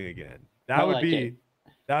gambling again. That would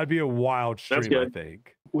be a wild stream, I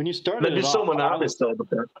think. When you started, that'd be so monotonous though.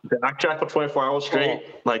 The backtrack for 24 hours straight,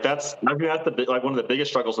 like that's one of the biggest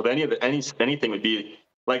struggles with anything would be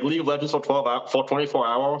like League of Legends for 24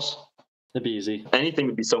 hours. That'd be easy. Anything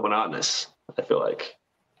would be so monotonous, I feel like.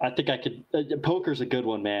 I think I could. Poker's a good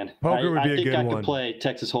one, man. Poker would be a good one. I think I could play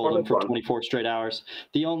Texas Hold'em for 24 straight hours.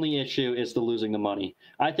 The only issue is the losing the money.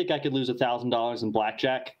 I think I could lose $1,000 in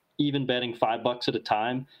blackjack, even betting $5 at a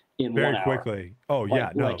time in 1 hour. Very quickly. Oh yeah,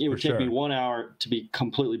 it would take me 1 hour to be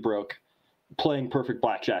completely broke. playing perfect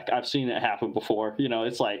blackjack. I've seen it happen before. You know,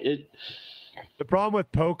 it's like it. The problem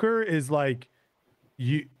with poker is like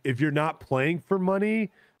if you're not playing for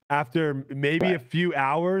money, after maybe a few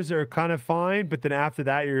hours are kind of fine, but then after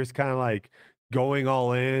that you're just kind of like going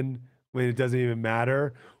all in when it doesn't even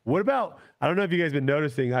matter. What about, I don't know if you guys been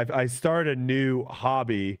noticing, I started a new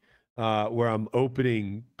hobby where I'm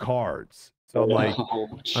opening cards. So I'm like,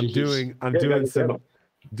 I'm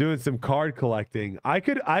doing some card collecting. I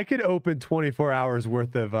could open 24 hours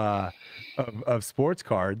worth of sports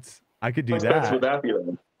cards. I could do that. How expensive would that be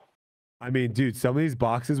then? I mean, dude, some of these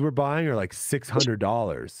boxes we're buying are like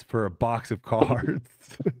 $600 for a box of cards.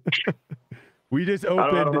 We just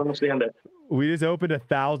opened. I don't understand it. We just opened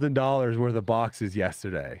 $1,000 worth of boxes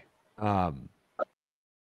yesterday. Yeah,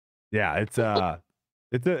 it's a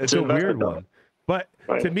weird one, but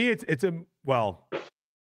to me, it's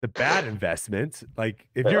a bad investment. Like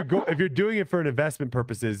if you're doing it for an investment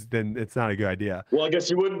purposes, then it's not a good idea. Well, I guess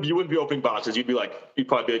you wouldn't be opening boxes. You'd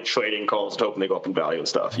probably be like trading calls hoping they go up in value and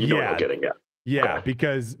stuff. You know what I'm getting at. Yeah,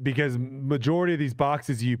 because majority of these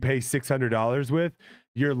boxes you pay $600 with,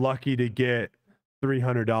 you're lucky to get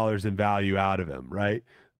 $300 in value out of them, right?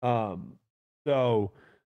 So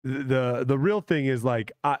the real thing is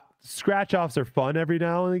like scratch offs are fun every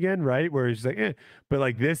now and again, right? Where it's like, but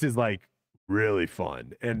like this is like really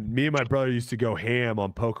fun. And me and my brother used to go ham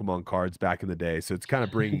on Pokemon cards back in the day, so it's kind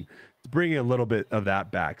of bringing a little bit of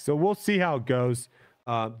that back. So we'll see how it goes.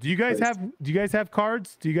 Do you guys have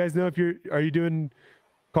cards? Do you guys know if are you doing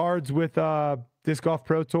cards with Disc Golf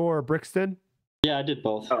Pro Tour or Brixton? Yeah, I did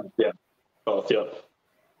both. Yeah, both. Yeah.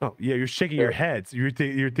 Oh yeah, you're shaking your heads. You're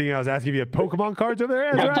thinking I was asking if you had Pokemon cards over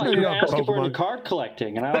there? I thought you were asking for the card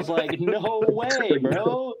collecting, and I was like, no way,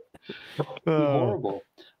 bro. Horrible.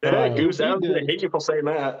 Yeah, Goose, I hate you for saying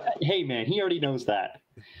that. Hey man, he already knows that.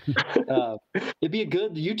 It'd be a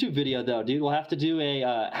good YouTube video though, dude. We'll have to do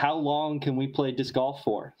a how long can we play disc golf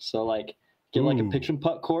for? So like get like a pitch and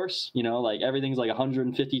putt course, you know, like everything's like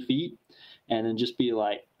 150 feet, and then just be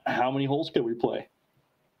like, how many holes can we play?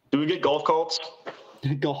 Do we get golf carts?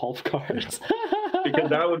 Golf carts. Because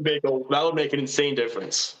that would make an insane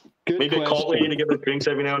difference. Good Maybe question. a call lady to give us drinks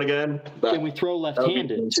every now and again. And we throw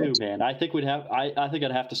left-handed too, man. I think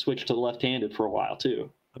I'd have to switch to the left-handed for a while too.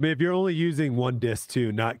 I mean, if you're only using one disc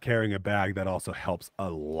too, not carrying a bag, that also helps a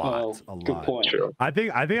lot. Good point. Sure. I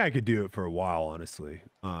think I could do it for a while, honestly.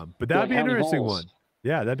 But that'd be an interesting one.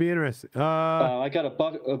 Yeah, that'd be interesting. I got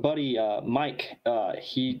a buddy, Mike.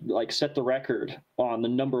 He like set the record on the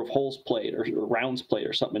number of holes played or rounds played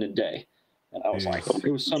or something in a day. And I was like,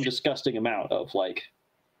 it was some disgusting amount of like,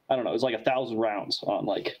 I don't know, it was like 1,000 rounds on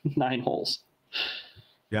like 9 holes.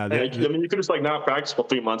 Yeah, I mean, you could just like not practice for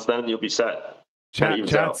 3 months, then you'll be set.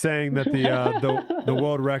 Chat saying that the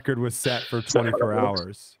world record was set for 24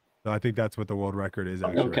 hours. So I think that's what the world record is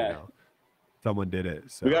actually right now. Someone did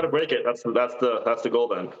it. So. We got to break it. That's the goal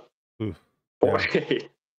then. Oof. Yeah.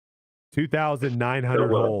 2,900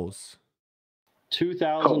 holes.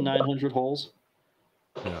 2,900 holes.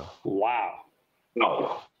 Yeah. Wow.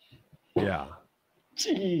 No. Yeah.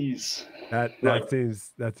 Jeez. That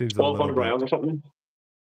seems 1,200 rounds or something.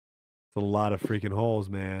 It's a lot of freaking holes,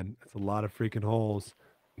 man. It's a lot of freaking holes.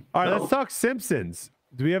 All right, let's talk Simpsons.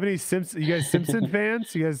 Do we have any Simpsons? You guys Simpson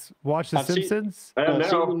fans? You guys watch the Simpsons?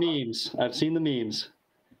 I've seen the memes.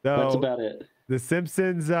 So that's about it. The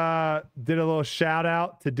Simpsons did a little shout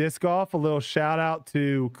out to disc golf, a little shout out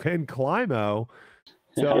to Ken Climo.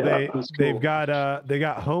 So they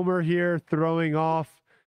got Homer here throwing off,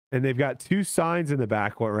 and they've got 2 signs in the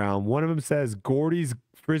background. One of them says Gordy's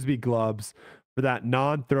Frisbee gloves for that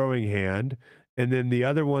non-throwing hand, and then the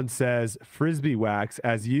other one says Frisbee wax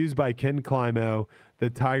as used by Ken Climo, the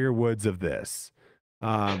Tiger Woods of this.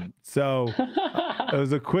 So it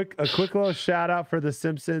was a quick little shout out for the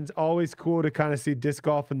Simpsons. Always cool to kind of see disc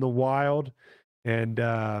golf in the wild. And,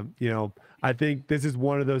 I think this is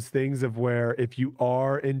one of those things of where if you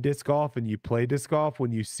are in disc golf and you play disc golf,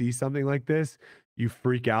 when you see something like this, you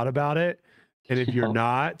freak out about it. And if you're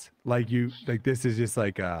not, this is just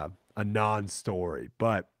like a non-story.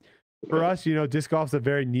 But for us, disc golf's a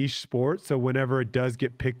very niche sport. So whenever it does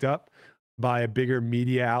get picked up by a bigger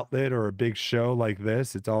media outlet or a big show like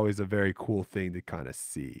this, it's always a very cool thing to kind of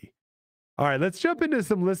see. All right, let's jump into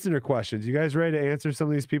some listener questions. You guys ready to answer some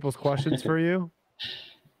of these people's questions for you?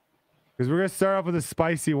 Because we're going to start off with a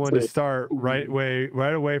spicy one to start right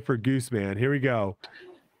away for Goose Man. Here we go.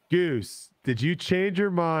 Goose, did you change your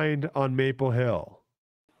mind on Maple Hill?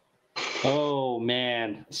 Oh,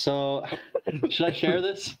 man. So should I share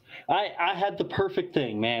this? I had the perfect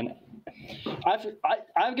thing, man.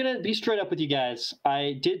 I'm going to be straight up with you guys.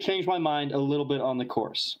 I did change my mind a little bit on the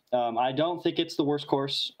course. I don't think it's the worst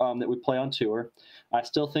course that we play on tour. I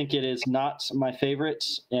still think it is not my favorite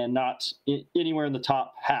and not anywhere in the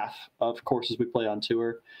top half of courses we play on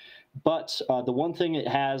tour. But the one thing it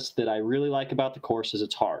has that I really like about the course is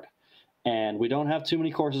it's hard. And we don't have too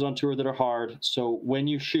many courses on tour that are hard. So when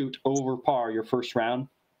you shoot over par your first round,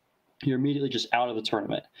 you're immediately just out of the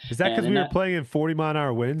tournament. Is that because we were playing in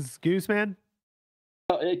 40-mile-an-hour winds, Goose Man?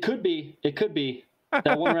 It could be. It could be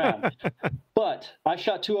that one round. But I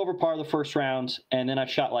shot 2 over par the first round, and then I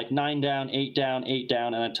shot like 9 down, 8 down, 8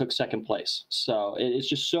 down, and I took second place. So it's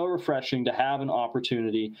just so refreshing to have an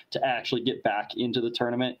opportunity to actually get back into the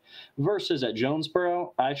tournament. Versus at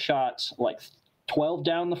Jonesboro, I shot like 12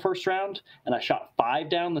 down the first round, and I shot 5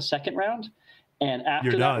 down the second round. And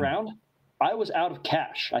after that round, I was out of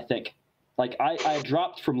cash, I think. Like I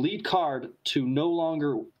dropped from lead card to no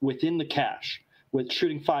longer within the cash with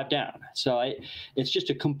shooting 5 down. So it's just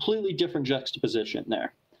a completely different juxtaposition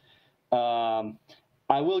there.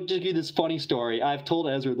 I will just give you this funny story. I've told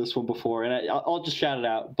Ezra this one before, and I'll just shout it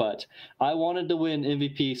out. But I wanted to win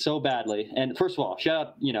MVP so badly. And first of all,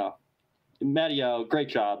 shout out, Matteo, great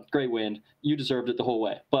job, great win. You deserved it the whole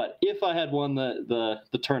way. But if I had won the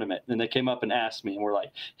tournament and they came up and asked me and were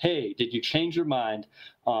like, hey, did you change your mind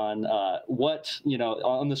on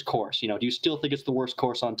on this course? Do you still think it's the worst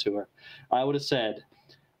course on tour? I would have said,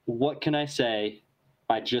 what can I say?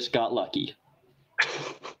 I just got lucky.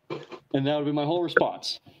 And that would be my whole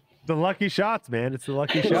response. The lucky shots, man. It's the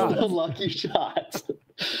lucky shots. The lucky shots.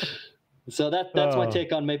 So that's my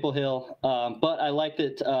take on Maple Hill. But I like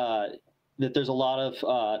that there's a lot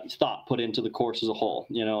of thought put into the course as a whole.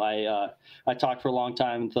 I talked for a long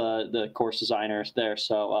time with the course designers there,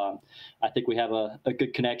 so I think we have a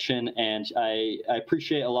good connection, and I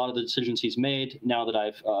appreciate a lot of the decisions he's made now that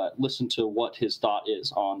I've listened to what his thought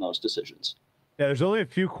is on those decisions. Yeah, there's only a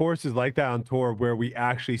few courses like that on tour where we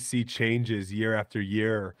actually see changes year after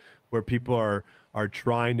year, where people are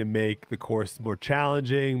trying to make the course more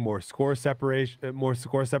challenging, more score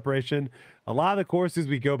separation. A lot of the courses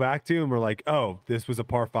we go back to and we're like, oh, this was a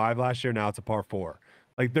par 5 last year, now it's a par 4.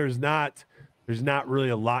 Like there's not really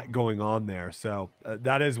a lot going on there. So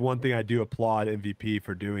that is one thing I do applaud MVP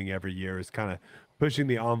for doing every year, is kind of pushing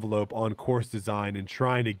the envelope on course design and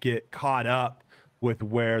trying to get caught up with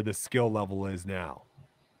where the skill level is now.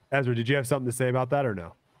 Ezra, did you have something to say about that or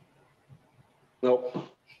no? Nope.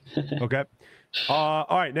 Okay. All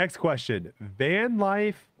right, next question. Van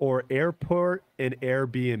life or airport and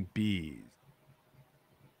Airbnbs?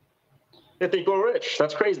 I think we're rich.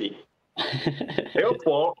 That's crazy.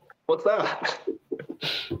 Airport? What's that?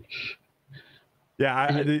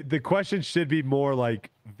 Yeah, the question should be more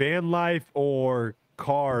like van life or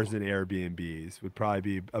cars and Airbnbs would probably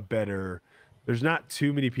be a better. There's not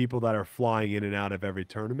too many people that are flying in and out of every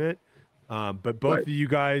tournament, but both of you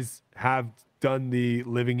guys have done the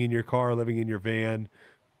living in your car, living in your van.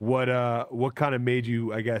 What kind of made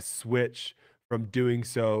you, I guess, switch from doing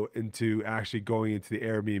so into actually going into the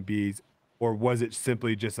Airbnbs, or was it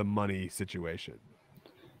simply just a money situation?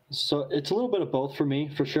 So it's a little bit of both for me,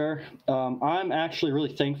 for sure. I'm actually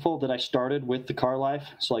really thankful that I started with the car life.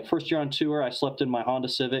 So like first year on tour, I slept in my Honda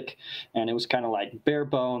Civic, and it was kind of like bare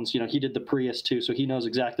bones. He did the Prius too, so he knows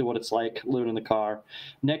exactly what it's like living in the car.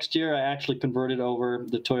 Next year, I actually converted over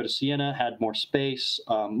the Toyota Sienna, had more space,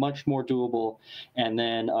 much more doable. And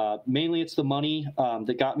then mainly it's the money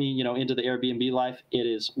that got me, into the Airbnb life. It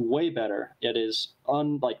is way better. It is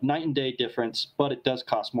like night and day difference, but it does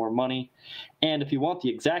cost more money. And if you want the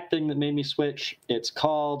exact thing that made me switch, it's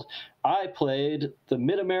called, I played the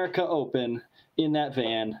Mid-America Open in that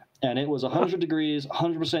van, and it was 100 degrees,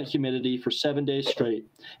 100% humidity for 7 days straight,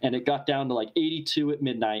 and it got down to like 82 at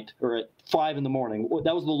midnight or at 5 in the morning.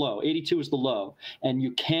 That was the low. 82 is the low, and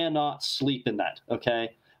you cannot sleep in that,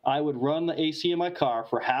 okay? I would run the AC in my car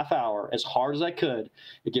for half hour as hard as I could.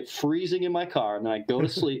 It'd get freezing in my car, and then I'd go to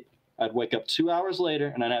sleep. I'd wake up 2 hours later,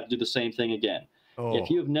 and I'd have to do the same thing again. Oh. If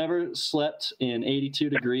you have never slept in 82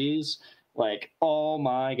 degrees, like, oh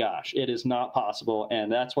my gosh, it is not possible.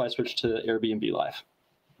 And that's why I switched to Airbnb life.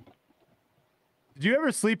 Did you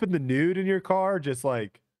ever sleep in the nude in your car? Just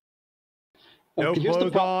like no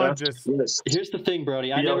clothes on? Here's the thing,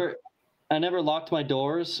 Brodie. I never locked my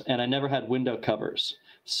doors, and I never had window covers.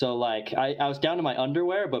 So like I was down to my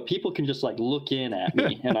underwear, but people can just like look in at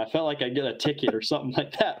me, and I felt like I'd get a ticket or something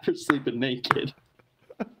like that for sleeping naked.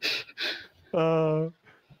 I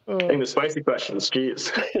think the spicy questions,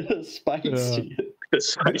 geez. Spicy.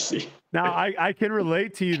 Spicy. Now I can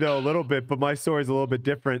relate to you though a little bit, but my story is a little bit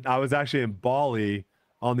different. I was actually in Bali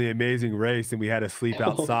on the Amazing Race, and we had to sleep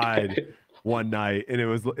outside one night, and it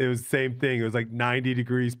was the same thing. It was like 90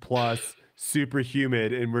 degrees plus, super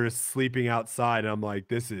humid, and we're just sleeping outside. And I'm like,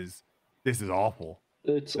 this is awful.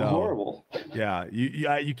 It's horrible. Yeah,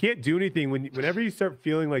 you can't do anything whenever you start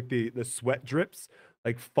feeling like the sweat drips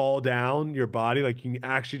like fall down your body, like you can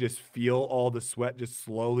actually just feel all the sweat just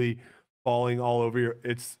slowly falling all over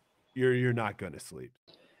you're not going to sleep.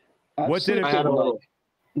 What did it like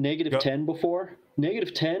 -10 before?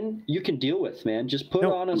 -10 you can deal with, man. Just put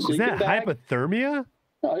on a sleeping bag. Is that hypothermia?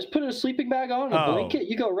 No, just put a sleeping bag on, a blanket,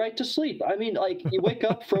 you go right to sleep. I mean, like, you wake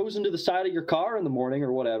up frozen to the side of your car in the morning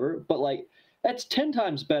or whatever, but like that's 10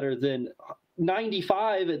 times better than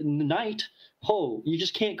 95 at night. Oh, you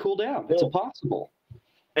just can't cool down. It's impossible.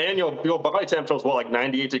 And your body temperature is like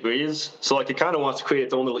 98 degrees. So like it kind of wants to create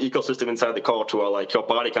its own little ecosystem inside the car to where like your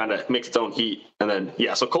body kind of makes its own heat. And then,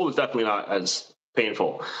 yeah, so cold is definitely not as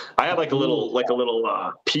painful. I had like a little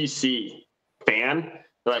PC fan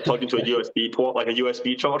that I plugged into a USB port, like a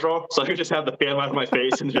USB charger. So I could just have the fan right on my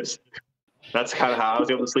face and just, that's kind of how I was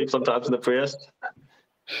able to sleep sometimes in the Prius.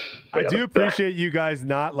 I do appreciate you guys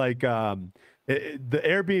not like the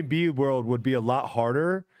Airbnb world would be a lot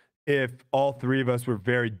harder if all three of us were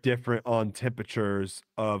very different on temperatures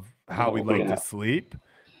of how we like to sleep,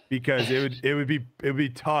 because it would be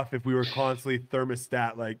tough if we were constantly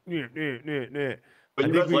thermostat like. But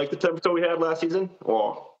you guys like the temperature we had last season,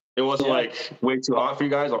 or it wasn't like way too hot for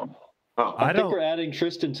you guys? Or I think we're adding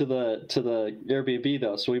Tristan to the Airbnb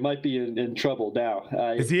though, so we might be in trouble now.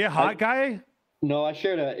 Is he a hot guy? No, I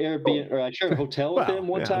shared a Airbnb, or I shared a hotel with him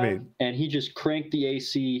one time, and he just cranked the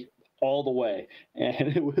AC all the way,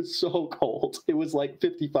 and it was so cold. It was like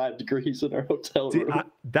 55 degrees in our hotel room.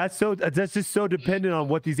 That's just so dependent on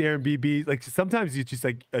what these Airbnbs like. Sometimes it's just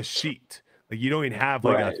like a sheet, like you don't even have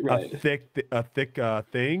like a thick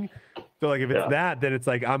thing. So like if it's that, then it's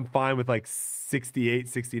like I'm fine with like 68,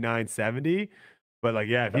 69, 70. But like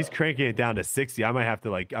if he's cranking it down to 60, I might have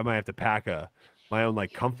to pack my own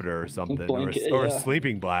like comforter or something, or a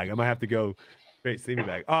sleeping bag. I might have to go straight sleeping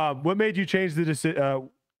bag. What made you change the decision,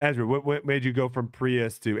 Ezra? What made you go from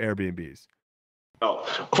Prius to Airbnbs? Oh,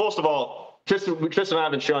 first of all, Tristan and I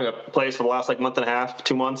have been sharing a place for the last like month and a half,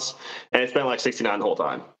 2 months, and it's been like 69 the whole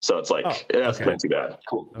time. So it's like it hasn't been too bad.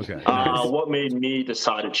 Cool. Okay. What made me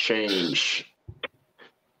decide to change?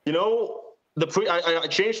 You know, I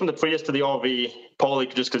changed from the Prius to the RV probably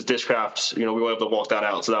just because Discraft, we were able to walk that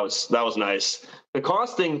out, so that was nice. The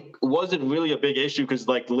cost thing wasn't really a big issue because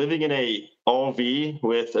like living in a RV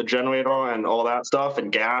with a generator and all that stuff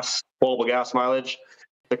and horrible gas mileage,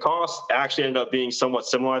 the cost actually ended up being somewhat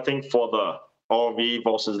similar, I think, for the RV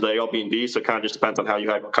versus the Airbnb. So it kind of just depends on how you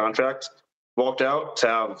have your contract worked out to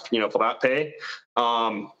have, for that pay.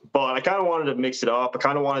 But I kind of wanted to mix it up. I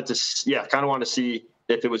kind of wanted to see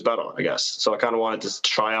if it was better, I guess. So I kind of wanted to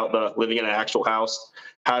try out the living in an actual house,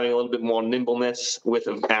 having a little bit more nimbleness with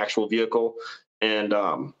an actual vehicle. And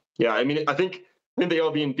I think the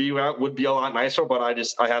Airbnb route would be a lot nicer, but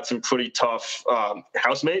I had some pretty tough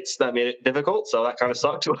housemates that made it difficult, so that kind of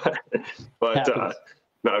sucked. But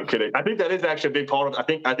no, I'm kidding. I think that is actually a big part of.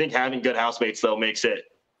 I think having good housemates though makes it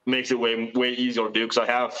way easier to do, because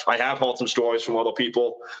I have heard some stories from other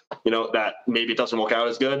people, that maybe it doesn't work out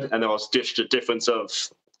as good, and there was just a difference of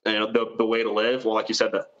the way to live, or like you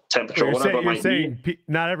said, the temperature. You're saying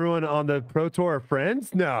not everyone on the Pro Tour are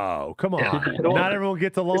friends? No, come on. Not everyone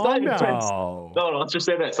gets along. No. No. Let's just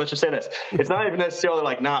say this. It's not even necessarily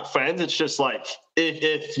like not friends. It's just like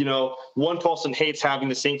if one person hates having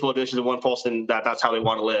the sink full of dishes and one person that's how they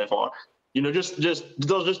want to live, or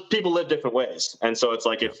just people live different ways, and so it's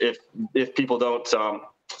like if people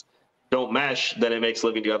don't mesh, then it makes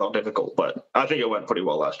living together difficult. But I think it went pretty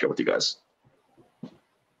well last year with you guys.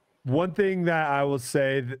 One thing that I will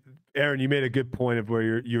say, Aaron, you made a good point of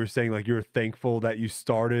where you were saying like you were thankful that you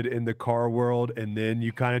started in the car world and then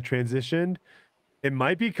you kind of transitioned. It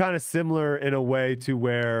might be kind of similar in a way to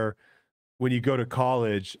where when you go to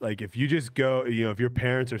college, like if you just go, if your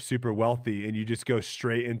parents are super wealthy and you just go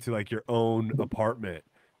straight into like your own apartment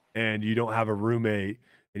and you don't have a roommate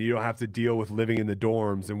and you don't have to deal with living in the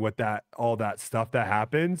dorms and all that stuff that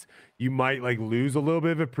happens, you might like lose a little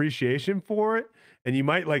bit of appreciation for it. And you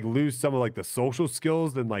might like lose some of like the social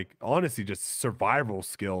skills and like honestly just survival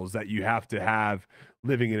skills that you have to have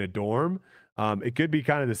living in a dorm. It could be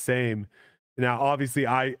kind of the same. Now, obviously,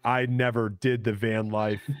 I never did the van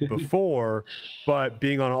life before, but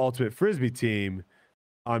being on an ultimate frisbee team,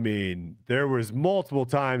 I mean, there was multiple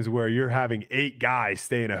times where you're having 8 guys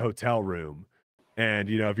stay in a hotel room. And,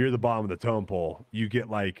 if you're the bottom of the totem pole, you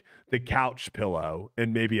get like the couch pillow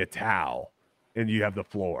and maybe a towel, and you have the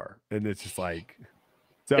floor. And it's just like,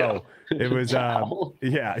 So it was,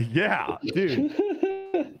 yeah, dude.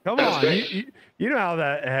 Come on, you know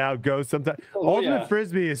how it goes sometimes. Ultimate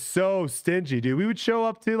Frisbee is so stingy, dude. We would show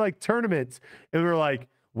up to like tournaments and we were like,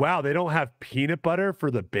 wow, they don't have peanut butter for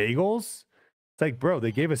the bagels. It's like, bro,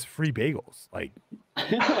 they gave us free bagels. Like,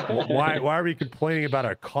 why are we complaining about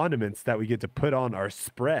our condiments that we get to put on our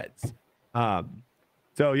spreads?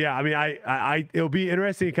 So yeah, I mean, it'll be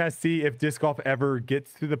interesting to kind of see if disc golf ever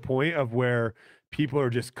gets to the point of where people are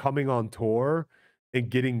just coming on tour and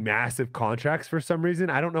getting massive contracts for some reason.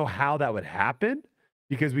 I don't know how that would happen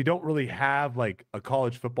because we don't really have like a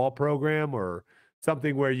college football program or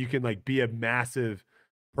something where you can like be a massive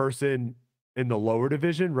person in the lower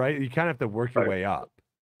division, right? You kind of have to work your way up.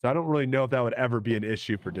 So I don't really know if that would ever be an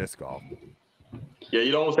issue for disc golf. Yeah,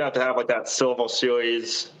 you'd almost have to have like that Silver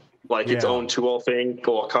Series, like its own tool thing,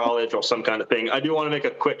 or college or some kind of thing. I do want to make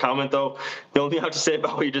a quick comment though. The only thing I have to say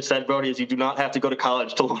about what you just said, Brodie, is you do not have to go to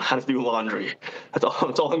college to learn how to do laundry. That's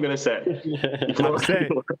all I'm going to say. I'm saying,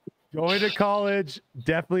 going to college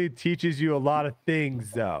definitely teaches you a lot of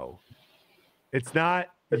things though. It's not,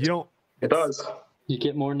 you don't. It does. You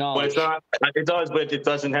get more knowledge. But it's not. It does, but it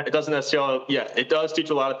doesn't necessarily. Yeah, it does teach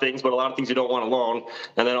a lot of things, but a lot of things you don't want to learn.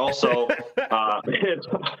 And then also,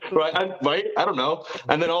 right? I don't know.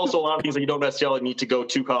 And then also a lot of things that you don't necessarily need to go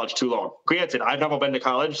to college to learn. Granted, I've never been to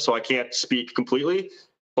college, so I can't speak completely.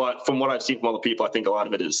 But from what I've seen from other people, I think a lot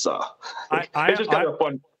of it is. It's just kind of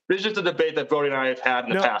fun. It's just a debate that Brodie and I have had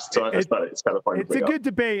in the past, so it's kind of fun. It's a good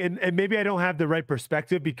debate, and maybe I don't have the right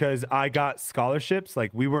perspective because I got scholarships.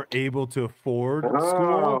 Like we weren't able to afford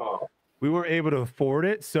school. We weren't able to afford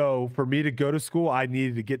it. So for me to go to school, I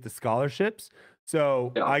needed to get the scholarships.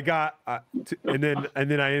 So I got, and then I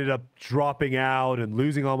ended up dropping out and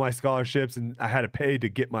losing all my scholarships, and I had to pay to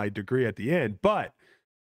get my degree at the end. But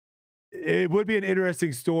it would be an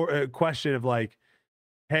interesting question of like,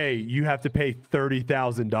 hey, you have to pay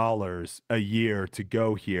 $30,000 a year to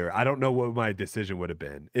go here. I don't know what my decision would have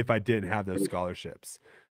been if I didn't have those scholarships.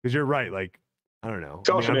 Because you're right, like I don't know.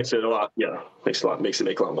 Scholarship makes it a lot. Yeah, makes it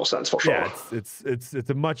make a lot more sense for sure. Yeah, it's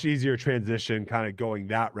a much easier transition, kind of going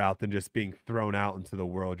that route than just being thrown out into the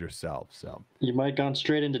world yourself. So you might have gone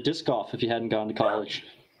straight into disc golf if you hadn't gone to college.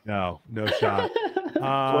 No shot. Would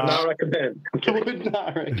not recommend. Would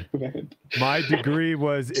not recommend. My degree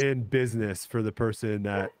was in business for the person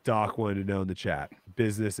that Doc wanted to know in the chat.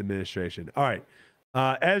 Business administration. All right.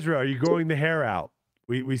 Ezra, are you growing the hair out?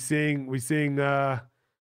 We're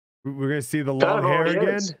gonna see the long hair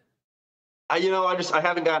again. I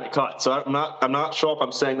haven't gotten it cut, so I'm not sure if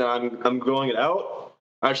I'm saying that I'm growing it out.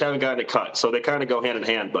 I just haven't gotten it cut, so they kind of go hand in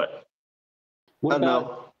hand. But what I don't about,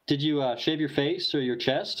 know. Did you shave your face or your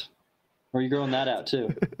chest? Or are you growing that out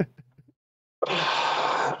too?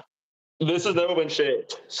 This has never been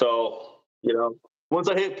shaved, so once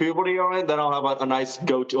I hit puberty on it, then I'll have a nice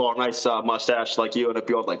goatee or a nice mustache like you and a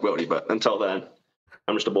beard like Brodie. But until then,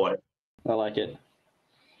 I'm just a boy. I like it.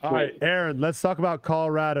 All right, Aaron, let's talk about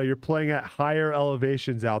Colorado. You're playing at higher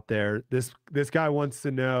elevations out there. This guy wants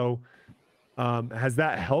to know, has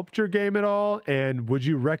that helped your game at all? And would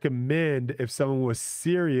you recommend if someone was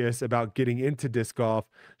serious about getting into disc golf,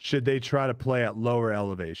 should they try to play at lower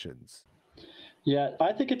elevations? Yeah,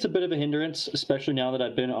 I think it's a bit of a hindrance, especially now that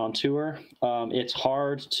I've been on tour. It's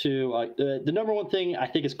hard to the number one thing I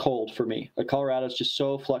think is cold for me. Colorado's just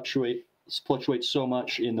so fluctuates so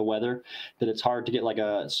much in the weather that it's hard to get like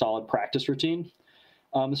a solid practice routine.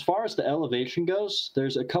 As far as the elevation goes,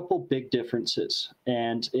 there's a couple big differences,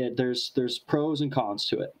 and there's pros and cons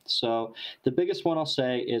to it. So the biggest one I'll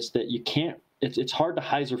say is that you can't. It's hard to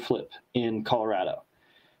hyzer flip in Colorado.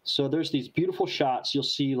 So there's these beautiful shots you'll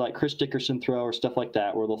see like Chris Dickerson throw or stuff like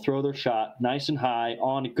that, where they'll throw their shot nice and high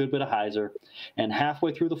on a good bit of hyzer, and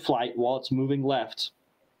halfway through the flight while it's moving left,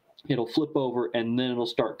 it'll flip over and then it'll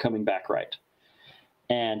start coming back right.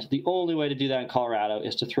 And the only way to do that in Colorado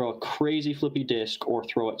is to throw a crazy flippy disc or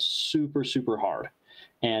throw it super, super hard.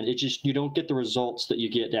 And you don't get the results that you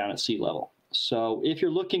get down at sea level. So if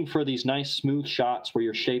you're looking for these nice smooth shots where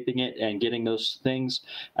you're shaping it and getting those things,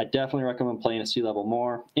 I definitely recommend playing at sea level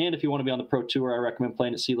more. And if you want to be on the pro tour, I recommend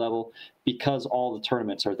playing at sea level because all the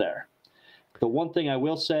tournaments are there. The one thing I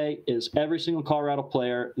will say is every single Colorado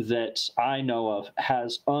player that I know of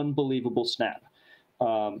has unbelievable snap.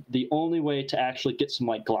 The only way to actually get some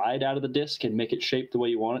like glide out of the disc and make it shape the way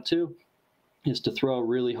you want it to is to throw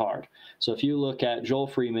really hard. So if you look at Joel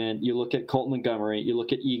Freeman, you look at Colton Montgomery, you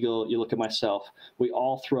look at Eagle, you look at myself, we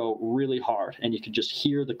all throw really hard, and you can just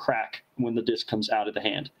hear the crack when the disc comes out of the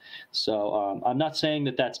hand. So I'm not saying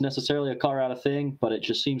that that's necessarily a Colorado thing, but it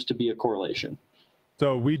just seems to be a correlation.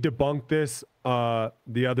 So we debunked this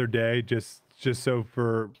the other day, just just so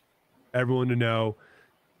for everyone to know,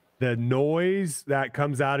 the noise that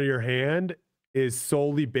comes out of your hand is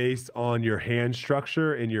solely based on your hand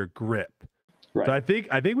structure and your grip. Right. So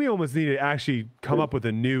I think we almost need to actually come up with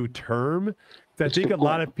a new term. I think a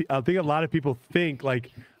lot of people think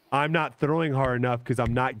like I'm not throwing hard enough because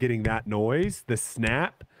I'm not getting that noise, the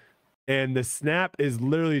snap. And the snap is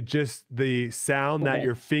literally just the sound that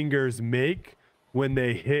your fingers make when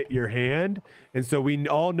they hit your hand. And so we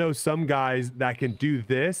all know some guys that can do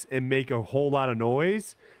this and make a whole lot of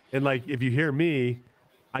noise. And like, if you hear me,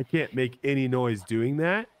 I can't make any noise doing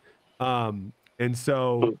that. And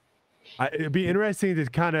so it'd be interesting to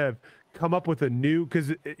kind of come up with a new,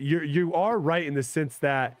 because you are right in the sense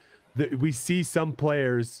that we see some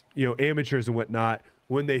players, you know, amateurs and whatnot,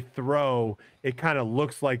 when they throw, it kind of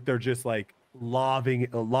looks like they're just like lobbing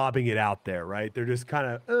it out there, right? They're just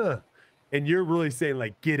kind of, and you're really saying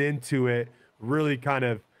like, get into it, really kind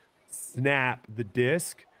of snap the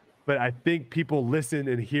disc. But I think people listen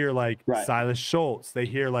and hear like Silas Schultz, they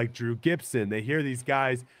hear like Drew Gibson, they hear these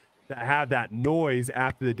guys that have that noise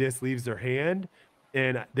after the disc leaves their hand,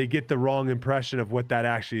 and they get the wrong impression of what that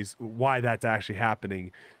actually is, why that's actually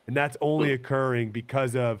happening. And that's only occurring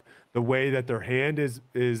because of the way that their hand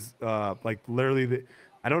is like literally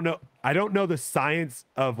I don't know the science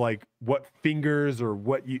of like what fingers or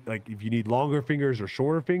what you like, if you need longer fingers or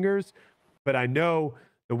shorter fingers, but I know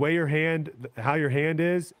the way how your hand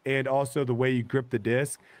is, and also the way you grip the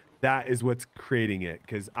disc, that is what's creating it.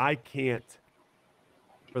 Because I can't,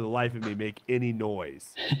 for the life of me, make any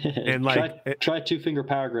noise. And like, try 2-finger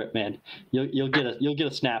power grip, man. You'll get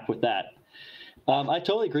a snap with that. I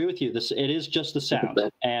totally agree with you. It is just the sound,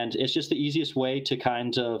 and it's just the easiest way to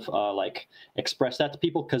kind of like express that to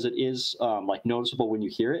people, because it is like noticeable when you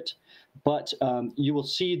hear it. But you will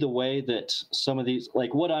see the way that some of these,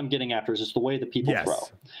 like what I'm getting after, is just the way that people throw.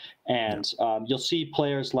 And you'll see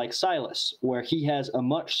players like Silas, where he has a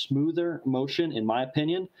much smoother motion, in my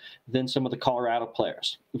opinion, than some of the Colorado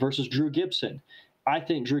players, versus Drew Gibson. I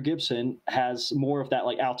think Drew Gibson has more of that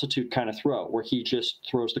like altitude kind of throw, where he just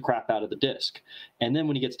throws the crap out of the disc. And then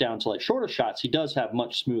when he gets down to like shorter shots, he does have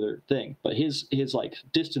much smoother thing. But his like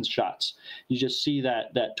distance shots, you just see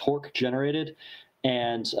that torque generated.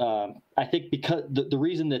 And I think because the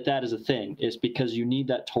reason that is a thing is because you need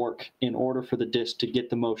that torque in order for the disc to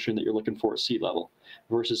get the motion that you're looking for at sea level.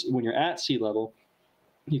 Versus when you're at sea level,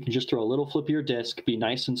 you can just throw a little flip of your disc, be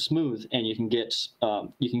nice and smooth, and you can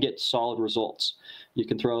get solid results. You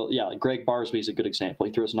can throw, like Greg Barsby is a good example.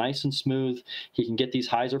 He throws nice and smooth. He can get these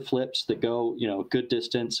hyzer flips that go, good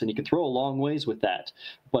distance, and he can throw a long ways with that.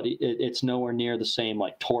 But it's nowhere near the same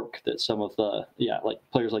like torque that some of the like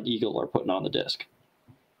players like Eagle are putting on the disc.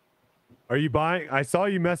 Are you buying? I saw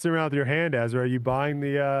you messing around with your hand, Ezra. Are you buying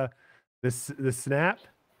the snap?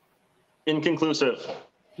 Inconclusive.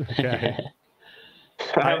 Okay.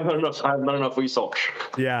 I have not enough research.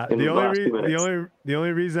 Yeah, the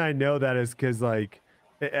only reason I know that is because like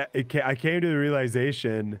I came to the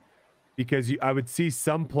realization because I would see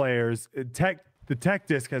some players. The tech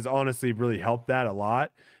disc has honestly really helped that a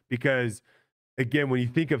lot, because again, when you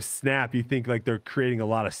think of snap, you think like they're creating a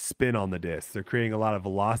lot of spin on the disc. They're creating a lot of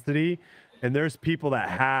velocity, and there's people that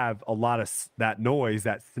have a lot of that noise,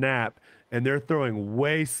 that snap, and they're throwing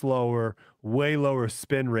way slower, way lower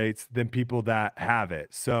spin rates than people that have it.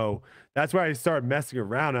 So that's why I started messing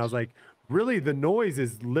around. I was like, really, the noise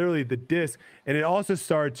is literally the disc. And it also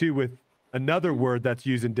started too with another word that's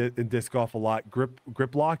used in disc golf a lot,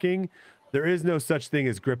 grip locking. There is no such thing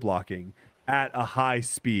as grip locking at a high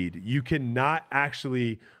speed. You cannot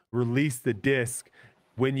actually release the disc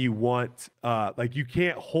when you want, like you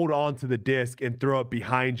can't hold on to the disc and throw it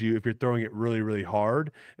behind you if you're throwing it really, really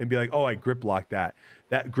hard and be like, oh, I grip lock that.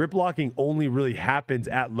 That grip locking only really happens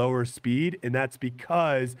at lower speed, and that's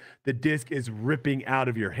because the disc is ripping out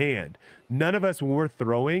of your hand. None of us, when we're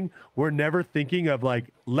throwing, we're never thinking of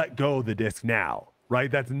like, let go of the disc now,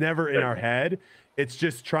 right? That's never in our head. It's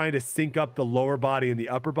just trying to sync up the lower body and the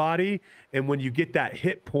upper body. And when you get that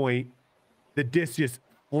hit point, the disc just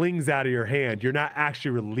flings out of your hand. You're not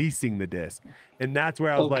actually releasing the disc. And that's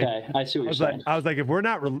where I was like, I see what you're saying. I was like, if we're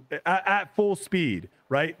not at full speed,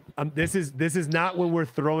 right? This is not when we're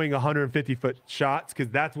throwing 150-foot shots, because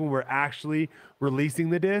that's when we're actually releasing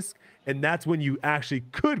the disc. And that's when you actually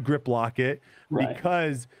could grip lock it,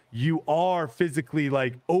 because you are physically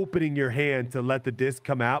like opening your hand to let the disc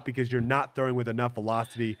come out, because you're not throwing with enough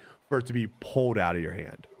velocity for it to be pulled out of your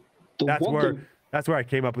hand. That's where I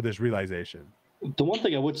came up with this realization. The one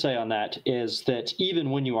thing I would say on that is that even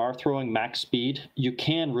when you are throwing max speed, you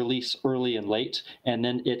can release early and late, and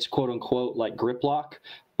then it's quote unquote like grip lock.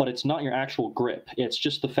 but it's not your actual grip. It's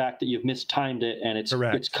just the fact that you've mistimed it and it's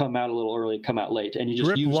come out a little early, come out late, and you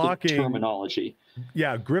just use the terminology.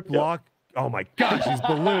 Yeah, grip lock. Oh my gosh, these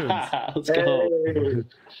balloons. Let's go.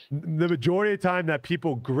 The majority of the time that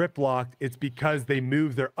people grip locked, it's because they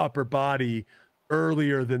move their upper body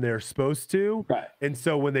earlier than they're supposed to. Right. And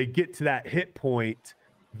so when they get to that hit point,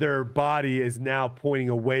 their body is now pointing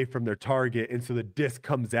away from their target. And so the disc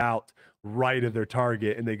comes out right of their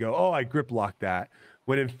target and they go, oh, I grip locked that.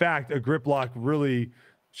 When in fact, a grip lock really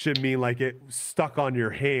should mean like it stuck on your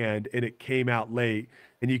hand and it came out late.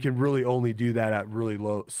 And you can really only do that at really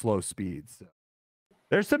slow speeds. So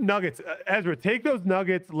there's some nuggets. Ezra, take those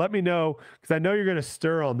nuggets. Let me know, because I know you're going to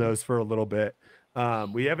stir on those for a little bit.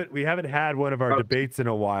 We haven't had one of our debates in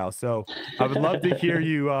a while, so I would love to hear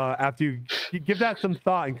you after you give that some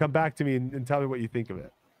thought and come back to me and tell me what you think of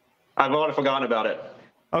it. I've already forgotten about it.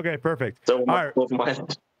 Okay, perfect. So all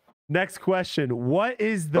right. Next question: What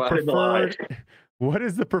is the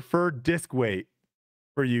preferred disc weight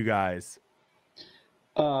for you guys?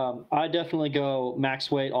 I definitely go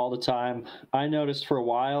max weight all the time. I noticed for a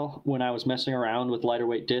while when I was messing around with lighter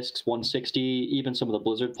weight discs, 160, even some of the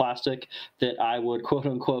Blizzard plastic, that I would quote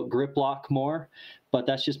unquote grip lock more. But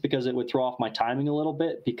that's just because it would throw off my timing a little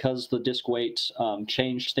bit, because the disc weight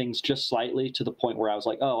changed things just slightly to the point where I was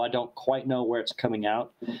like, oh, I don't quite know where it's coming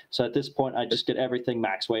out. So at this point, I just get everything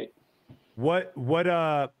max weight. What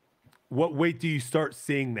weight do you start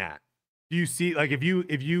seeing that? Do you see, like,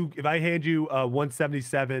 if I hand you a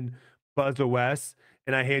 177 Buzz OS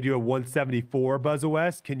and I hand you a 174 Buzz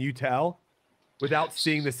OS, can you tell without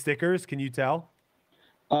seeing the stickers? Can you tell?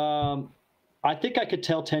 I think I could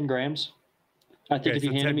tell 10 grams. I think if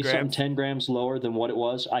you handed me something 10 grams lower than what it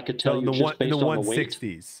was, I could tell you just based on the weight.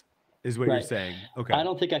 160s is what you're saying. Okay. I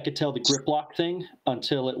don't think I could tell the grip lock thing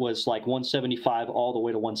until it was like 175 all the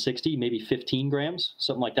way to 160, maybe 15 grams,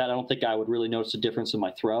 something like that. I don't think I would really notice a difference in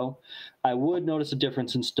my throw. I would notice a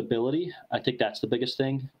difference in stability. I think that's the biggest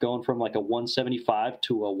thing. Going from like a 175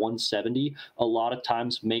 to a 170 a lot of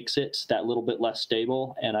times makes it that little bit less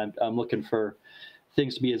stable, and I'm looking for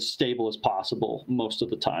things to be as stable as possible most of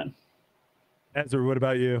the time. Ezra, what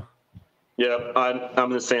about you? Yeah, I'm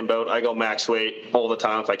in the same boat. I go max weight all the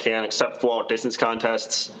time if I can, except for distance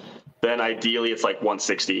contests. Then ideally it's like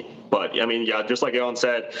 160. But I mean, yeah, just like Aaron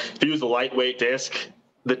said, if you use a lightweight disc,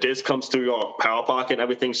 the disc comes through your power pocket and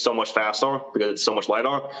everything so much faster because it's so much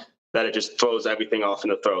lighter that it just throws everything off in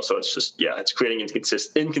the throw. So it's just, yeah, it's creating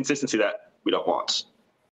inconsistency that we don't want.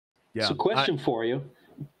 Yeah. So question for you.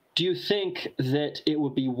 Do you think that it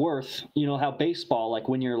would be worth, you know, how baseball, like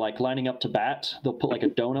when you're like lining up to bat, they'll put like a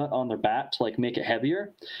donut on their bat to like make it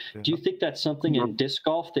heavier. Yeah. Do you think that's something in disc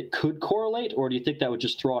golf that could correlate, or do you think that would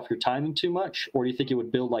just throw off your timing too much? Or do you think it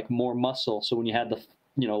would build like more muscle, so when you had the,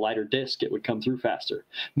 you know, lighter disc, it would come through faster?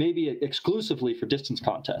 Maybe exclusively for distance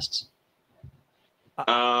contests.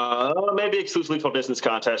 Maybe exclusively for distance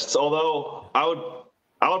contests, although I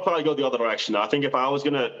would probably go the other direction. I think if I was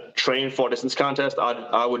going to train for a distance contest,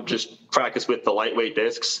 I would just practice with the lightweight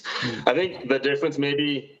discs. I think the difference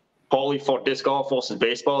maybe probably for disc golf versus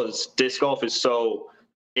baseball is disc golf is so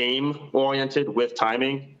aim-oriented with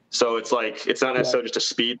timing. So it's like, it's not necessarily just a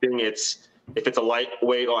speed thing. It's, if it's a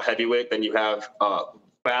lightweight or heavyweight, then you have a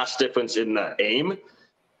vast difference in the aim.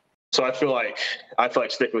 So I feel like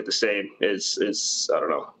sticking with the same is I don't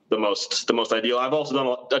know, the most ideal. I've also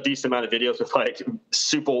done a decent amount of videos with like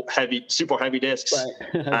super heavy discs.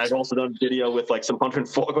 Right. I've also done video with like some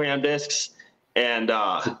 104-gram discs, and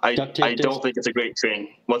I don't think it's a great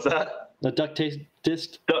training. What's that? The duct tape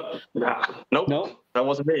disc? Nope. That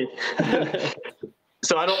wasn't me.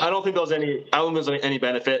 So I don't think there's any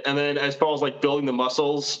benefit. And then as far as like building the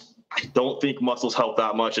muscles, I don't think muscles help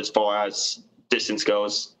that much as far as distance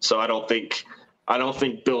goes. So I don't think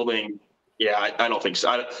building. Yeah, I don't think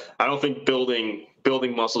so. I don't think building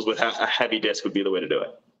muscles with a heavy disc would be the way to do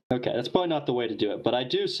it. Okay, that's probably not the way to do it. But I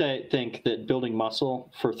do think that building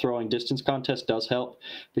muscle for throwing distance contests does help,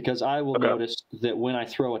 because I will notice that when I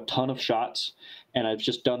throw a ton of shots, and I've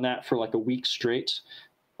just done that for like a week straight,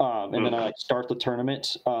 and then I like start the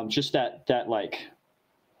tournament, just that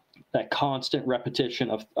constant repetition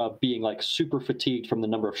of being like super fatigued from the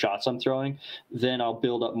number of shots I'm throwing, then I'll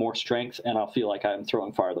build up more strength and I'll feel like I'm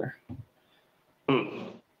throwing farther.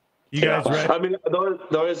 You guys ready? I mean,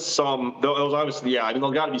 there's obviously, yeah, I mean,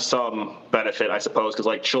 there's got to be some benefit, I suppose, because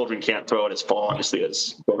like children can't throw it as far, obviously,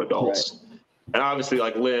 as grown adults. Right. And obviously,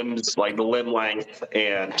 like limbs, like the limb length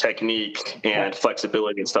and technique and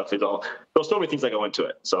flexibility and stuff there's so many things that go into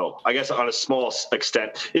it. So I guess on a small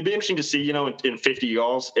extent, it'd be interesting to see, you know, in 50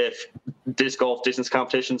 years, if disc golf distance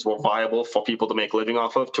competitions were viable for people to make a living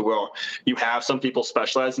off of, to where you have some people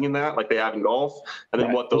specializing in that, like they have in golf, and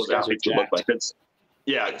then what those athletes would look like. It's,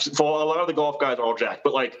 yeah, for a lot of the golf guys are all jacked,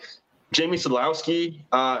 but like Jamie Sadlowski,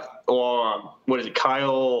 or what is it,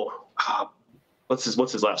 Kyle? What's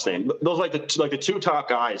his last name? Those like the two top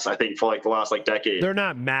guys, I think, for like the last like decade. They're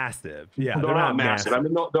not massive. Yeah, they're not massive. I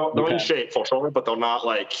mean, they're in shape for sure, but they're not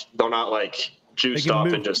like juiced up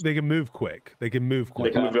and just. They can move quick. They can move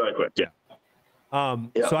quick. They can move very quick. Yeah.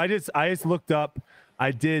 So I just looked up.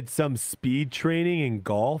 I did some speed training in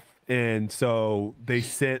golf, and so they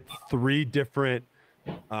sent 3 different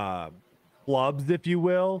clubs, if you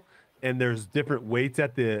will, and there's different weights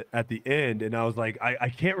at the end, and I was like, I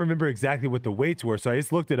can't remember exactly what the weights were, so I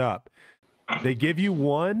just looked it up. They give you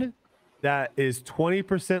one that is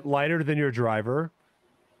 20% lighter than your driver,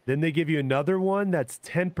 then they give you another one that's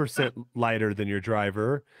 10% lighter than your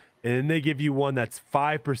driver, and then they give you one that's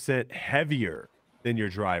 5% heavier than your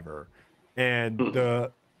driver. And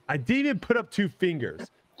I didn't even put up 2 fingers,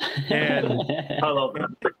 and I love that.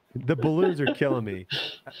 The balloons are killing me.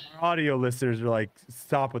 Our audio listeners are like,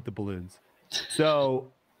 stop with the balloons.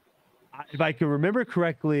 So if I can remember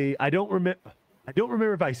correctly, I don't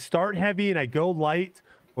remember if I start heavy and I go light,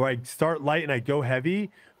 or I start light and I go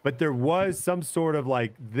heavy, but there was some sort of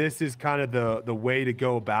like, this is kind of the way to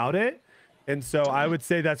go about it. And so I would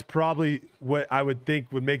say that's probably what I would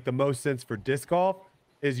think would make the most sense for disc golf,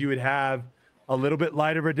 is you would have a little bit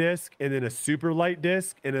lighter of a disc, and then a super light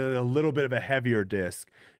disc, and then a little bit of a heavier disc.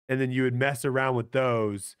 And then you would mess around with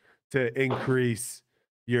those to increase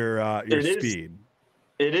your speed.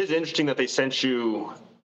 It is interesting that they sent you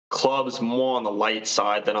clubs more on the light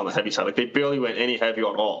side than on the heavy side. Like they barely went any heavier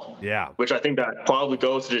at all. Yeah. Which I think that probably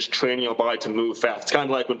goes to just training your body to move fast. It's kind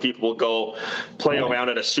of like when people will go play around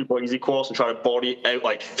at a super easy course and try to body out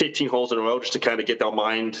like 15 holes in a row just to kind of get their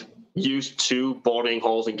mind used to boarding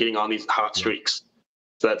holes and getting on these hot streaks.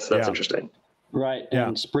 So that's interesting. Right,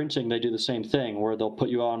 and sprinting, they do the same thing, where they'll put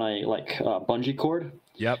you on a bungee cord.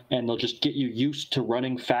 Yep. And they'll just get you used to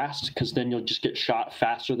running fast, because then you'll just get shot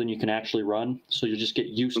faster than you can actually run. So you'll just get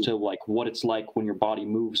used to like what it's like when your body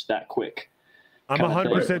moves that quick. I'm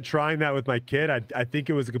 100% trying that with my kid. I think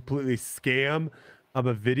it was a completely scam of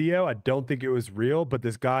a video. I don't think it was real, but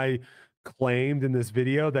this guy claimed in this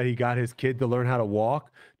video that he got his kid to learn how to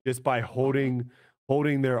walk just by holding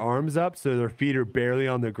their arms up so their feet are barely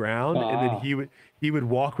on the ground, and then he would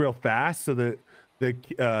walk real fast so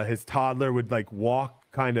that his toddler would like walk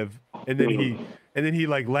kind of, and then he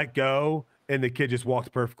like let go, and the kid just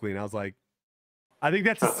walked perfectly. And I was like, I think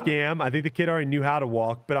that's a scam. I think the kid already knew how to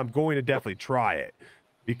walk, but I'm going to definitely try it,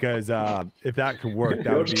 because if that can work,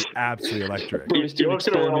 that would be absolutely electric. You're going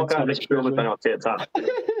to run all kinds of experiments on our kids, huh?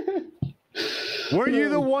 Were you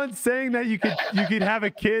the one saying that you could have a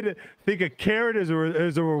kid think a carrot is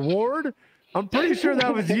a reward? I'm pretty sure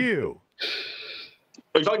that was you.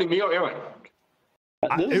 Are you talking to me or Aaron?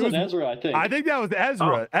 This was Ezra, I think. I think that was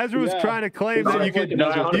Ezra. Ezra was trying to claim that you could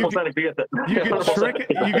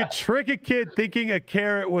trick a kid thinking a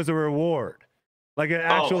carrot was a reward, like an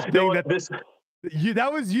actual thing.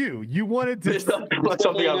 That was you. You wanted to. This does sound like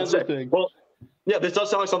something I would say. Well, yeah, this does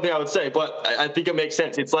sound like something I would say, but I think it makes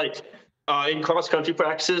sense. It's like in cross-country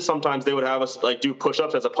practices, sometimes they would have us like do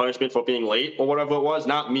push-ups as a punishment for being late or whatever it was.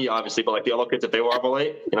 Not me, obviously, but like the other kids, if they were ever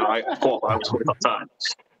late, I was late all the time.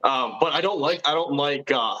 But I don't like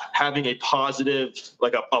having a positive,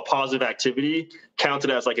 like a positive activity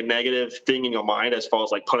counted as like a negative thing in your mind as far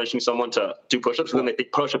as like punishing someone to do push-ups, and then they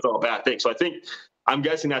think push-ups are a bad thing. So I'm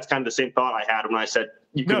guessing that's kind of the same thought I had when I said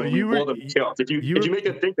you can reward them with chaos. If you make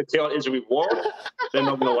them think that chaos is a reward, then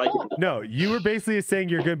they're gonna like it. No, you were basically saying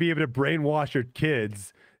you're gonna be able to brainwash your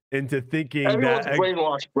kids into thinking everyone's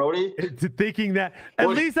brainwashed, Brodie. To thinking that at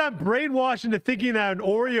least I'm brainwashed into thinking that an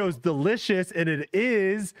Oreo is delicious, and it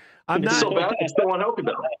is. It's so bad, it's still unhealthy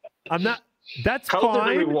though. I'm not. That's health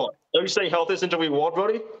fine. Is a reward. Are you saying health isn't a reward,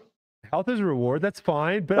 Brodie? Health is a reward. That's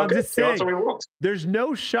fine, but I'm just saying there's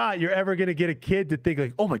no shot you're ever gonna get a kid to think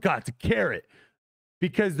like, oh my god, it's a carrot,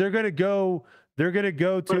 because they're gonna go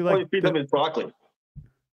to like feed them is broccoli.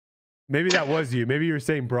 Maybe that was you. Maybe you were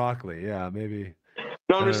saying broccoli. Yeah, maybe.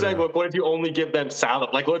 No, I'm just saying, what if you only give them salad?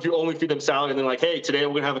 Like, what if you only feed them salad and then like, hey, today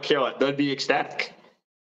we're gonna have a carrot? That'd be ecstatic.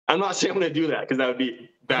 I'm not saying I'm gonna do that because that would be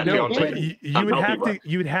bad. No, but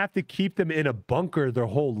you would have to keep them in a bunker their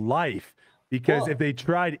whole life, because if they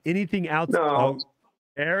tried anything else,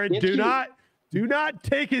 Aaron, do not Do not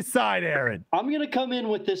take his side, Aaron. I'm going to come in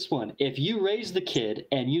with this one. If you raise the kid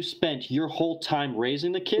and you spent your whole time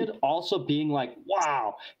raising the kid also being like,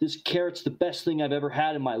 wow, this carrot's the best thing I've ever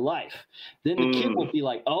had in my life, then the kid will be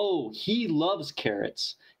like, oh, he loves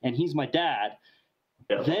carrots and he's my dad.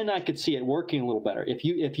 Yeah. Then I could see it working a little better. If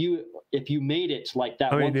you made it like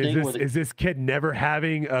that one thing. Is this kid never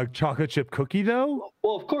having a chocolate chip cookie though?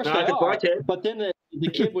 Well, of course they are. But then the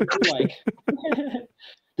kid would be like,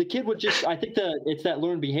 the kid would just. I think it's that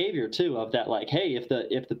learned behavior too of that, like, hey, if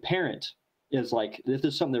the parent is like, this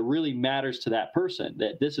is something that really matters to that person,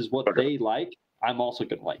 that this is what they like, I'm also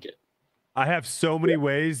gonna like it. I have so many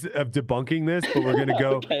ways of debunking this, but we're gonna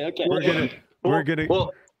go. Okay. We're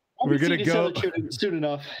gonna go soon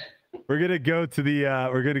enough. We're gonna go to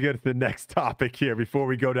the next topic here before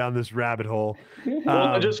we go down this rabbit hole.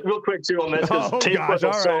 Just real quick too on this.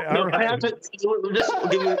 I have to just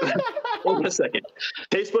give me hold on a second.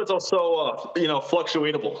 Taste buds are so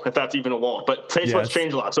fluctuatable, if that's even a word. But taste buds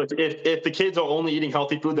change a lot. So if the kids are only eating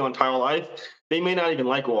healthy food their entire life, they may not even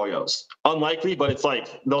like Oreos. Unlikely, but it's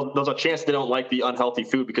like there's a chance they don't like the unhealthy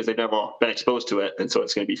food because they've never been exposed to it, and so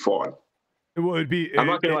it's going to be foreign. I'm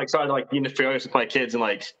not going to try to be nefarious with my kids and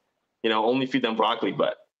only feed them broccoli,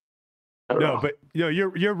 but but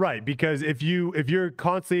you're right, because if you're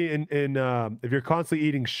constantly if you're constantly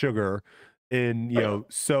eating sugar and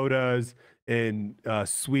sodas and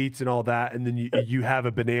sweets and all that, and then you have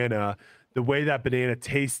a banana, the way that banana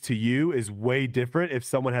tastes to you is way different if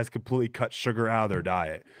someone has completely cut sugar out of their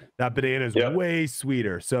diet. That banana is way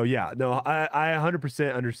sweeter. So I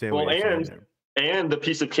 100% understand what you're saying there. And the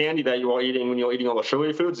piece of candy that you are eating when you're eating all the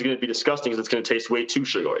sugary foods is going to be disgusting because it's going to taste way too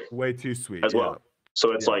sugary. Way too sweet. As well.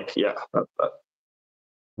 So it's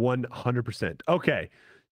 100%. Okay.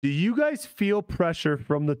 Do you guys feel pressure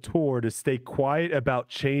from the tour to stay quiet about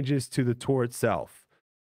changes to the tour itself?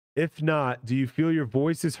 If not, do you feel your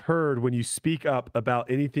voice is heard when you speak up about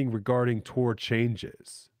anything regarding tour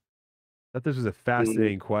changes? I thought this was a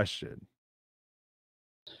fascinating question.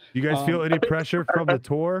 Do you guys feel any pressure from the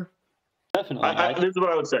tour? Definitely. This is what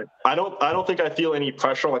I would say. I don't think I feel any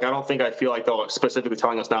pressure. I don't think I feel like they're specifically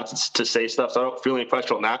telling us not to say stuff. So I don't feel any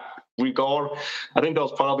pressure in that regard. I think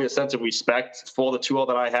there's probably a sense of respect for the tour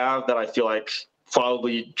that I have that I feel like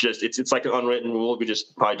probably just it's like an unwritten rule. We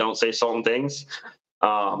just probably don't say certain things.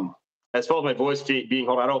 As far as my voice being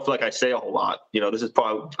heard, I don't feel like I say a whole lot. This is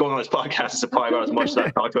probably going on this podcast. This is probably about as much as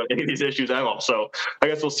I've talked about any of these issues ever. So I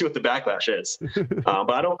guess we'll see what the backlash is.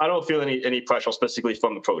 But I don't feel any pressure specifically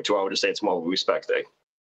from the Pro Tour. I would just say it's more of a respect thing.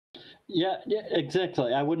 Yeah,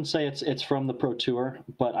 exactly. I wouldn't say it's from the Pro Tour,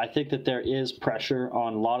 but I think that there is pressure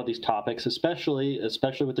on a lot of these topics, especially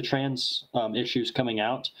with the trans issues coming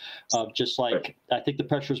out. Just like I think the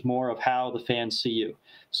pressure is more of how the fans see you.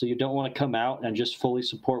 So you don't want to come out and just fully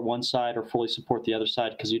support one side or fully support the other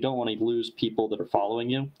side because you don't want to lose people that are following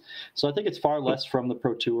you. So I think it's far less from the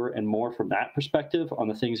Pro Tour and more from that perspective on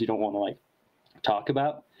the things you don't want to talk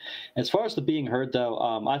about. As far as the being heard, though,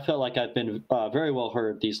 I felt like I've been very well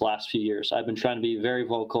heard these last few years. I've been trying to be very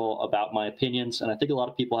vocal about my opinions, and I think a lot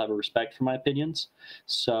of people have a respect for my opinions.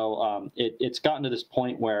 So it's gotten to this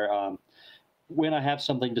point where when I have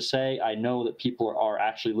something to say, I know that people are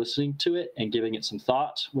actually listening to it and giving it some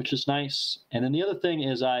thought, which is nice. And then the other thing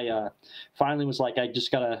is I finally was like, I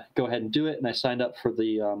just got to go ahead and do it, and I signed up for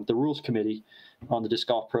the rules committee on the Disc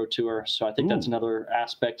Golf Pro Tour. So I think that's another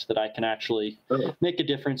aspect that I can actually make a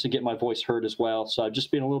difference and get my voice heard as well. So I've just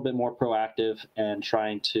been a little bit more proactive and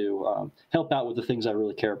trying to help out with the things I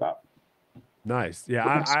really care about. Nice.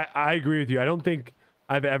 Yeah, I agree with you. I don't think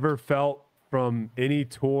I've ever felt from any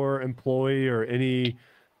tour employee or any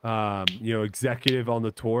executive on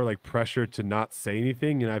the tour like pressure to not say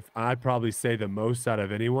anything. And I probably say the most out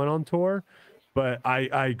of anyone on tour. But I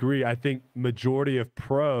agree. I think majority of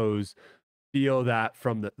pros feel that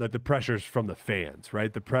from the pressure is from the fans,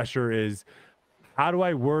 right? The pressure is, how do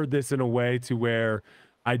I word this in a way to where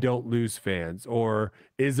I don't lose fans? Or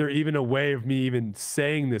is there even a way of me even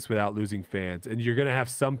saying this without losing fans? And you're going to have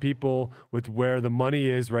some people with where the money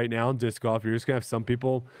is right now in disc golf. You're just going to have some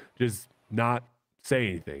people just not say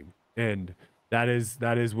anything. And that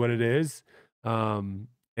is what it is. And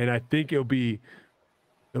I think it'll be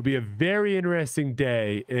a very interesting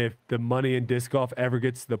day if the money in disc golf ever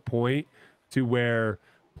gets to the point to where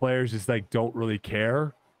players just don't really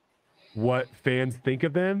care what fans think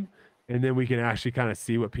of them. And then we can actually kind of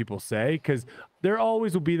see what people say. Because there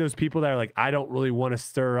always will be those people that are like, I don't really want to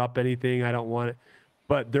stir up anything. I don't want it.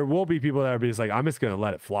 But there will be people that are just like, I'm just going to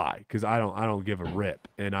let it fly because I don't give a rip.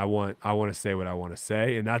 And I want to say what I want to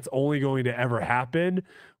say. And that's only going to ever happen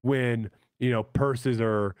when, purses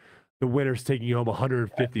are, the winner's taking home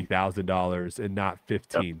 $150,000 and not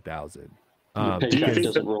 $15,000. Your paycheck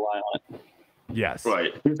doesn't rely on it. Yes.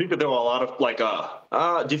 Right. Do you think that there were a lot of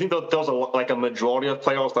do you think that there was a majority of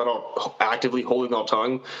players that are actively holding their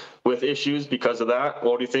tongue with issues because of that?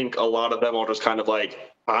 Or do you think a lot of them are just kind of like,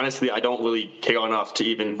 honestly, I don't really care enough to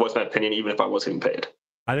even voice my opinion, even if I was getting paid?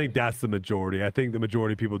 I think that's the majority. I think the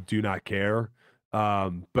majority of people do not care.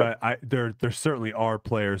 But there certainly are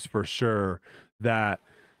players for sure that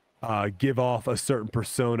give off a certain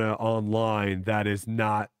persona online that is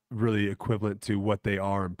not really equivalent to what they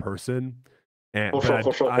are in person. And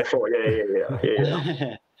For sure.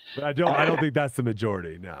 Yeah. But I don't think that's the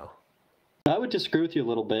majority. No. I would disagree with you a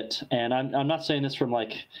little bit, and I'm not saying this from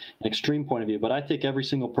like an extreme point of view, but I think every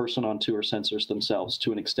single person on tour censors themselves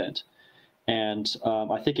to an extent. And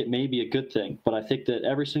I think it may be a good thing, but I think that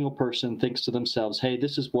every single person thinks to themselves, hey,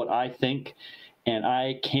 this is what I think, and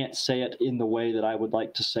I can't say it in the way that I would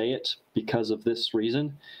like to say it because of this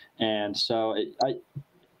reason. And so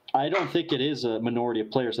I don't think it is a minority of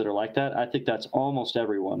players that are like that. I think that's almost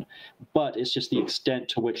everyone, but it's just the extent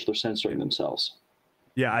to which they're censoring themselves.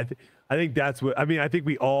 Yeah, I think that's what I mean. I think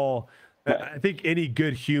we all, right. I think any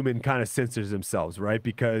good human kind of censors themselves, right?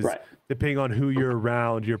 Because depending on who you're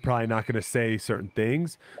around, you're probably not going to say certain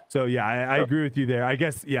things. So yeah, I agree with you there. I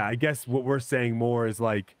guess what we're saying more is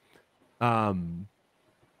like,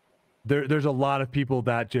 there's a lot of people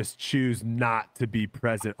that just choose not to be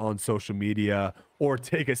present on social media or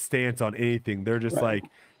take a stance on anything. They're just like,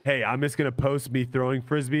 hey, I'm just going to post me throwing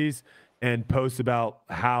Frisbees and post about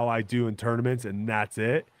how I do in tournaments, and that's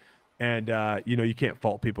it. And, you can't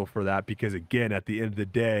fault people for that because, again, at the end of the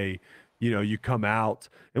day, you come out.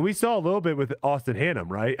 And we saw a little bit with Austin Hannum,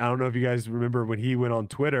 right? I don't know if you guys remember when he went on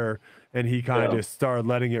Twitter and he kind of just started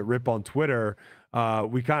letting it rip on Twitter.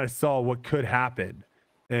 We kind of saw what could happen.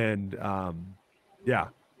 And I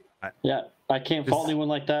can't fault anyone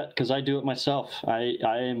like that because I do it myself. I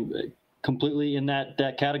am completely in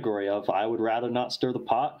that category of I would rather not stir the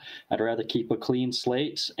pot. I'd rather keep a clean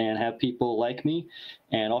slate and have people like me,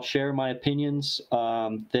 and I'll share my opinions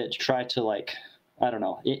that try to, like, I don't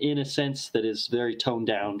know, in a sense that is very toned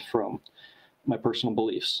down from my personal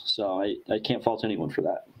beliefs. So I can't fault anyone for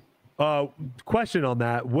that. Question on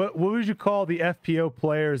that. What would you call the FPO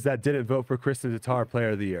players that didn't vote for Kristen Tatar Player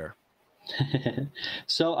of the Year?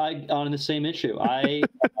 So on the same issue,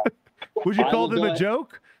 would you call them a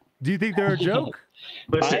joke? Do you think they're a joke?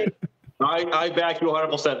 Listen, I back you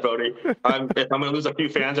 100%, Brodie. If I'm going to lose a few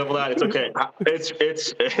fans over that, it's okay.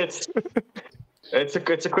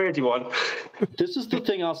 It's a crazy one. This is the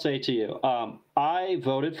thing I'll say to you. I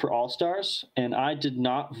voted for All-Stars, and I did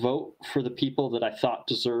not vote for the people that I thought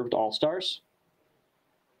deserved All-Stars.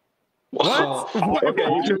 What? Okay,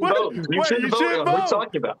 you should vote. You should vote. What are you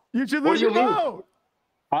talking about? You should lose your vote.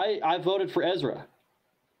 I voted for Ezra.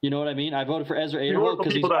 You know what I mean? I voted for Ezra Aderhold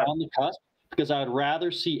because he's on the cusp, because I would rather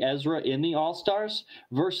see Ezra in the All-Stars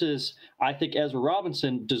versus I think Ezra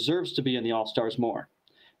Robinson deserves to be in the All-Stars more.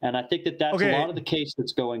 And I think that's a lot of the case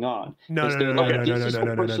that's going on. No.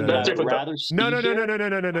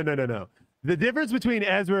 The difference between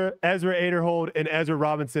Ezra Aderhold and Ezra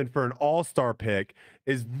Robinson for an All-Star pick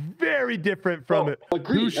is very different from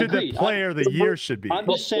who should the player of the year should be. I'm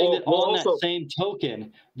just saying that on that same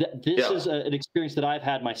token, that this is an experience that I've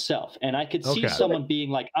had myself. And I could see someone being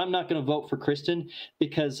like, I'm not going to vote for Kristen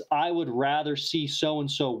because I would rather see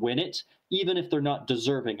so-and-so win it, even if they're not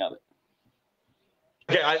deserving of it.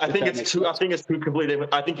 Okay, I think it's two completely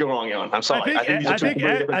different. I think you're wrong, Jan. I'm sorry. I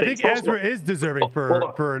think Ezra is deserving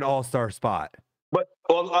for an All-Star spot. But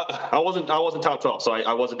I wasn't top 12, so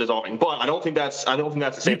I wasn't deserving. But I don't think that's the same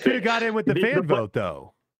thing. You could have got in with the fan vote,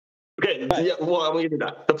 though. Okay, yeah, well, I'm going to do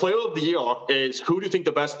that. The player of the year is who do you think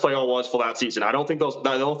the best player was for that season? I don't think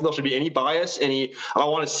there should be any bias. I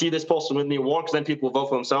want to see this person win the award because then people will vote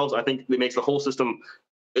for themselves. I think it makes the whole system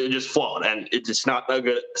just flawed, and it's just not a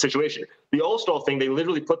good situation. The All-Star thing, they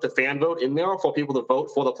literally put the fan vote in there for people to vote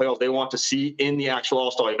for the players they want to see in the actual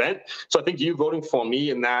All-Star event. So I think you voting for me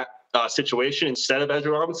in that situation instead of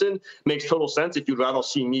Ezra Robinson makes total sense if you'd rather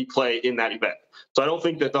see me play in that event. So I don't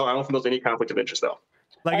think there's any conflict of interest though.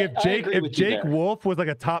 Like if Jake Wolf was like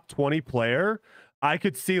a top 20 player, I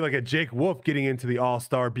could see like a Jake Wolf getting into the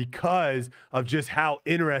All-Star because of just how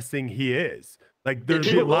interesting he is. Like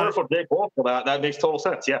there's a lot for Jake Wolf for that. That makes total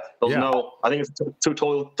sense. Yeah. I think it's two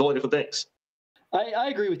totally different things. I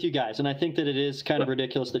agree with you guys, and I think that it is kind of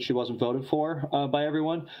ridiculous that she wasn't voted for by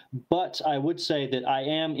everyone. But I would say that I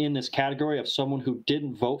am in this category of someone who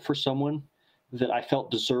didn't vote for someone that I felt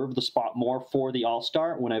deserved the spot more for the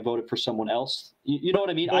All-Star when I voted for someone else. You know what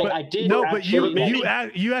I mean? I did. No, but you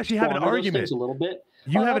actually have an argument a little bit.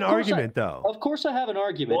 You have an Of course argument, though. Of course I have an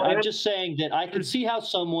argument. Well, I'm just saying that I could see how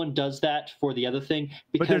someone does that for the other thing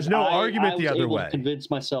because there's no argument the I was other able way. to convince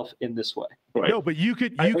myself in this way. Right. No, but you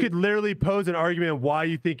could literally pose an argument of why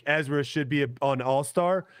you think Ezra should be on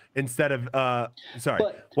All-Star instead of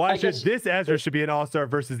why this Ezra should be an All-Star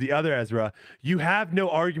versus the other Ezra. You have no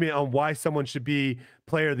argument on why someone should be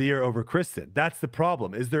Player of the Year over Kristen. That's the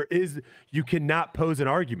problem. You cannot pose an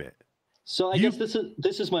argument. So I guess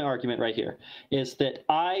this is my argument right here, is that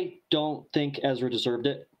I don't think Ezra deserved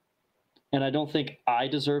it, and I don't think I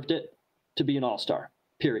deserved it to be an All-Star,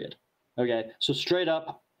 period. Okay? So straight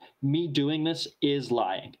up, me doing this is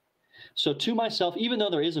lying. So to myself, even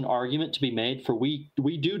though there is an argument to be made for we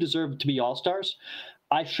do deserve to be All-Stars,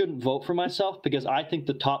 I shouldn't vote for myself because I think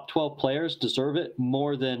the top 12 players deserve it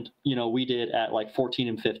more than we did at like 14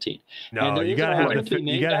 and 15. No, and you gotta have the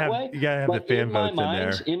fan votes in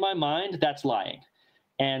there. In my mind, that's lying,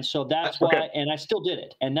 and so that's why. And I still did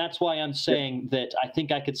it, and that's why I'm saying that I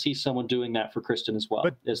think I could see someone doing that for Kristen as well.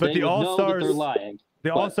 But the All-Stars, they're lying.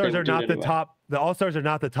 The All-Stars are not the top. The All-Stars are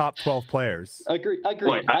not the top 12 players. Agree.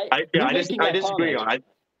 Right. I disagree on.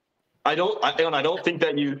 I don't think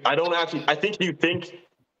that you. I don't actually. I think you think.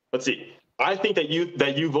 Let's see. I think that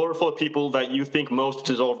you voted for the people that you think most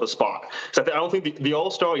deserve the spot. So I don't think the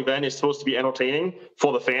All-Star event is supposed to be entertaining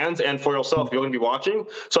for the fans and for yourself if you're going to be watching.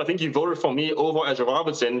 So I think you voted for me over Ezra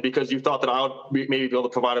Robertson because you thought that I would maybe be able to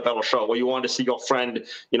provide a better show, or you wanted to see your friend,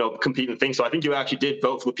 compete and things. So I think you actually did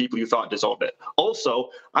vote for the people you thought deserved it. Also,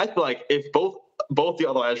 I feel like if both the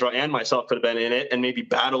other Ezra and myself could have been in it and maybe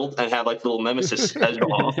battled and had like little nemesis Ezra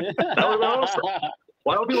off, that would have been awesome.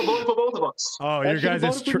 Why don't people vote for both of us? Oh, your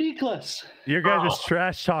guys'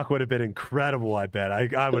 trash talk would have been incredible. I bet.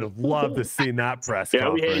 I would have loved to see that press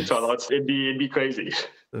conference. We hate each other. It'd be crazy.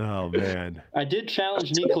 Oh man. I did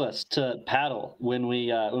challenge Nicholas to paddle when we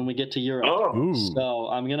get to Europe. Oh. So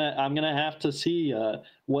I'm gonna have to see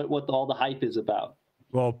what all the hype is about.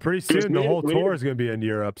 Well, pretty soon the whole tour is gonna be in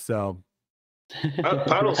Europe. So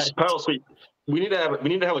paddle sweet. We need to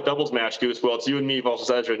have a doubles match, Goose. Well, it's you and me versus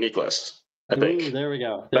Ezra and Nicholas. I think. Ooh, there we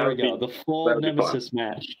go. The full nemesis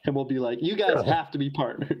match, and we'll be like, you guys have to be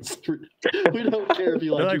partners. We don't care if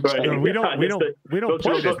you like. We don't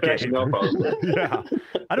play this game. Yeah,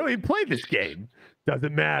 I don't even play this game.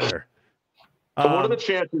 Doesn't matter. But what are the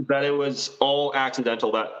chances that it was all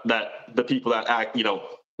accidental? That the people that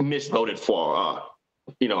misvoted for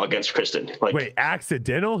against Kristen? Like, wait,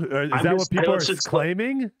 accidental? Is that what people are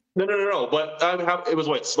claiming? No. But it was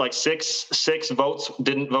like six votes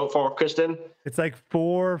didn't vote for Kristen. It's like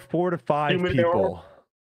four to five people.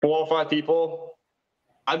 4 or 5 people.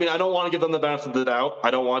 I mean, I don't want to give them the benefit of the doubt.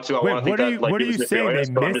 I don't want to. What are you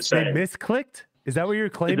saying? They misclicked? Is that what you're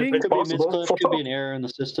claiming? It could be a misclick. Could be an error in the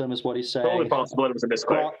system, is what he's saying. Totally possible it was a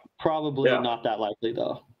misclick. Probably not that likely,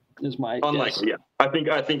 though. Is my unlikely? Guess.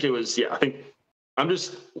 Yeah, I think it was. Yeah, I think. I'm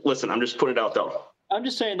just putting it out there. I'm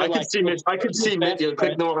just saying that I could see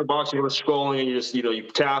click the over box, you're scrolling and you just you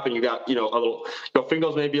tap and you got a little, your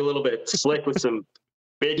fingers may be a little bit slick with some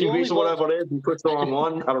baking grease or whatever it is. You put the wrong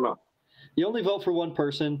one. I don't know. You only vote for one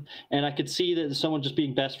person, and I could see that someone just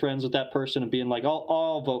being best friends with that person and being like,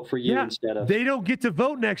 I'll vote for you instead of. They don't get to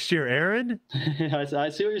vote next year, Aaron. I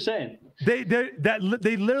see what you're saying. They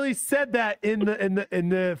literally said that in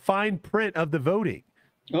the fine print of the voting.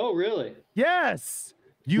 Oh, really? Yes.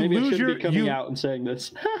 Maybe I shouldn't be coming out and saying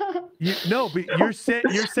this. No, but you're saying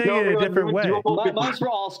it in a different way. Mine's for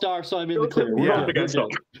All-Star, so I'm in the clear.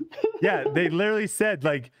 Yeah, they literally said,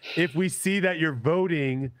 like, if we see that you're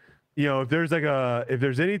voting, if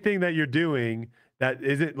there's anything that you're doing that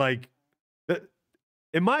isn't like,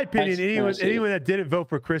 in my opinion, anyone that didn't vote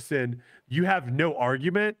for Kristen, you have no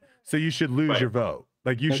argument, so you should lose your vote.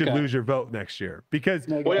 Like, you should lose your vote next year because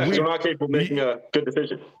we're not capable of making a good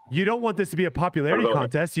decision. You don't want this to be a popularity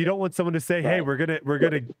contest. You don't want someone to say, "Hey, we're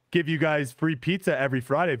gonna give you guys free pizza every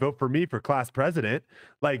Friday. Vote for me for class president."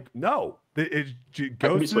 Like, no, it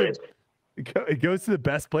goes to the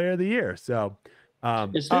best player of the year. So,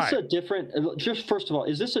 is this a different? Just first of all,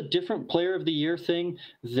 is this a different player of the year thing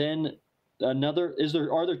than another?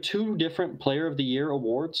 Are there 2 different player of the year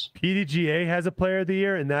awards? PDGA has a player of the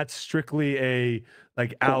year, and that's strictly a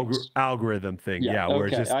algorithm thing. Where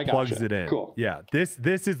it just plugs it in. Cool. Yeah, this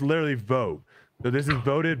is literally vote. So this is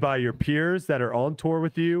voted by your peers that are on tour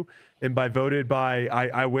with you, and voted by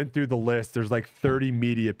I went through the list. There's like 30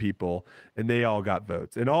 media people, and they all got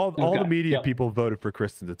votes, and all the media people voted for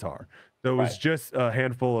Kristen Tatar. So it was just a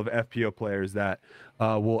handful of FPO players that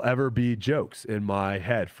will ever be jokes in my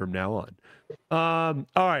head from now on.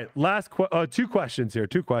 All right, last 2 questions here.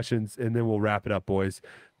 2 questions, and then we'll wrap it up, boys.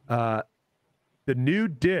 the new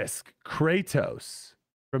disc Kratos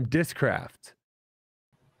from Discraft.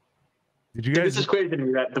 Did you guys? This is crazy to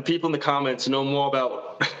me that the people in the comments know more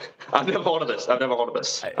about. I've never heard of this. I've never heard of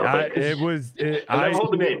this. I've never heard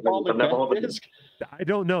the name. I've never heard of this. I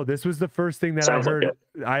don't know. This was the first thing that Sounds I heard.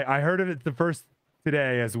 like I heard of it the first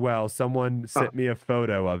today as well. Someone sent me a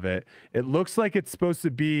photo of it. It looks like it's supposed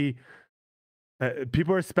to be.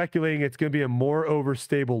 People are speculating it's going to be a more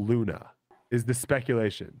overstable Luna. Is the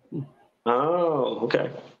speculation? Oh, okay.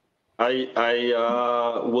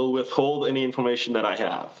 I will withhold any information that I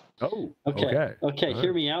have. Oh, Okay. okay.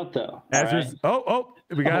 Hear me out though. Ezra's, oh,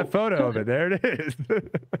 we got a photo of it. There it is.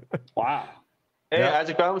 Wow. Hey,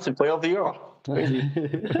 Isaac Robinson, player of the year.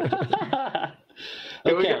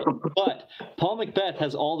 Okay, but Paul Macbeth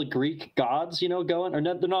has all the Greek gods, going, or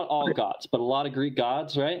no, they're not all gods, but a lot of Greek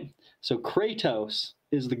gods, right? So Kratos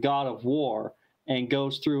is the god of war and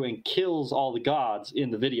goes through and kills all the gods in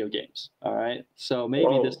the video games. All right, so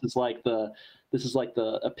maybe this is like the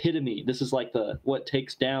epitome. This is like what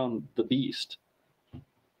takes down the beast.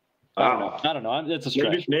 I don't know. It's a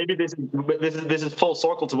stretch. Maybe this is full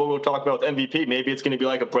circle to what we were talking about with MVP. Maybe it's going to be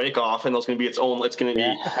like a break off, and there's going to be its own. It's going to be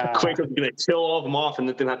Kratos going to kill all of them off, and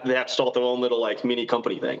then they have to start their own little like mini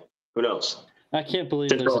company thing. Who knows? I can't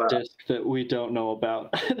believe there's a disc that we don't know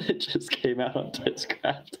about that just came out on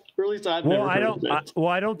Discraft. Or at least I've never heard of it.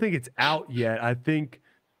 I don't think it's out yet. I think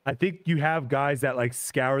you have guys that like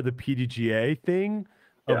scour the PDGA thing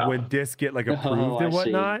of when discs get like approved and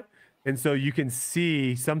whatnot. And so you can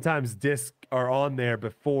see sometimes discs are on there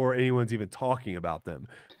before anyone's even talking about them.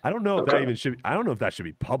 I don't know if that even should. I don't know if that should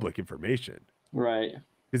be public information. Right.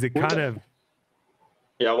 Because it kind of.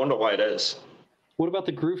 Yeah, I wonder why it is. What about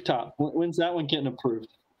the Groove Top? When's that one getting approved?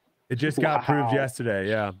 It just got approved yesterday.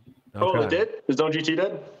 Yeah. Okay. Oh, it did? Is Don't GT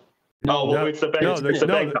dead? No, it's the bank. It's the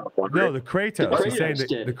bank top one. No, the Kratos. He's saying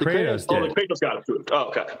the Kratos did. Oh, the Kratos got approved. Oh,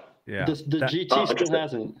 okay. Yeah. The GT still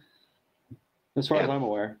hasn't, as far as I'm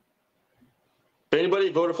aware. If anybody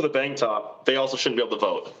voted for the bang top, they also shouldn't be able to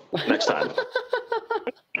vote next time.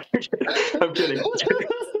 I'm kidding.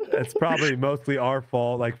 It's probably mostly our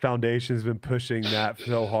fault. Like Foundation's been pushing that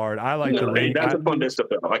so hard. I like the ring. That's a fun disc to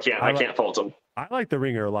film. I can't fault them. I like the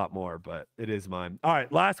ringer a lot more, but it is mine. All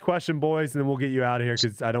right, last question, boys, and then we'll get you out of here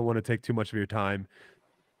because I don't want to take too much of your time.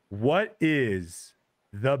 What is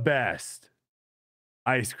the best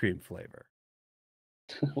ice cream flavor?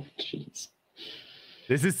 Oh, jeez.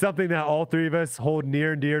 This is something that all three of us hold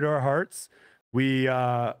near and dear to our hearts. We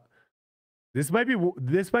this might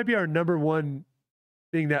be our number one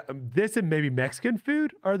thing that this and maybe Mexican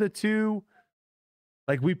food are the two.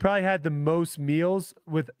 Like we probably had the most meals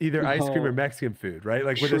with either ice cream or Mexican food, right?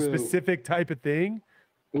 Like with a specific type of thing.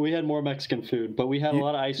 We had more Mexican food, but we had a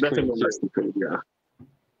lot of ice cream. Mexican food, yeah.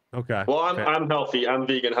 Okay. Well, I'm healthy. I'm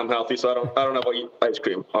vegan. I'm healthy, so I don't know about eat ice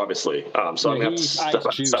cream, obviously. So I'm gonna have to step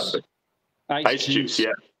outside. Ice juice,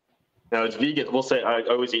 yeah. Now it's vegan. We'll say I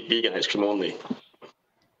always eat vegan ice cream only.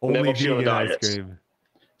 Only vegan ice cream.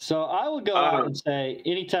 So I will go out and say,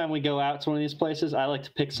 anytime we go out to one of these places, I like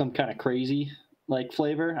to pick some kind of crazy like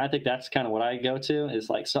flavor. I think that's kind of what I go to, is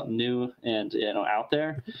like something new and out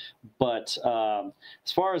there. But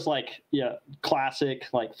as far as like classic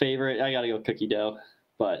like favorite, I gotta go cookie dough.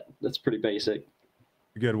 But that's pretty basic.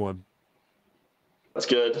 Good one. That's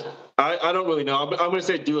good. I don't really know. I'm going to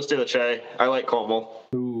say dulce de leche. I like caramel.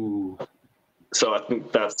 Ooh. So I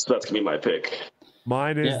think that's going to be my pick.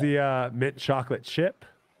 Mine is the mint chocolate chip.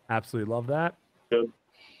 Absolutely love that. Good.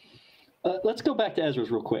 Let's go back to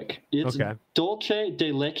Ezra's real quick. It's dulce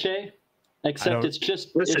de leche, except it's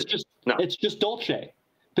just dulce,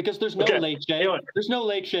 because there's no leche. There's no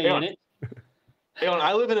leche in it.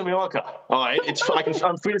 I live in America. All right,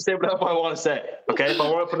 I'm free to say whatever I want to say. Okay, if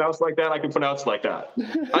I want to pronounce it like that, I can pronounce it like that.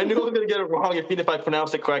 I knew I was going to get it wrong if I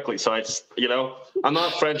pronounced it correctly. So I'm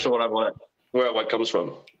not French or whatever. Where it comes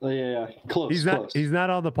from? Yeah, close. He's not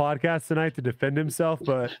on the podcast tonight to defend himself,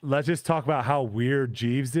 but let's just talk about how weird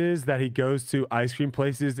Jeeves is that he goes to ice cream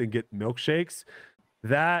places and get milkshakes.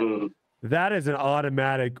 That is an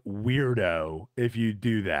automatic weirdo if you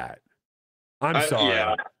do that. I'm sorry.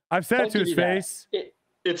 Yeah. I've said it to his face.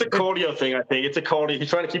 It's a cardio thing, I think. It's a cardio. He's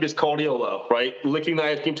trying to keep his cardio low, right? Licking the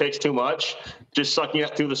ice cream takes too much. Just sucking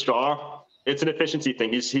it through the straw. It's an efficiency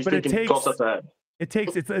thing. He's thinking 12 steps ahead.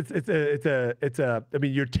 I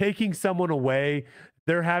mean, you're taking someone away.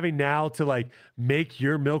 They're having now to like make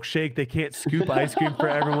your milkshake. They can't scoop ice cream for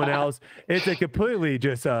everyone else. It's a completely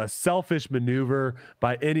just a selfish maneuver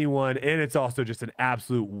by anyone. And it's also just an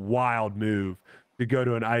absolute wild move to go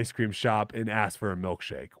to an ice cream shop and ask for a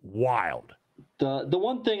milkshake. Wild. The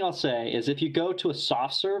one thing I'll say is if you go to a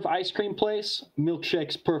soft serve ice cream place,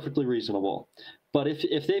 milkshake's perfectly reasonable. But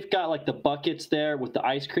if they've got like the buckets there with the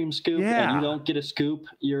ice cream scoop and you don't get a scoop,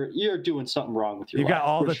 you're doing something wrong with your life. You got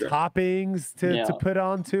all the sure. toppings to put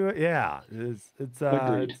onto it. Yeah, it's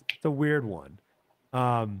a weird one.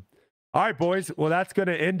 All right, boys. Well, that's going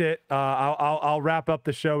to end it. I'll wrap up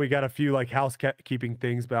the show. We got a few like housekeeping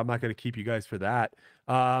things, but I'm not going to keep you guys for that.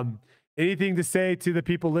 Anything to say to the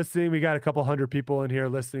people listening? We got a couple hundred people in here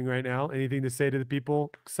listening right now. Anything to say to the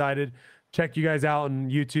people? Excited. Check you guys out on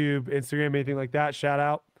YouTube, Instagram, anything like that. Shout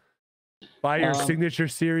out. Buy your signature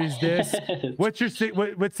series disc. What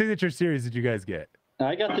signature series did you guys get?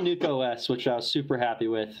 I got the Nuke OS, which I was super happy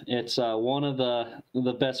with. It's one of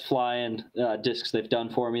the best fly-in discs they've done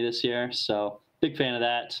for me this year. So big fan of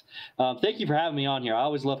that. Thank you for having me on here. I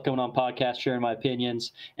always love coming on podcasts, sharing my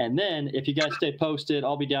opinions. And then if you guys stay posted,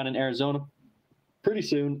 I'll be down in Arizona pretty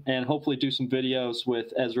soon and hopefully do some videos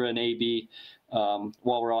with Ezra and AB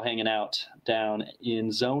while we're all hanging out down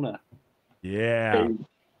in Zona. Yeah.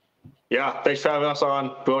 Yeah, thanks for having us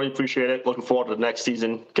on, Brodie. Appreciate it. Looking forward to the next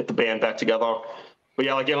season. Get the band back together. But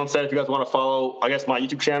yeah, like Alan said, if you guys want to follow, I guess my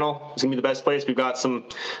YouTube channel is gonna be the best place. We've got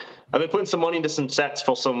I've been putting some money into some sets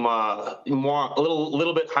for some a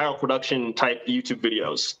little bit higher production type YouTube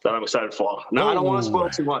videos that I'm excited for. Now I don't want to spoil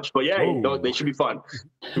too much, but yeah, they should be fun.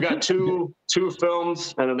 We've got two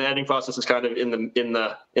films, and then the editing process is kind of in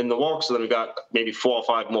the works. So then we've got maybe 4 or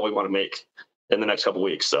 5 more we want to make in the next couple of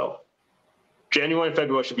weeks. So January and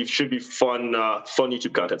February should be fun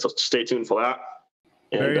YouTube content. So stay tuned for that.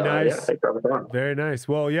 And, very nice. Yeah, very nice.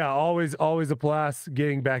 Well, yeah, always a blast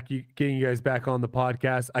getting you guys back on the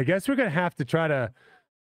podcast. I guess we're gonna have to try to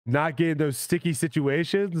not get in those sticky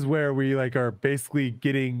situations where we like are basically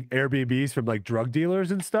getting Airbnbs from like drug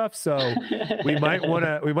dealers and stuff. So we might want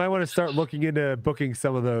to start looking into booking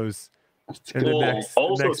some of those in the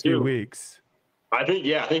next few weeks. I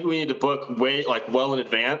think we need to book well in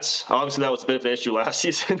advance. Obviously, that was a bit of an issue last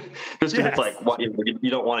season, just because it's like you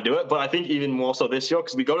don't want to do it. But I think even more so this year,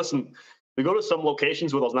 because we go to some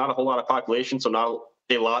locations where there's not a whole lot of population, so not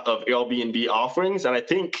a lot of Airbnb offerings. And I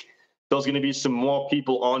think there's going to be some more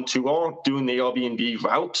people on tour doing the Airbnb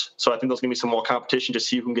route. So I think there's going to be some more competition to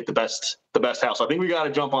see who can get the best house. So I think we got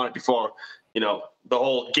to jump on it before the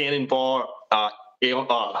whole Gannon Bar,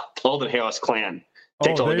 Alden Harris clan.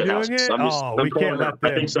 They're doing it? We can't let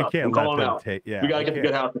them. So. We can't let them take. Yeah, we gotta get the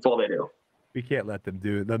good house before they do. We can't let them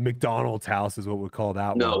do it. The McDonald's house is what we call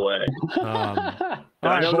that. No way. All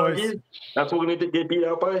right, boys. That's what we need to get beat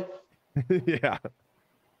out by. Yeah.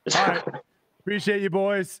 All right. Appreciate you,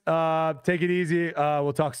 boys. Take it easy.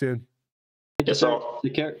 We'll talk soon. Yes, sir.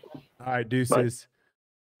 Take care. All right, deuces.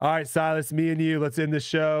 Bye. All right, Silas, me and you. Let's end the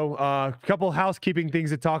show. A couple housekeeping things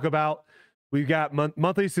to talk about. We've got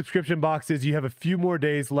monthly subscription boxes. You have a few more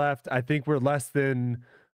days left. I think we're less than,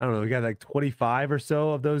 I don't know, we got like 25 or so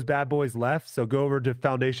of those bad boys left. So go over to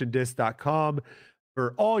foundationdisc.com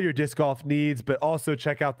for all your disc golf needs, but also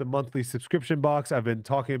check out the monthly subscription box. I've been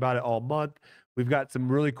talking about it all month. We've got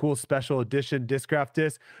some really cool special edition Discraft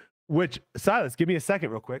discs, which, Silas, give me a second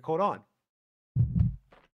real quick. Hold on.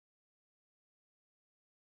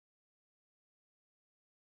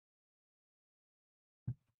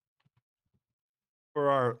 For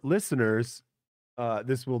our listeners,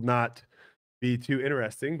 this will not be too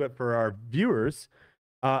interesting, but for our viewers,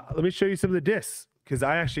 let me show you some of the discs because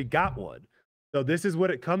I actually got one. So this is what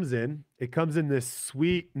it comes in. It comes in this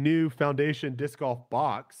sweet new Foundation Disc Golf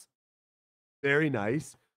box. Very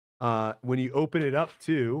nice. When you open it up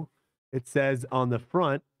too, it says on the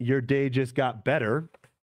front, "Your day just got better."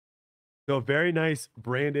 So a very nice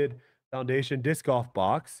branded Foundation Disc Golf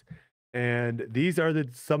box. And these are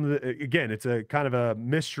some of the, again, it's a kind of a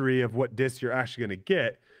mystery of what discs you're actually going to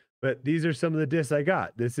get, but these are some of the discs I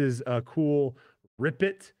got. This is a cool Rip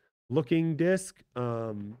It looking disc.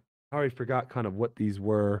 I already forgot kind of what these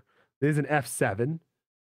were. This is an F7.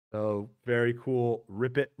 So very cool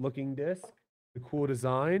Rip It looking disc, the cool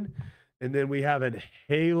design. And then we have a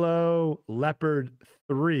Halo Leopard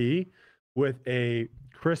 3 with a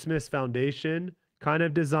Christmas Foundation kind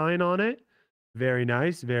of design on it. Very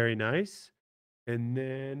nice, very nice. And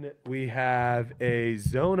then we have a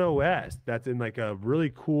Zone OS that's in like a really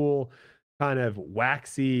cool kind of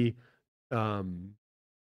waxy, I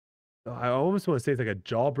almost want to say it's like a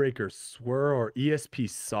Jawbreaker Swirl or ESP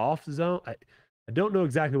Soft Zone. I don't know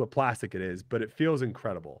exactly what plastic it is, but it feels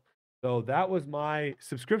incredible. So that was my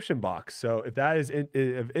subscription box. So if that is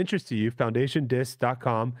of interest to you,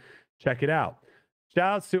 foundationdisc.com, check it out.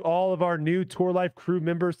 Shout outs to all of our new Tour Life crew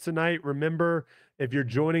members tonight. Remember, if you're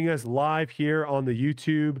joining us live here on the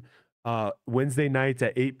YouTube, Wednesday nights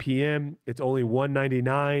at 8 p.m. It's only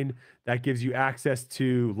 $1.99. That gives you access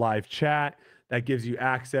to live chat. That gives you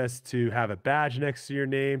access to have a badge next to your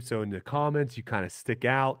name. So in the comments, you kind of stick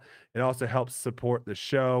out. It also helps support the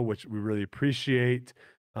show, which we really appreciate.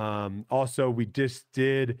 Also, we just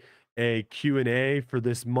did a Q&A for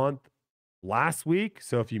this month last week.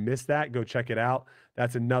 So if you missed that, go check it out.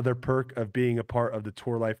 That's another perk of being a part of the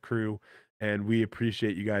Tour Life crew. And we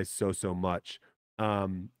appreciate you guys so, so much. All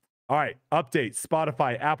right, update,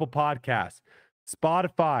 Spotify, Apple Podcasts.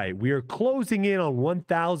 Spotify, we are closing in on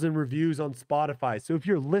 1,000 reviews on Spotify. So if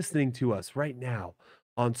you're listening to us right now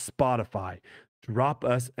on Spotify, drop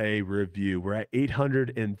us a review. We're at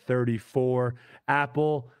 834.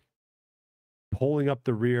 Apple, pulling up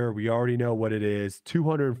the rear. We already know what it is.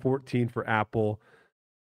 214 for Apple.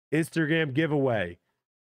 Instagram giveaway.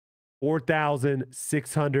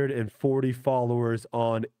 4,640 followers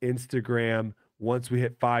on Instagram. Once we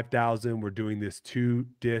hit 5,000, we're doing this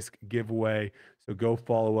 2-disc giveaway. So go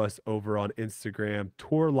follow us over on Instagram,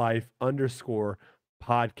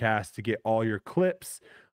 tourlife_podcast, to get all your clips.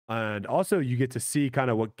 And also you get to see kind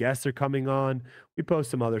of what guests are coming on. We post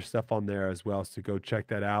some other stuff on there as well. So go check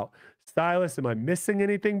that out. Stylist, am I missing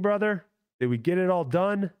anything, brother? Did we get it all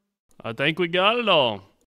done? I think we got it all.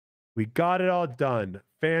 We got it all done.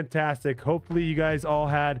 Fantastic. Hopefully you guys all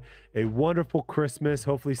had a wonderful Christmas.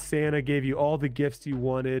 Hopefully Santa gave you all the gifts you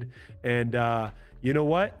wanted. And you know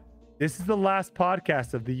what? This is the last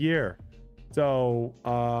podcast of the year. So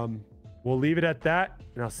we'll leave it at that.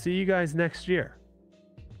 And I'll see you guys next year.